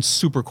unusual and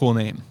super cool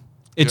name.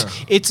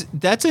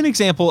 That's an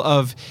example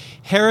of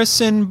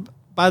Harrison,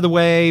 by the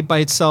way, by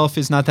itself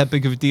is not that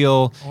big of a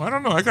deal. Oh, I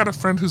don't know. I got a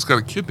friend who's got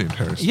a kid named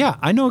Harrison. Yeah,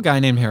 I know a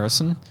guy named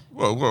Harrison.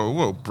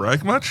 Whoa.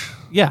 Brag much?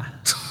 Yeah.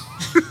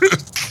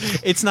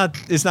 It's not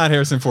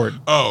Harrison Ford.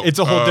 Oh. It's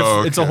a whole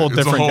different it's a whole okay.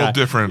 It's a different whole guy.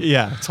 different-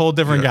 Yeah, it's a whole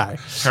different guy.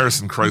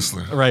 Harrison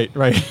Chrysler. Right.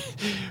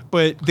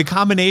 But the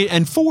combination,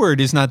 and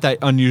Ford is not that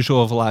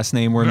unusual of a last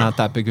name. We're not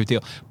that big of a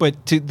deal.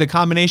 But the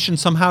combination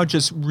somehow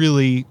just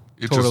really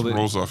It just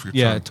rolls off your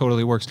Yeah, tongue. it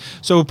totally works.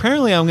 So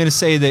apparently I'm going to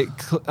say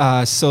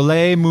that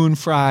Soleil Moon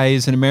Frye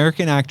is an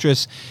American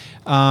actress,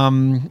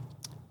 and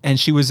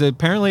she was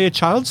apparently a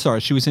child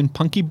star. She was in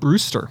Punky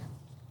Brewster.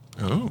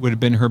 Oh. Would have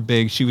been her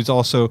big. She was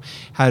also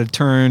had a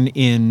turn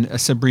in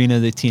Sabrina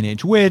the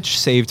Teenage Witch,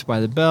 Saved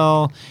by the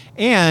Bell,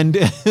 and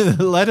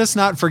let us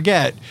not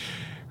forget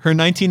her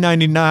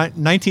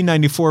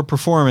 1994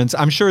 performance.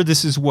 I'm sure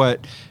this is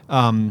what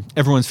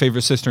everyone's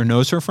favorite sister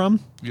knows her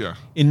from. Yeah.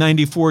 In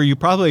 94,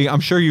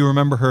 I'm sure you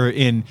remember her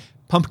in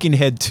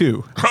Pumpkinhead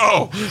 2.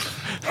 Oh,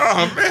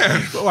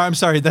 man. Oh, I'm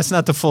sorry, that's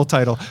not the full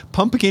title.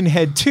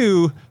 Pumpkinhead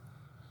 2,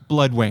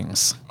 Blood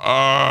Wings.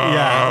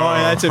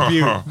 That's a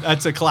beaut.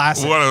 That's a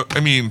classic.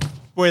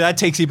 Boy, that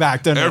takes you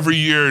back, doesn't it? Every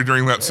year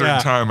during that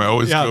certain time, I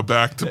always go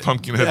back to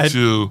Pumpkinhead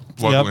 2,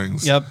 Blood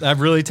Wings. Yep, that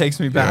really takes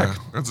me back. Yeah,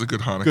 that's a good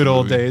Hanukkah Good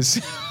old movie.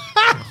 days.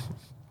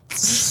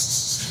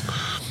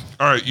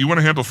 All right, you want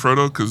to handle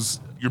Frodo? Because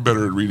you're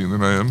better at reading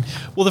than I am.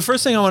 Well, the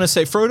first thing I want to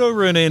say, Frodo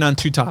wrote in on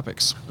 2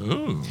 topics.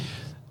 Oh.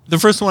 The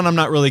first one I'm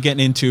not really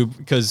getting into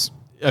because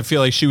I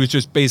feel like she was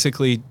just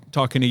basically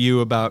talking to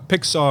you about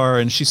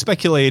Pixar, and she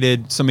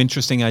speculated some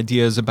interesting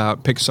ideas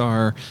about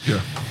Pixar.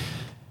 Yeah.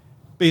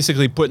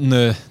 Basically putting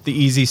the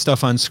easy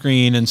stuff on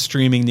screen and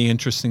streaming the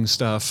interesting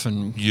stuff.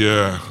 And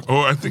Yeah. Oh,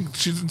 I think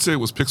she didn't say it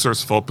was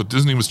Pixar's fault, but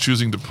Disney was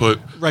choosing to put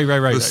Right.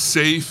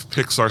 safe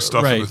Pixar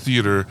stuff in Right. the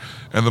theater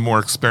and the more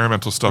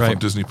experimental stuff Right. on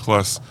Disney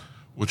Plus,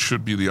 which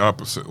should be the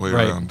opposite way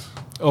Right. around.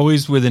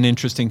 Always with an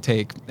interesting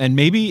take. And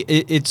maybe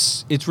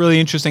it's really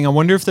interesting. I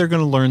wonder if they're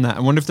going to learn that. I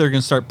wonder if they're going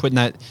to start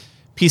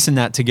piecing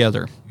that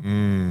together.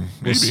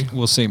 Maybe.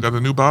 We'll see. Got a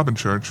new Bob in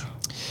charge.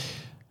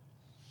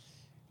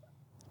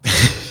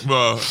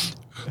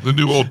 The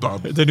new old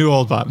Bob. The new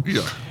old Bob.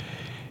 Yeah.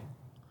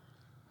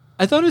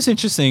 I thought it was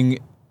interesting.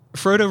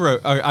 Frodo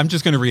wrote, I'm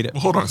just going to read it.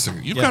 Well, hold on a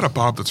second. You've got a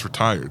Bob that's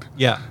retired.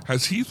 Yeah.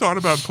 Has he thought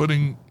about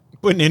putting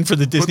Putting in for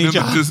the Disney in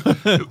job.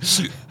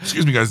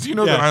 Excuse me, guys. Do you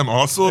know that Yeah. I'm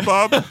also a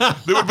Bob? They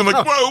would have been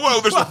like,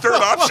 whoa, there's a third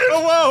option?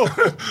 Whoa.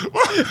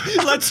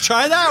 Let's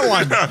try that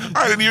one.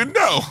 I didn't even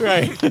know.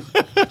 Right.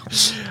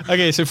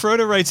 Okay, so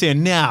Frodo writes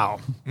in, now,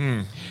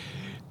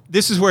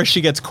 this is where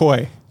she gets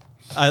coy.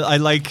 I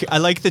like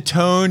the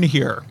tone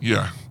here.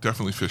 Yeah,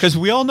 definitely fishy. Because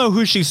we all know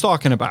who she's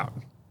talking about.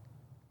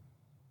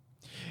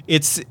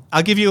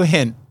 I'll give you a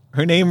hint.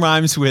 Her name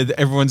rhymes with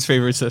everyone's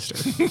favorite sister.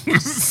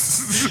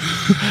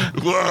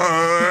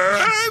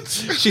 What?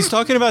 She's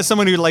talking about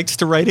someone who likes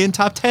to write in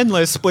top 10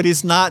 lists, but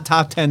is not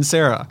top 10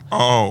 Sarah.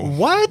 Oh.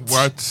 What?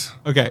 What?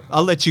 Okay,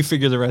 I'll let you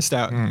figure the rest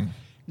out.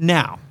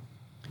 Now,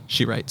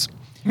 she writes,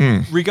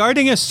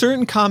 regarding a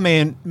certain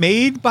comment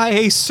made by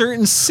a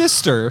certain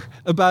sister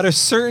about a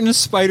certain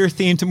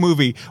spider-themed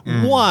movie,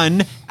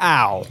 one,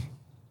 ow.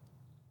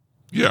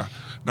 Yeah.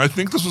 And I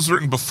think this was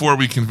written before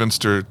we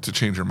convinced her to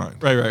change her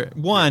mind. Right.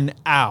 One,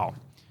 ow.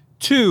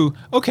 Two,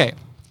 okay.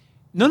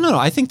 No.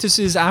 I think this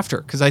is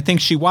after, because I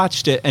think she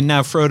watched it, and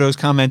now Frodo's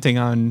commenting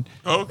on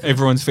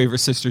everyone's favorite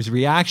sister's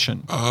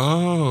reaction.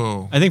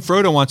 Oh. I think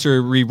Frodo wants her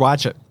to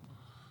rewatch it.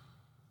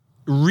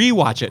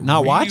 Rewatch it,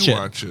 not watch it.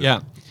 Rewatch it. Yeah.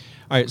 All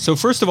right, so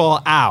first of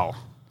all, ow.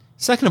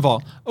 Second of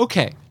all,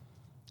 okay.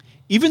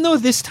 Even though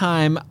this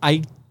time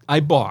I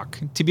balk.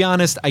 To be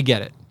honest, I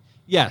get it.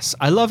 Yes,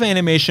 I love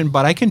animation,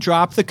 but I can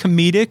drop the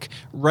comedic,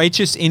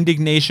 righteous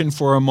indignation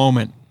for a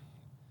moment.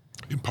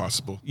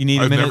 Impossible. You need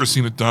a I've minute? never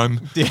seen it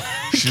done.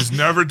 She's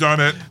never done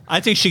it.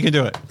 I think she can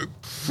do it.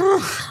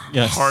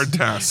 Yes. Hard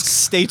task.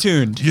 Stay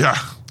tuned. Yeah.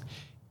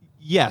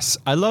 Yes,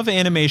 I love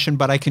animation,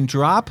 but I can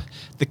drop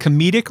the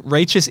comedic,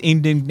 righteous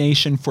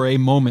indignation for a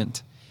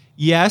moment.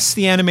 Yes,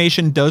 the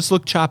animation does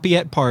look choppy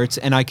at parts,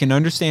 and I can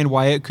understand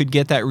why it could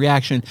get that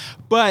reaction,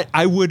 but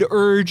I would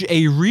urge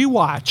a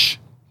rewatch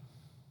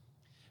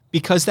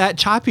because that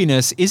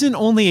choppiness isn't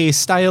only a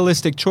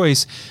stylistic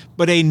choice,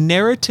 but a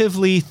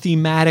narratively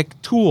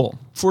thematic tool.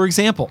 For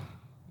example,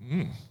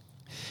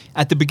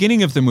 at the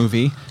beginning of the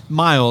movie,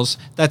 Miles,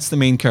 that's the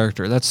main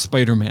character, that's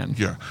Spider-Man.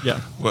 Yeah.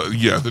 Yeah. Well,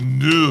 yeah, the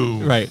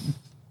new. Right.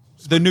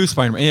 The new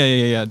Spider-Man.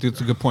 Yeah.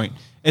 That's a good point.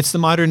 It's the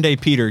modern day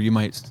Peter, you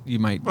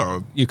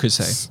could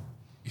say.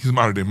 He's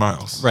modern day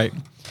Miles. Right.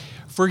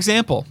 For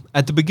example,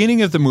 at the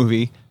beginning of the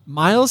movie,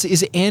 Miles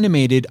is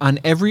animated on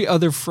every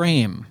other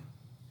frame,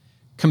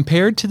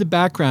 compared to the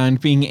background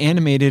being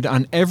animated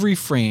on every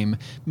frame,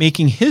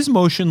 making his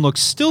motion look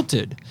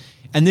stilted.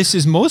 And this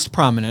is most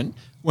prominent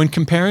when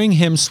comparing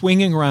him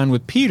swinging around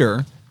with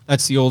Peter,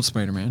 that's the old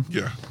Spider-Man.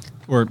 Yeah.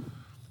 Or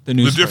the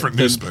new different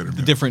new Spider-Man.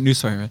 The different new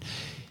Spider-Man.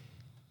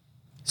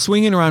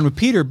 Swinging around with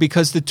Peter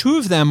because the two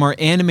of them are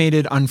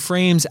animated on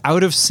frames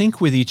out of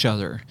sync with each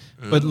other.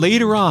 But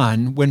later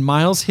on, when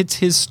Miles hits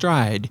his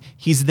stride,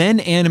 he's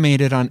then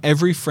animated on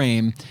every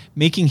frame,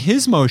 making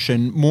his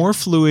motion more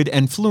fluid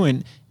and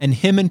fluent, and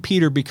him and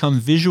Peter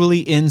become visually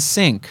in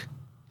sync.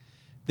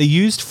 They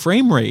used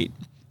frame rate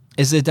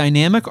as a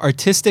dynamic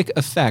artistic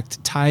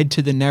effect tied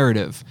to the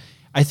narrative.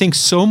 I think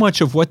so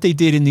much of what they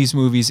did in these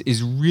movies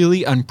is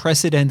really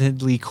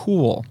unprecedentedly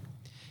cool.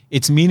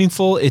 It's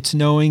meaningful, it's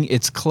knowing,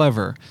 it's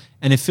clever,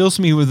 and it fills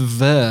me with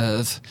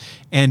verve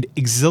and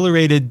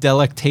exhilarated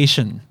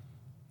delectation.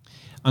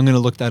 I'm going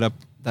to look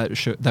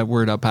that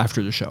word up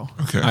after the show.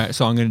 Okay. All right,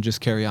 so I'm going to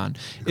just carry on.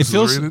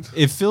 Exhilarated?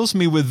 It fills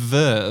me with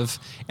verve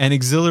and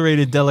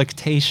exhilarated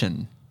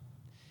delectation.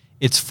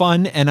 It's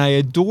fun, and I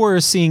adore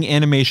seeing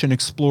animation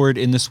explored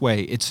in this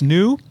way. It's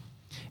new,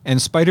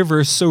 and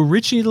Spider-Verse so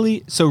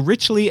richly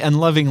and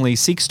lovingly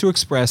seeks to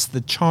express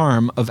the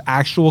charm of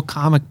actual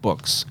comic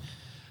books.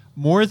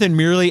 More than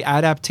merely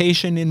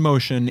adaptation in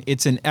motion,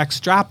 it's an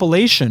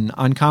extrapolation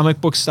on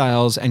comic book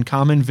styles and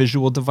common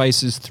visual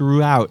devices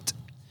throughout.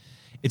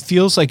 It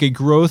feels like a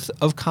growth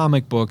of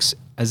comic books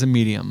as a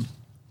medium.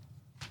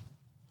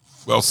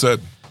 Well said.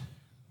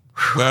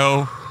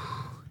 Well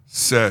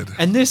said.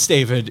 And this,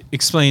 David,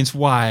 explains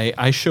why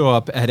I show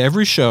up at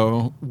every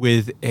show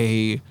with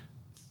a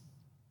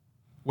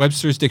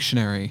Webster's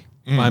Dictionary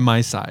by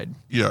my side.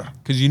 Yeah.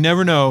 Because you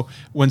never know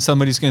when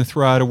somebody's going to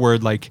throw out a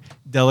word like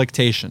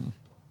delectation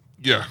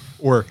Yeah.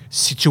 or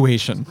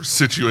situation.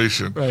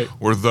 Situation. Right.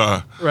 Or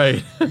the.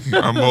 Right.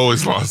 I'm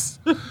always lost.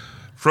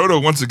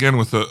 Frodo, once again,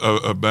 with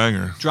a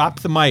banger.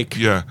 Drop the mic.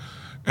 Yeah.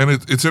 And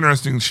it's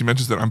interesting. She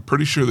mentions that I'm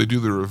pretty sure they do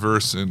the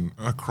reverse in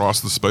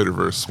Across the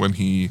Spider-Verse when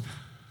he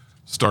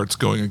starts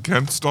going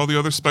against all the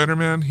other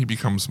Spider-Man. He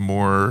becomes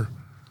more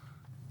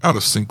out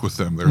of sync with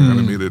them. They're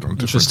animated on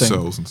different Interesting.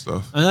 cells and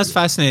stuff. And that's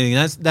fascinating.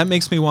 That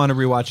makes me want to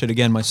rewatch it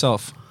again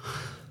myself.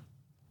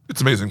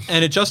 It's amazing.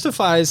 And it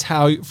justifies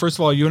how, first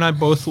of all, you and I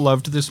both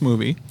loved this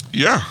movie.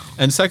 Yeah.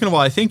 And second of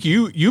all, I think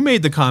you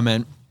made the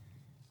comment,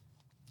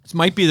 this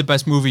might be the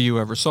best movie you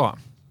ever saw.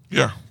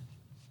 Yeah.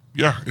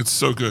 Yeah. It's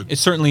so good. It's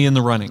certainly in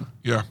the running.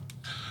 Yeah.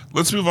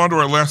 Let's move on to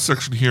our last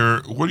section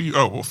here. What do you...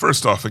 Oh, well,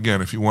 first off,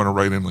 again, if you want to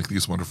write in like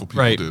these wonderful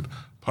people Right. did,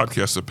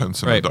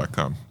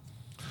 podcast@pencinema.com.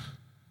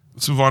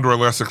 Let's move on to our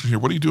last section here.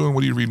 What are you doing?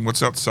 What are you reading?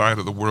 What's outside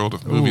of the world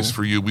of movies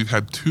for you? We've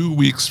had 2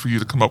 weeks for you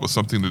to come up with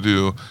something to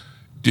do.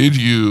 Did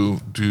you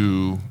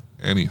do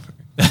anything?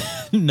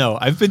 No,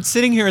 I've been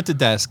sitting here at the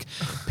desk,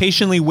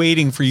 patiently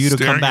waiting for you to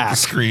Staring come at back. the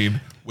screen.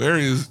 Where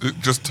is... It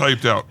just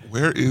typed out.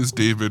 Where is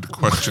David?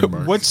 Question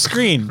mark. What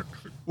screen?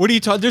 What are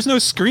you talking? There's no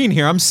screen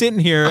here. I'm sitting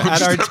here at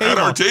just our at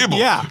table. our table.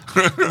 Yeah,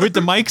 with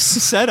the mics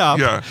set up,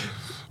 Yeah.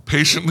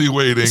 Patiently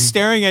waiting.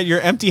 staring at your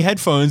empty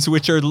headphones,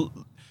 which are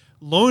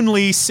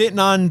lonely sitting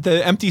on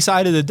the empty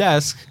side of the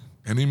desk.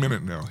 Any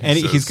minute now. And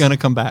says. he's gonna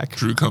come back.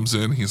 Drew comes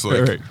in. He's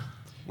like,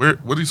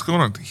 Right. what is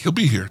going on? He'll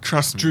be here.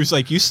 Trust me. Drew's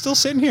like, you still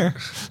sitting here?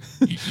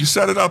 You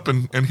set it up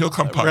and he'll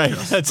come podcast. Right,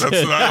 that's it.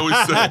 what I always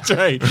say. That's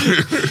right.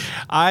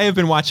 I have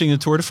been watching the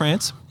Tour de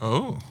France.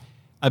 Oh.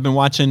 I've been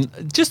watching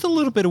just a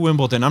little bit of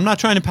Wimbledon. I'm not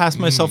trying to pass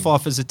myself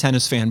off as a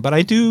tennis fan, but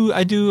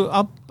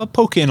I'll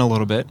poke in a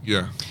little bit.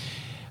 Yeah.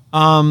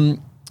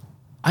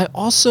 I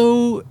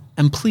also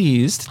am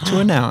pleased to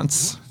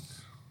announce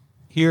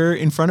here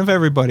in front of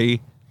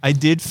everybody, I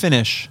did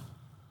finish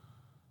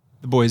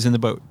The Boys in the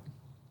Boat.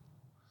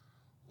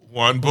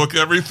 One book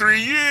every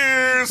 3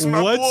 years. Vegas,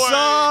 my What's boy.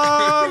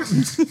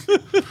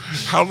 up?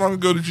 How long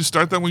ago did you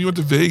start that? When you went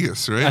to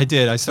Vegas, right? I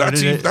did. I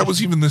started it. That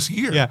was even this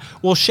year. Yeah.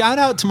 Well, shout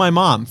out to my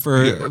mom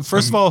for Yeah,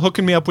 first of all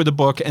hooking me up with the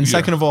book, and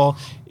second of all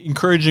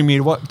encouraging me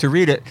to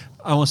read it.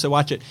 I want to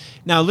watch it.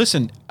 Now,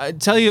 listen. I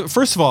tell you,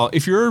 first of all,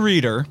 if you're a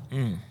reader,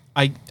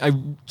 I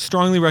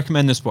strongly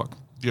recommend this book.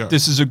 Yeah.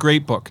 This is a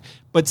great book.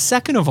 But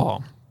second of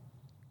all,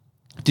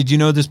 did you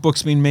know this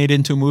book's being made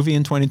into a movie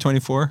in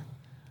 2024?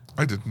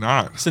 I did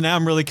not. So now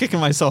I'm really kicking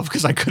myself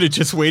because I could have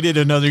just waited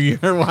another year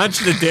and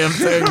watched the damn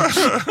thing.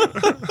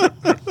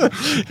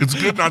 It's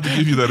good not to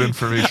give you that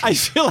information. I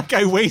feel like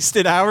I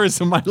wasted hours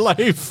of my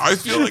life. I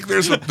feel like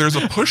there's a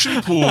push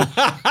and pull.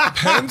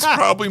 Penn's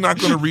probably not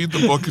going to read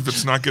the book if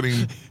it's not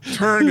getting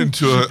turned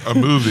into a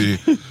movie,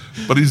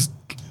 but he's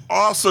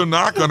also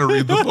not going to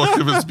read the book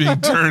if it's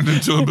being turned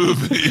into a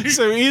movie.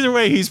 So either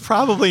way, he's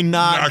probably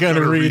not going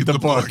to read the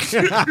book.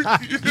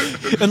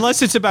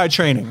 Unless it's about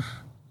training.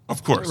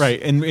 Of course. Right.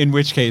 In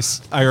which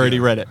case, I already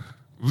read it.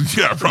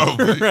 Yeah,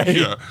 probably. Right.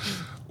 Yeah.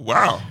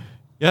 Wow.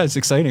 Yeah, it's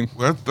exciting.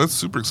 Well, that's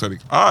super exciting.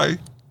 I've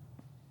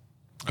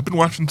been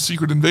watching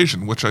Secret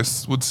Invasion, which I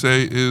would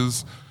say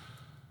is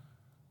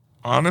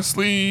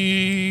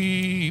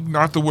honestly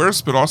not the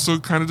worst, but also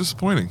kind of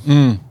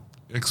disappointing.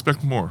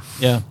 Expect more.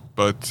 Yeah.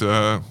 But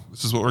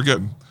this is what we're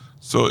getting.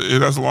 So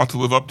it has a lot to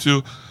live up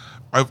to.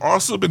 I've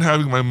also been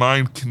having my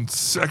mind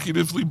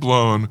consecutively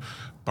blown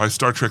by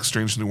Star Trek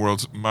Strange New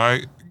Worlds.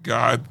 My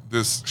God,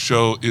 this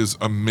show is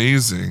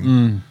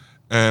amazing,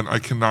 and I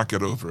cannot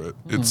get over it.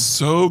 It's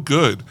so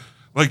good.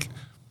 Like,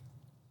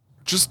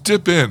 just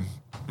dip in,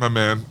 my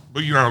man.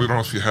 But we don't know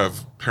if you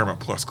have Paramount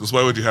Plus, because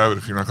why would you have it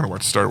if you're not going to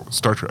watch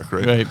Star Trek,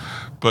 right? Right.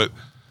 But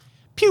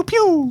Pew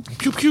pew.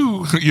 pew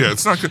pew. Yeah,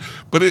 it's not good,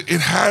 but it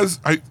has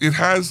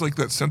like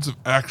that sense of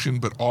action,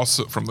 but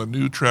also from the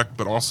new Trek,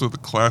 but also the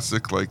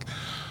classic like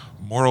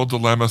moral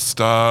dilemma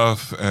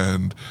stuff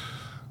and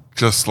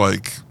just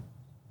like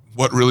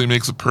what really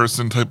makes a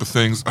person type of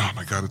things. Oh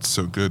my God, it's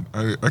so good.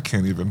 I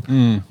can't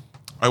even.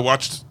 I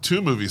watched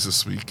 2 movies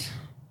this week.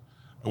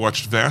 I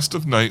watched Vast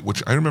of Night,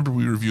 which I remember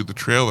we reviewed the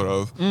trailer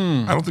of.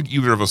 I don't think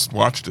either of us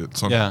watched it.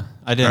 It's on Yeah,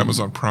 I didn't.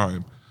 Amazon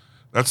Prime.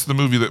 That's the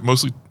movie that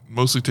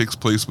mostly takes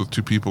place with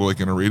 2 people like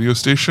in a radio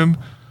station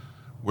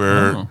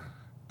where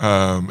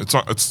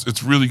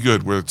it's really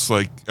good, where it's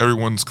like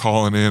everyone's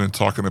calling in and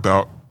talking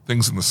about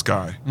things in the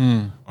sky.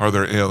 Are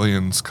there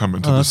aliens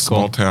coming to this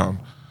small town?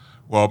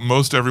 Well,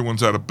 most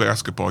everyone's at a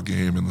basketball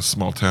game in the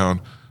small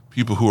town.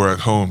 People who are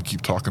at home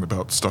keep talking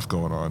about stuff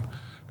going on,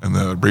 and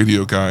the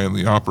radio guy and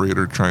the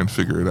operator try and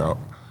figure it out.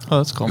 Oh,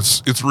 that's cool.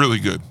 It's really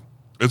good.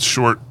 It's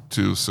short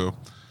too, so.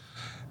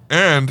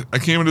 And I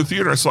came into the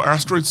theater. I saw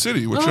Asteroid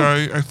City, which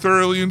I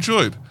thoroughly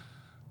enjoyed.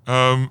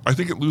 I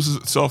think it loses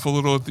itself a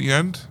little at the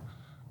end,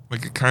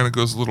 like it kind of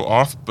goes a little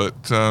off.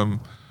 But the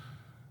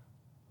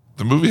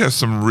movie has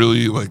some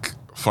really like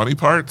funny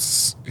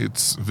parts.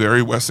 It's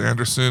very Wes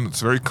Anderson.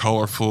 It's very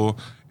colorful.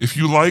 If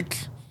you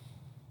like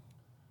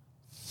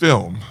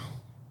film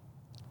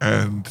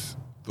and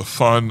the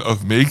fun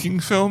of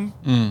making film,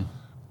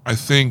 I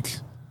think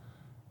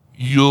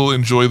you'll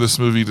enjoy this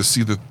movie to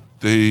see that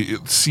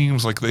it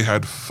seems like they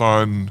had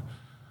fun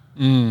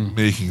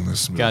making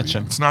this movie.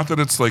 Gotcha. It's not that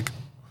it's like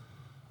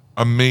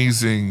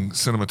amazing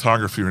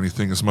cinematography or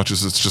anything as much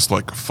as it's just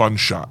like fun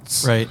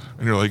shots. Right.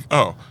 And you're like,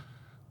 oh,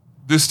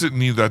 this didn't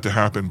need that to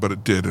happen, but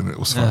it did, and it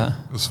was fun.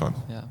 It was fun.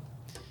 Yeah.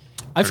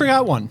 I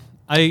forgot one.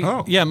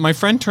 Yeah, my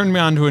friend turned me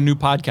on to a new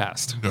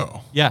podcast. No.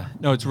 Yeah,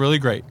 no, it's really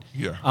great.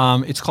 Yeah.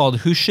 It's called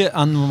Who Shit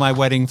on My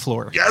Wedding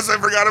Floor. Yes, I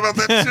forgot about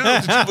that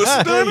too. Did you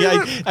listen to it?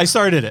 Yeah, I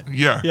started it.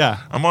 Yeah. Yeah.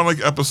 I'm on like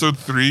episode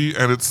 3,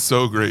 and it's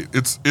so great.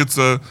 It's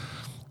a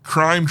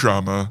crime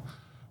drama,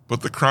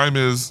 but the crime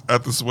is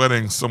at this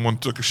wedding, someone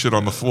took a shit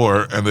on the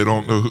floor, and they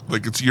don't know,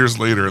 like it's years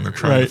later, and they're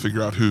trying to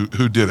figure out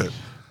who did it.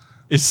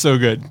 It's so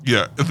good.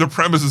 Yeah. The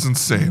premise is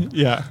insane.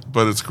 Yeah.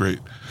 But it's great.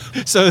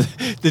 So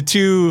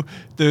the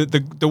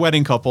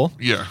wedding couple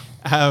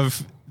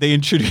they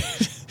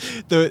introduce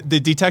the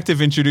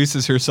detective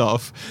introduces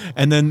herself,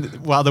 and then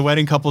while the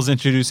wedding couple's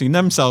introducing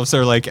themselves,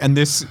 they're like, and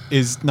this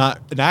is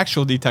not an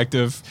actual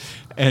detective,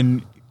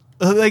 and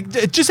like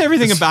just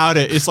everything about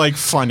it is like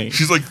funny.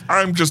 She's like,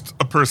 I'm just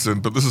a person,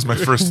 but this is my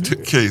first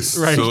case,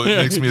 Right. so it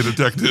makes me a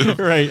detective.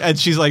 Right. And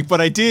she's like,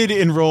 but I did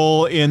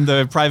enroll in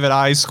the private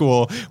eye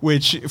school,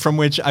 from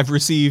which I've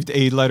received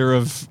a letter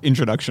of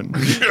introduction.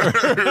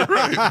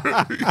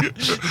 I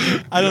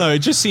don't know.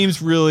 It just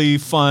seems really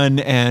fun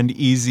and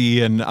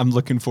easy, and I'm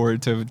looking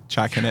forward to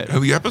checking it.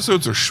 And the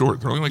episodes are short.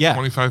 They're only like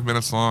 25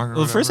 minutes long.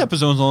 Well, the first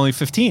episode was only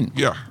 15.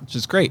 Yeah. Which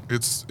is great.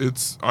 It's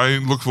I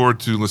look forward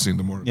to listening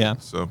to more of Yeah.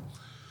 it. So,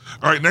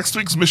 all right, next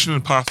week's Mission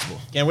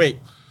Impossible. Can't wait.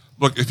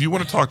 Look, if you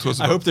want to talk to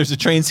us I about hope there's a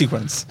train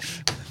sequence.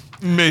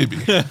 maybe.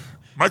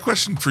 My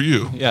question for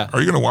you, are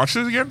you going to watch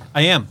it again?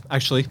 I am,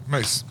 actually.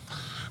 Nice.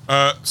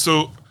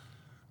 So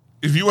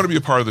if you want to be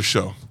a part of the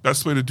show,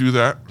 best way to do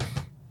that,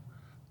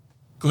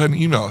 go ahead and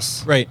email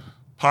us. Right.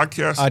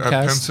 Podcast at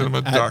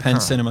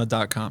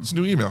pencinema.com. It's a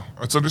new email.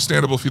 It's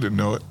understandable if you didn't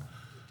know it.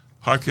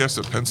 Podcast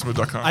at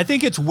pencinema.com. I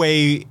think it's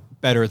way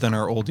better than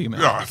our old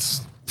email. Yeah,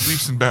 it's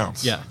leaps and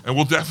bounds. Yeah. And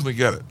we'll definitely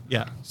get it.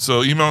 Yeah.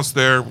 So email us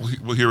there.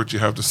 We'll hear what you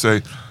have to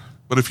say.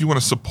 But if you want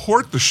to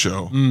support the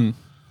show,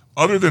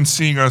 other than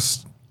seeing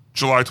us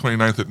July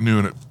 29th at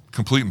noon at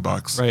Complete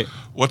Inbox, Right.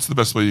 what's the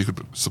best way you could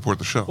support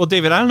the show? Well,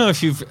 David, I don't know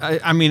if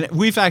I mean,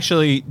 we've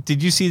actually,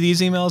 did you see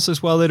these emails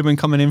as well that have been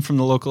coming in from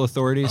the local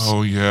authorities?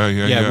 Oh,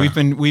 yeah.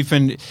 We've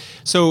been,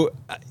 so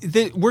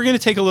we're going to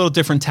take a little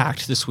different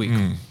tact this week.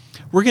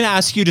 We're going to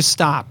ask you to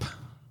stop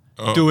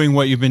doing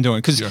what you've been doing.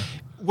 Because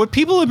what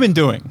people have been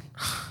doing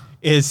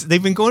is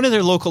they've been going to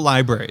their local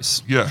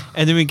libraries. Yeah.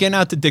 And they've been getting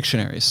out the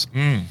dictionaries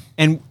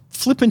and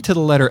flipping to the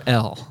letter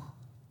L.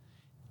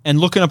 And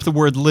looking up the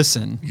word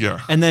listen. Yeah.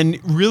 And then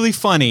really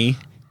funny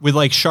with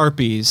like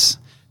Sharpies,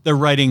 they're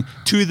writing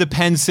to the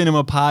Penn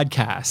Cinema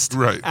podcast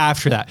Right.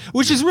 after that,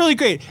 which is really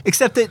great.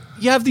 Except that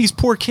you have these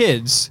poor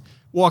kids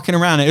walking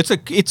around.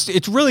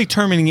 It's really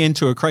turning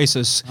into a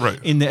crisis Right.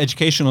 in the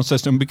educational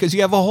system because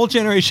you have a whole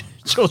generation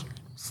of children.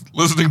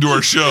 Listening to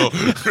our show.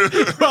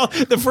 Well,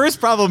 the first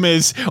problem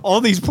is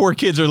all these poor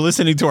kids are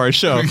listening to our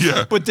show.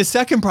 Yeah. But the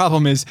second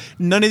problem is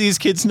none of these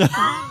kids know.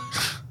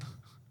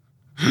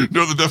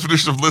 Know the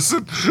definition of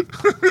listen?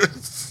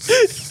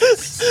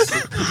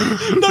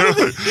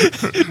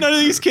 None of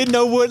these kids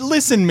know what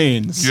listen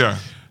means. Yeah.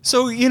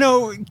 So,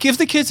 give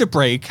the kids a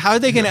break. How are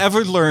they going to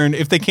ever learn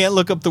if they can't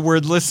look up the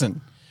word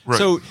listen? Right.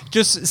 So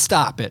just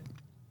stop it.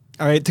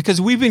 All right. Because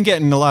we've been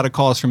getting a lot of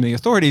calls from the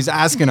authorities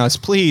asking us,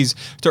 please,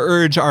 to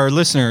urge our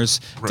listeners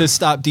to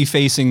stop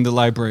defacing the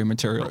library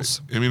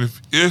materials. I mean,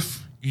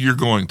 if you're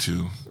going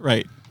to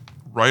Right.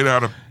 write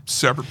out a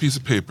separate piece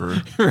of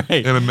paper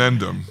Right. and amend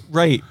them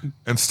Right.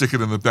 and stick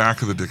it in the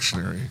back of the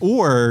dictionary.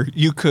 Or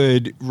you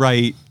could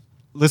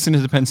listen to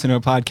the Penn Cinema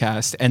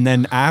podcast, and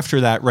then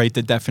after that, write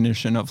the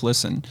definition of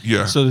listen.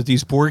 Yeah. So that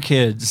these poor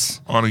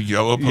kids. On a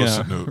yellow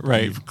Post-it Yeah, note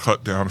right. you've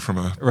cut down from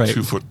a Right.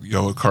 2-foot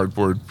yellow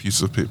cardboard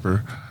piece of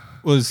paper.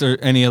 Was there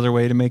any other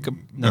way to make a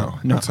No,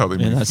 that's how they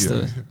make that's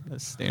it.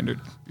 that's standard.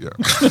 Yeah.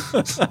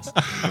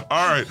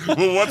 All right.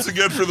 Well, once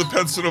again for the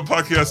Penn Cinema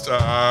podcast,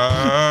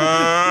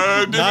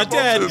 I'm David Not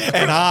dead. Bolton.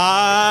 And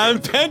I'm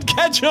Penn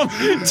Ketchum.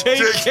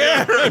 Take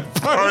care. and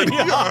party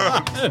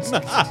on.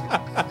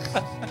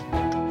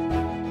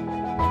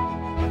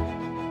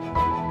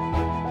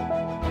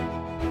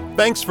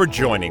 Thanks for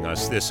joining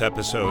us this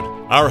episode.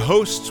 Our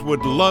hosts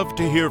would love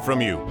to hear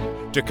from you.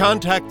 To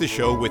contact the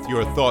show with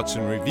your thoughts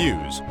and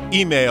reviews,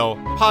 email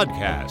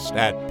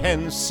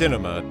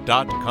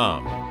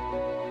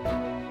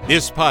podcast@penncinema.com.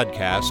 This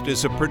podcast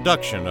is a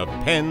production of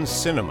Penn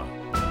Cinema.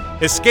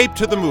 Escape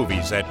to the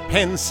movies at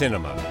Penn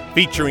Cinema,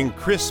 featuring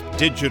crisp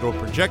digital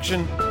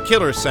projection,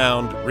 killer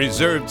sound,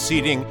 reserved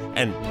seating,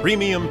 and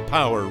premium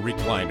power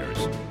recliners.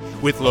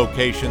 With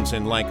locations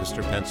in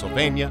Lancaster,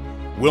 Pennsylvania,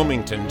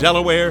 Wilmington,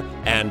 Delaware,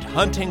 and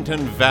Huntington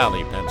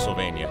Valley,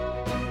 Pennsylvania.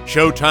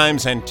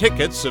 Showtimes and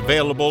tickets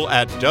available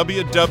at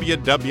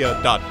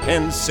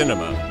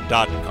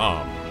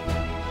www.penncinema.com.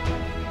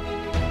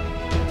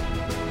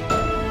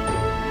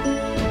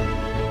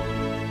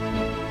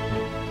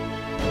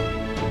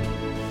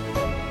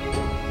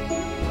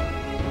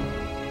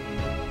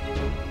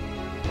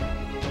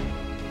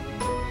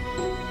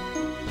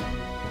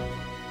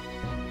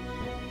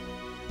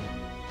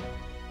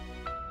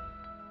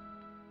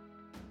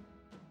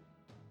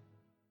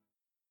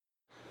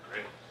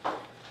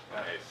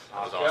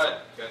 That was awesome.